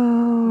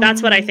 Oh.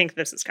 That's what I think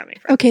this is coming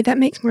from. Okay, that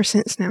makes more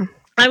sense now.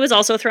 I was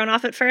also thrown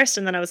off at first,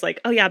 and then I was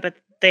like, oh yeah, but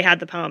they had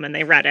the poem and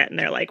they read it, and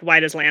they're like, why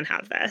does Lan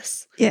have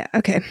this? Yeah,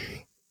 okay.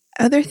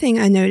 Other thing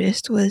I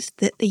noticed was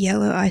that the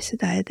yellow Aes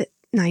Sedai that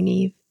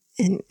Nynaeve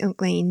and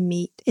Egwene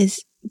meet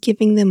is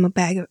giving them a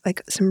bag of,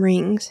 like, some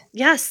rings.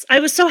 Yes, I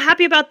was so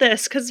happy about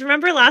this, because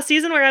remember last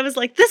season where I was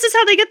like, this is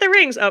how they get the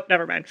rings? Oh,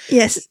 never mind.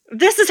 Yes.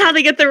 This is how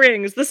they get the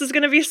rings. This is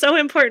going to be so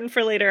important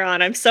for later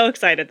on. I'm so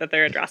excited that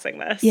they're addressing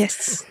this.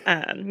 Yes.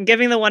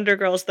 Giving the Wonder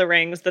Girls the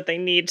rings that they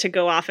need to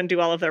go off and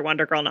do all of their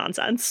Wonder Girl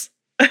nonsense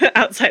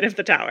outside of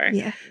the tower.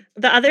 Yeah.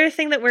 The other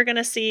thing that we're going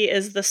to see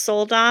is the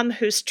Soldom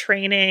who's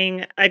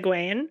training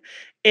Egwene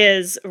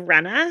is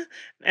Rena,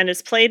 and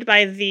is played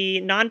by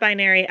the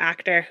non-binary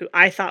actor who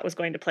I thought was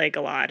going to play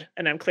Galad,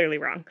 and I'm clearly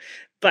wrong.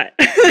 But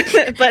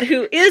but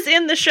who is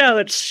in the show,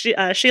 it's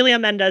Sheila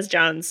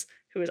Mendez-Jones,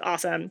 who is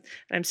awesome.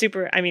 And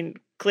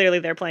clearly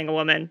they're playing a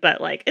woman,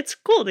 but like it's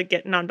cool to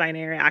get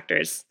non-binary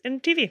actors in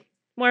TV.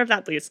 More of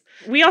that, please.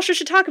 We also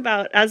should talk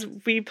about, as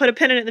we put a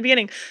pin in it in the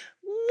beginning,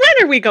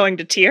 when are we going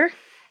to Tyr?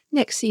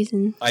 Next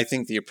season. I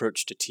think the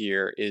approach to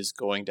Tyr is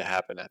going to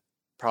happen at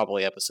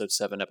probably episode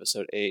 7,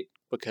 episode 8,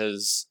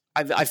 because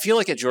I feel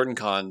like at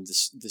JordanCon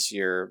this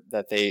year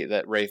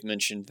that Rafe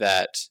mentioned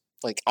that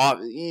like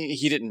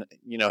he didn't,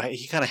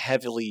 he kind of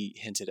heavily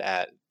hinted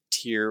at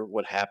Tyr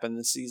would happen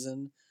this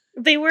season.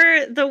 The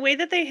way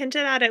that they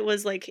hinted at it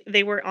was like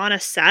they were on a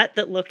set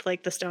that looked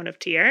like the Stone of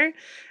Tyr,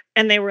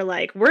 and they were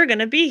like, we're going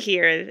to be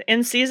here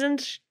in season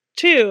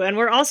 2, and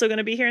we're also going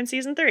to be here in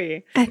season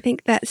 3. I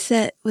think that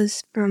set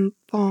was from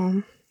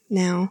Falm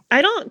now.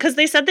 Because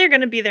they said they're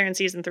going to be there in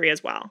season 3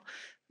 as well.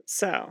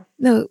 So.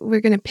 No,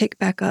 we're going to pick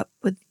back up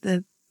with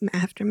the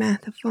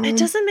aftermath of Falm. It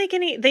doesn't make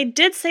any. They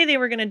did say they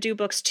were going to do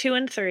books 2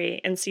 and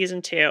 3 in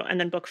season 2, and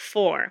then book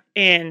 4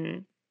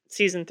 in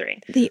season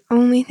 3. The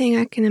only thing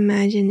I can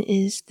imagine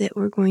is that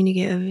we're going to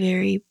get a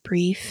very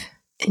brief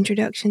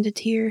introduction to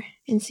Tyr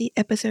in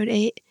episode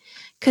 8.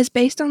 Because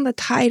based on the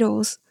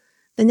titles,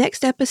 the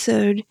next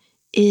episode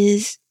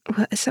is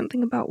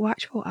something about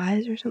watchful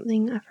eyes or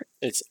something.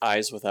 It's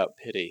Eyes Without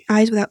Pity.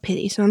 Eyes Without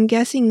Pity. So I'm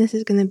guessing this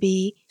is going to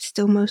be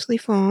still mostly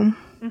Falm.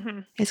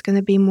 Mm-hmm. It's going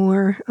to be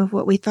more of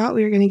what we thought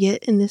we were going to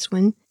get in this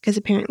one, because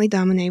apparently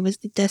Domine was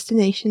the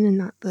destination and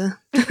not the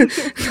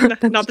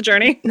not the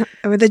journey.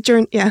 Or the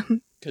journey, yeah.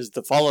 Because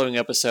the following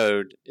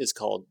episode is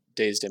called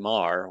Days de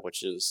Mar,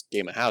 which is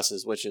Game of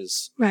Houses, which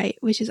is... Right,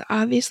 which is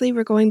obviously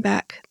we're going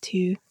back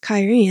to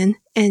Kyrian,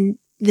 and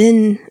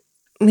then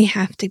we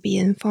have to be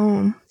in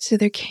Falm. So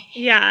they're...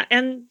 Yeah,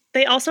 and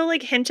they also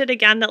hinted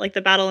again that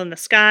the battle in the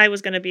sky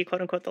was going to be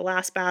quote-unquote the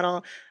last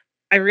battle.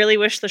 I really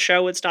wish the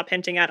show would stop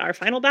hinting at our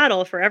final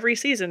battle for every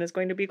season is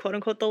going to be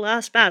quote-unquote the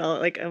last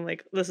battle. I'm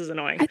like, this is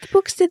annoying. The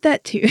books did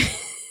that too.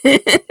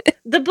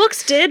 The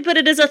books did, but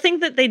it is a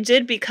thing that they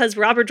did because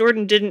Robert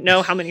Jordan didn't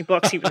know how many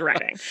books he was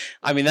writing.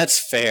 I mean, that's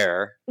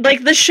fair.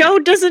 The show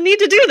doesn't need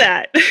to do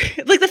that.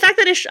 The fact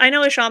that I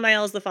know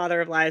Ishamael is the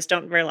father of lies,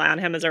 don't rely on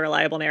him as a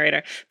reliable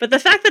narrator, but the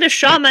fact that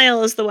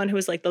Ishamael is the one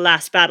who's the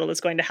last battle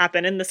is going to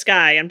happen in the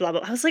sky and blah,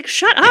 blah, I was like,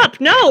 shut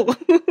up, no!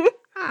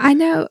 I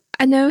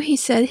know he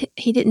said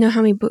he didn't know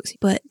how many books,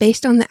 but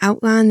based on the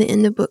outline, the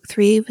end of book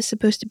 3 was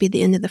supposed to be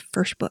the end of the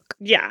first book.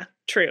 Yeah,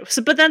 true.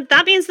 So, but then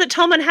that means that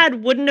Tommen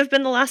Head wouldn't have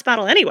been the last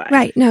battle anyway.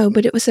 Right, no,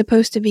 but it was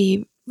supposed to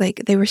be,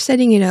 they were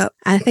setting it up.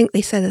 I think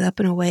they set it up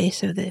in a way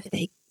so that if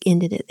they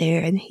ended it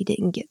there and he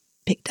didn't get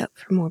picked up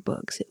for more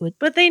books, it would...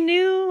 But they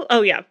knew...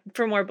 Oh, yeah,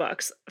 for more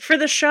books. For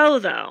the show,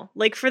 though.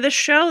 For the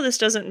show, this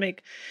doesn't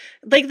make...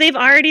 they've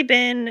already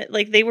been...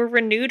 they were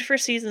renewed for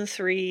season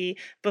 3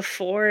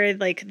 before,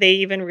 they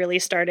even really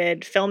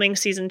started filming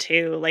season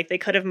 2. They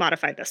could have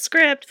modified the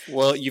script.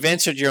 Well, you've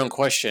answered your own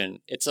question.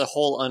 It's a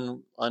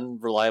whole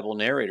unreliable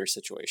narrator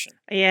situation.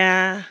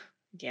 Yeah.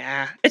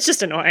 Yeah, it's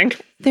just annoying.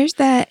 There's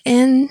that,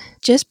 and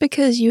just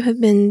because you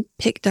have been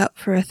picked up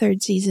for a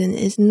 3rd season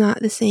is not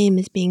the same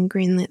as being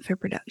greenlit for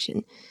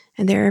production.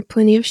 And there are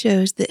plenty of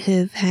shows that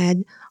have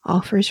had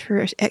offers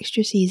for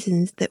extra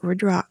seasons that were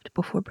dropped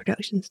before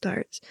production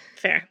starts.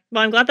 Fair.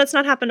 Well, I'm glad that's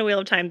not happened to Wheel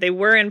of Time. They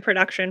were in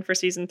production for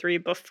season 3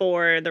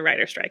 before the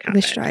writer strike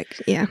happened. The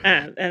strike, yeah.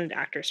 And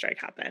actor strike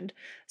happened.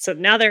 So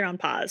now they're on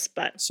pause,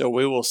 but... So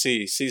we will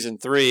see season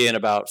 3 in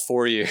about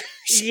 4 years.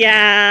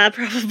 Yeah,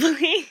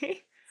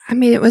 probably. I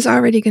mean, it was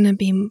already going to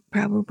be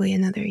probably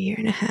another year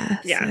and a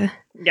half. Yeah. So.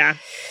 Yeah.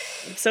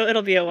 So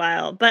it'll be a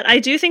while. But I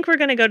do think we're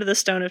going to go to the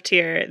Stone of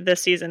Tyr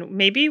this season.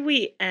 Maybe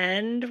we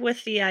end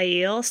with the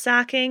Aiel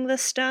sacking the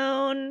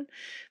stone.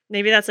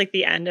 Maybe that's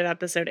the end of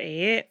episode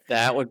 8.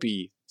 That would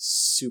be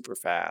super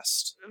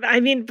fast. I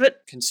mean,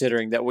 but...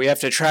 Considering that we have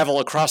to travel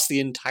across the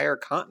entire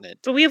continent.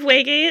 But we have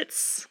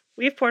waygates.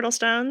 We have portal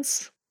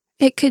stones.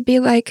 It could be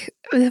like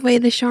the way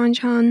the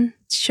Shan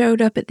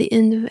showed up at the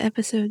end of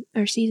episode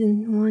or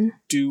season 1.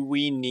 Do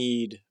we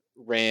need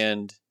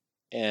Rand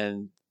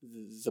and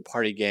the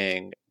party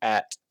gang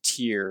at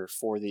Tyr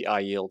for the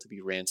Aiel to be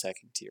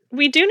ransacking Tyr?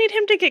 We do need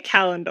him to get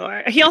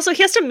Kalendor. He has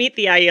to meet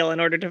the Aiel in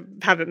order to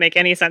have it make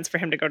any sense for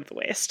him to go to the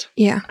Waste.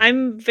 Yeah.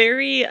 I'm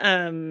very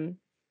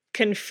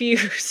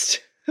confused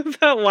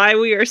about why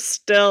we are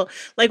still,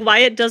 why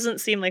it doesn't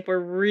seem like we're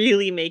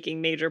really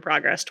making major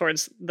progress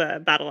towards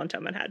the battle on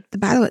Tommen Head. The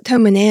battle at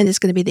Tommen Head is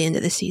going to be the end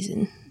of the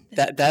season.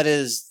 That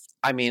is,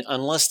 I mean,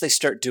 unless they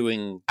start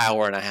doing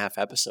hour-and-a-half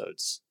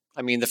episodes.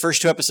 I mean, the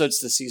first 2 episodes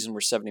of the season were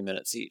 70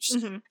 minutes each.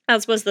 Mm-hmm.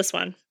 As was this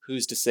one.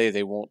 Who's to say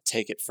they won't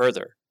take it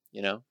further,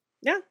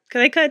 Yeah,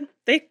 they could.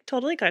 They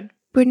totally could.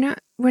 We're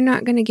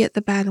not going to get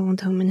the battle on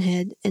Tommen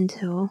Head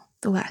until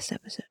the last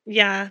episode.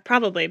 Yeah,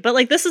 probably.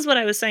 But this is what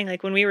I was saying.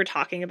 When we were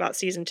talking about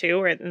season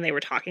 2, and they were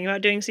talking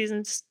about doing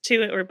seasons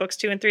 2 or books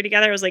 2 and 3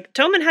 together, I was like,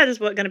 Tommen Head is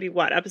going to be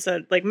what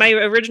episode? My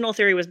original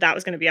theory was that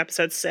was going to be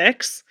episode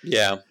 6.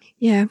 Yeah.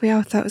 Yeah, we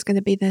all thought it was going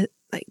to be the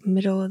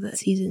middle of the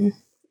season.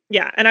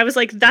 Yeah, and I was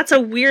like, that's a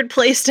weird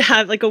place to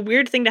have, a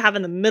weird thing to have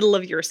in the middle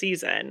of your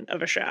season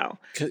of a show.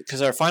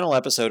 Because our final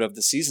episode of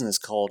the season is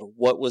called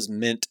What Was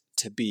Meant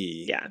to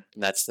Be. Yeah.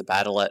 And that's the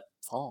battle at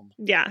Falm.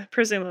 Yeah,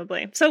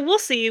 presumably. So we'll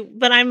see,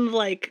 but I'm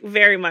like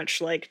very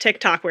much like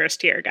TikTok where's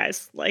Tyr,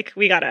 guys. Like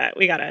we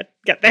gotta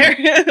get there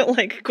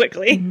like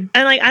quickly. Mhm.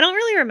 And like I don't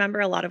really remember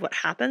a lot of what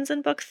happens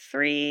in book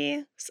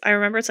 3. I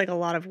remember it's like a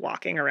lot of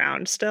walking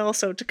around still.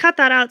 So to cut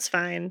that out's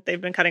fine.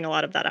 They've been cutting a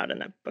lot of that out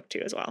in book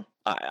 2 as well.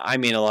 I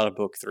mean, a lot of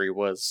book 3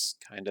 was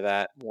kind of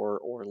that, more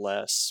or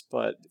less.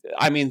 But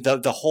I mean,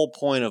 the whole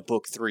point of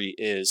book 3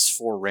 is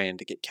for Rand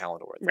to get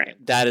Kalendor. Right.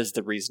 That is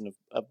the reason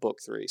of book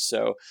 3.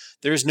 So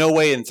there's no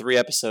way in 3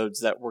 episodes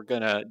that we're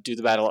going to do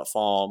the battle at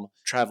Falm,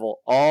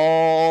 travel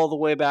all the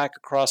way back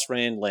across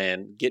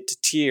Randland, get to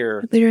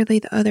Tyr. Literally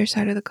the other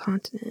side of the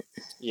continent.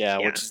 Yeah,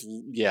 which is,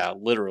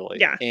 literally.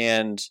 Yeah.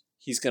 And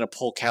he's going to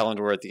pull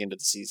Kalendor at the end of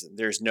the season.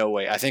 There's no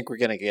way. I think we're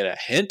going to get a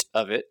hint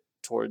of it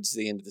towards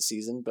the end of the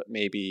season, but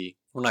maybe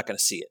we're not going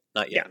to see it.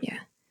 Not yet. Yeah.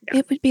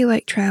 It would be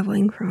like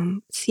traveling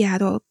from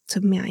Seattle to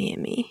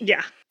Miami.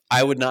 Yeah.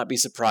 I would not be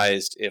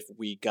surprised if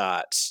we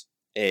got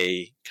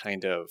a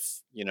kind of,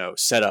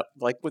 setup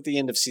like with the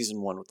end of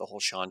season 1 with the whole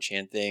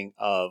Shan-Chan thing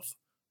of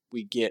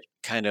we get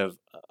kind of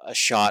a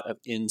shot of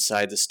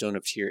inside the Stone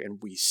of Tyr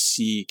and we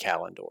see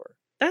Kalendor.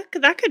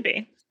 That could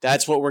be.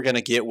 That's what we're going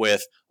to get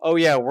with, oh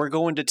yeah, we're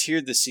going to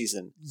Tyr this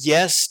season.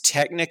 Yes,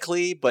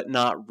 technically, but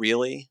not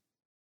really.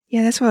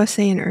 Yeah, that's what I was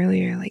saying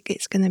earlier. Like,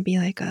 it's going to be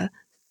like a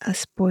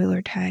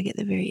spoiler tag at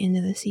the very end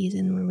of the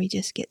season where we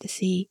just get to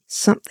see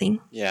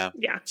something. Yeah.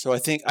 Yeah. So I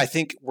think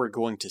we're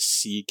going to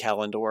see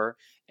Kalendor,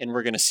 and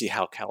we're going to see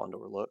how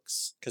Kalendor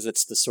looks because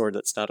it's the sword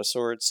that's not a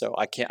sword. So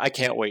I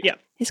can't wait. Yeah.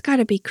 It's got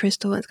to be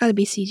crystal. It's got to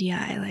be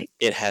CGI. Like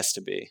it has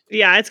to be.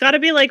 Yeah, it's got to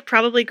be like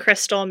probably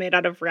crystal made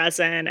out of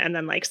resin and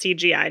then like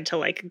CGI'd to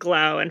like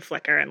glow and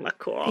flicker and look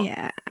cool.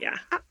 Yeah. Yeah.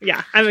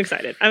 Yeah. I'm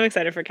excited. I'm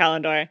excited for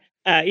Kalendor.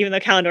 Even though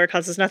Kalendor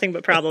causes nothing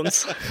but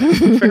problems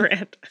for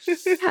Rand.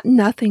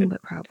 Nothing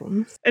but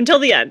problems. Until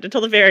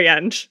the very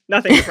end.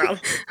 Nothing but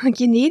problems. Like,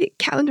 you need it.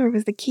 Kalendor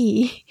was the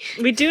key.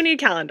 We do need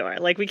Kalendor.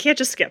 Like, we can't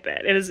just skip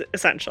it. It is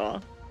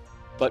essential.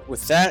 But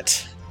with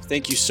that,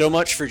 thank you so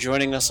much for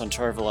joining us on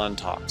TarValon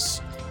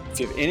Talks. If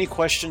you have any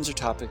questions or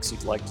topics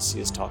you'd like to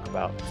see us talk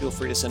about, feel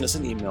free to send us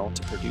an email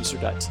to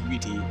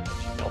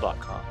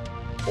producer.tbd@gmail.com.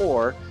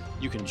 Or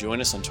you can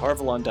join us on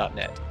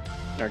tarvalon.net.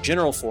 In our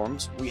general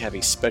forums, we have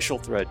a special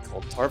thread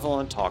called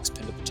TarValon Talks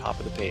pinned at the top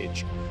of the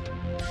page.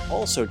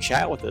 Also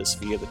chat with us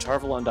via the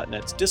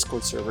TarValon.net's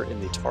Discord server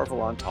in the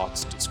TarValon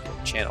Talks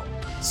Discord channel.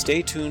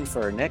 Stay tuned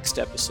for our next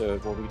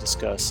episode where we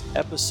discuss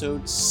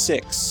episode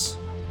 6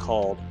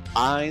 called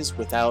Eyes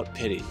Without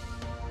Pity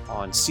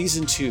on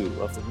season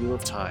 2 of The Wheel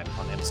of Time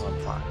on Amazon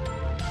Prime.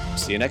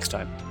 See you next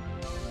time.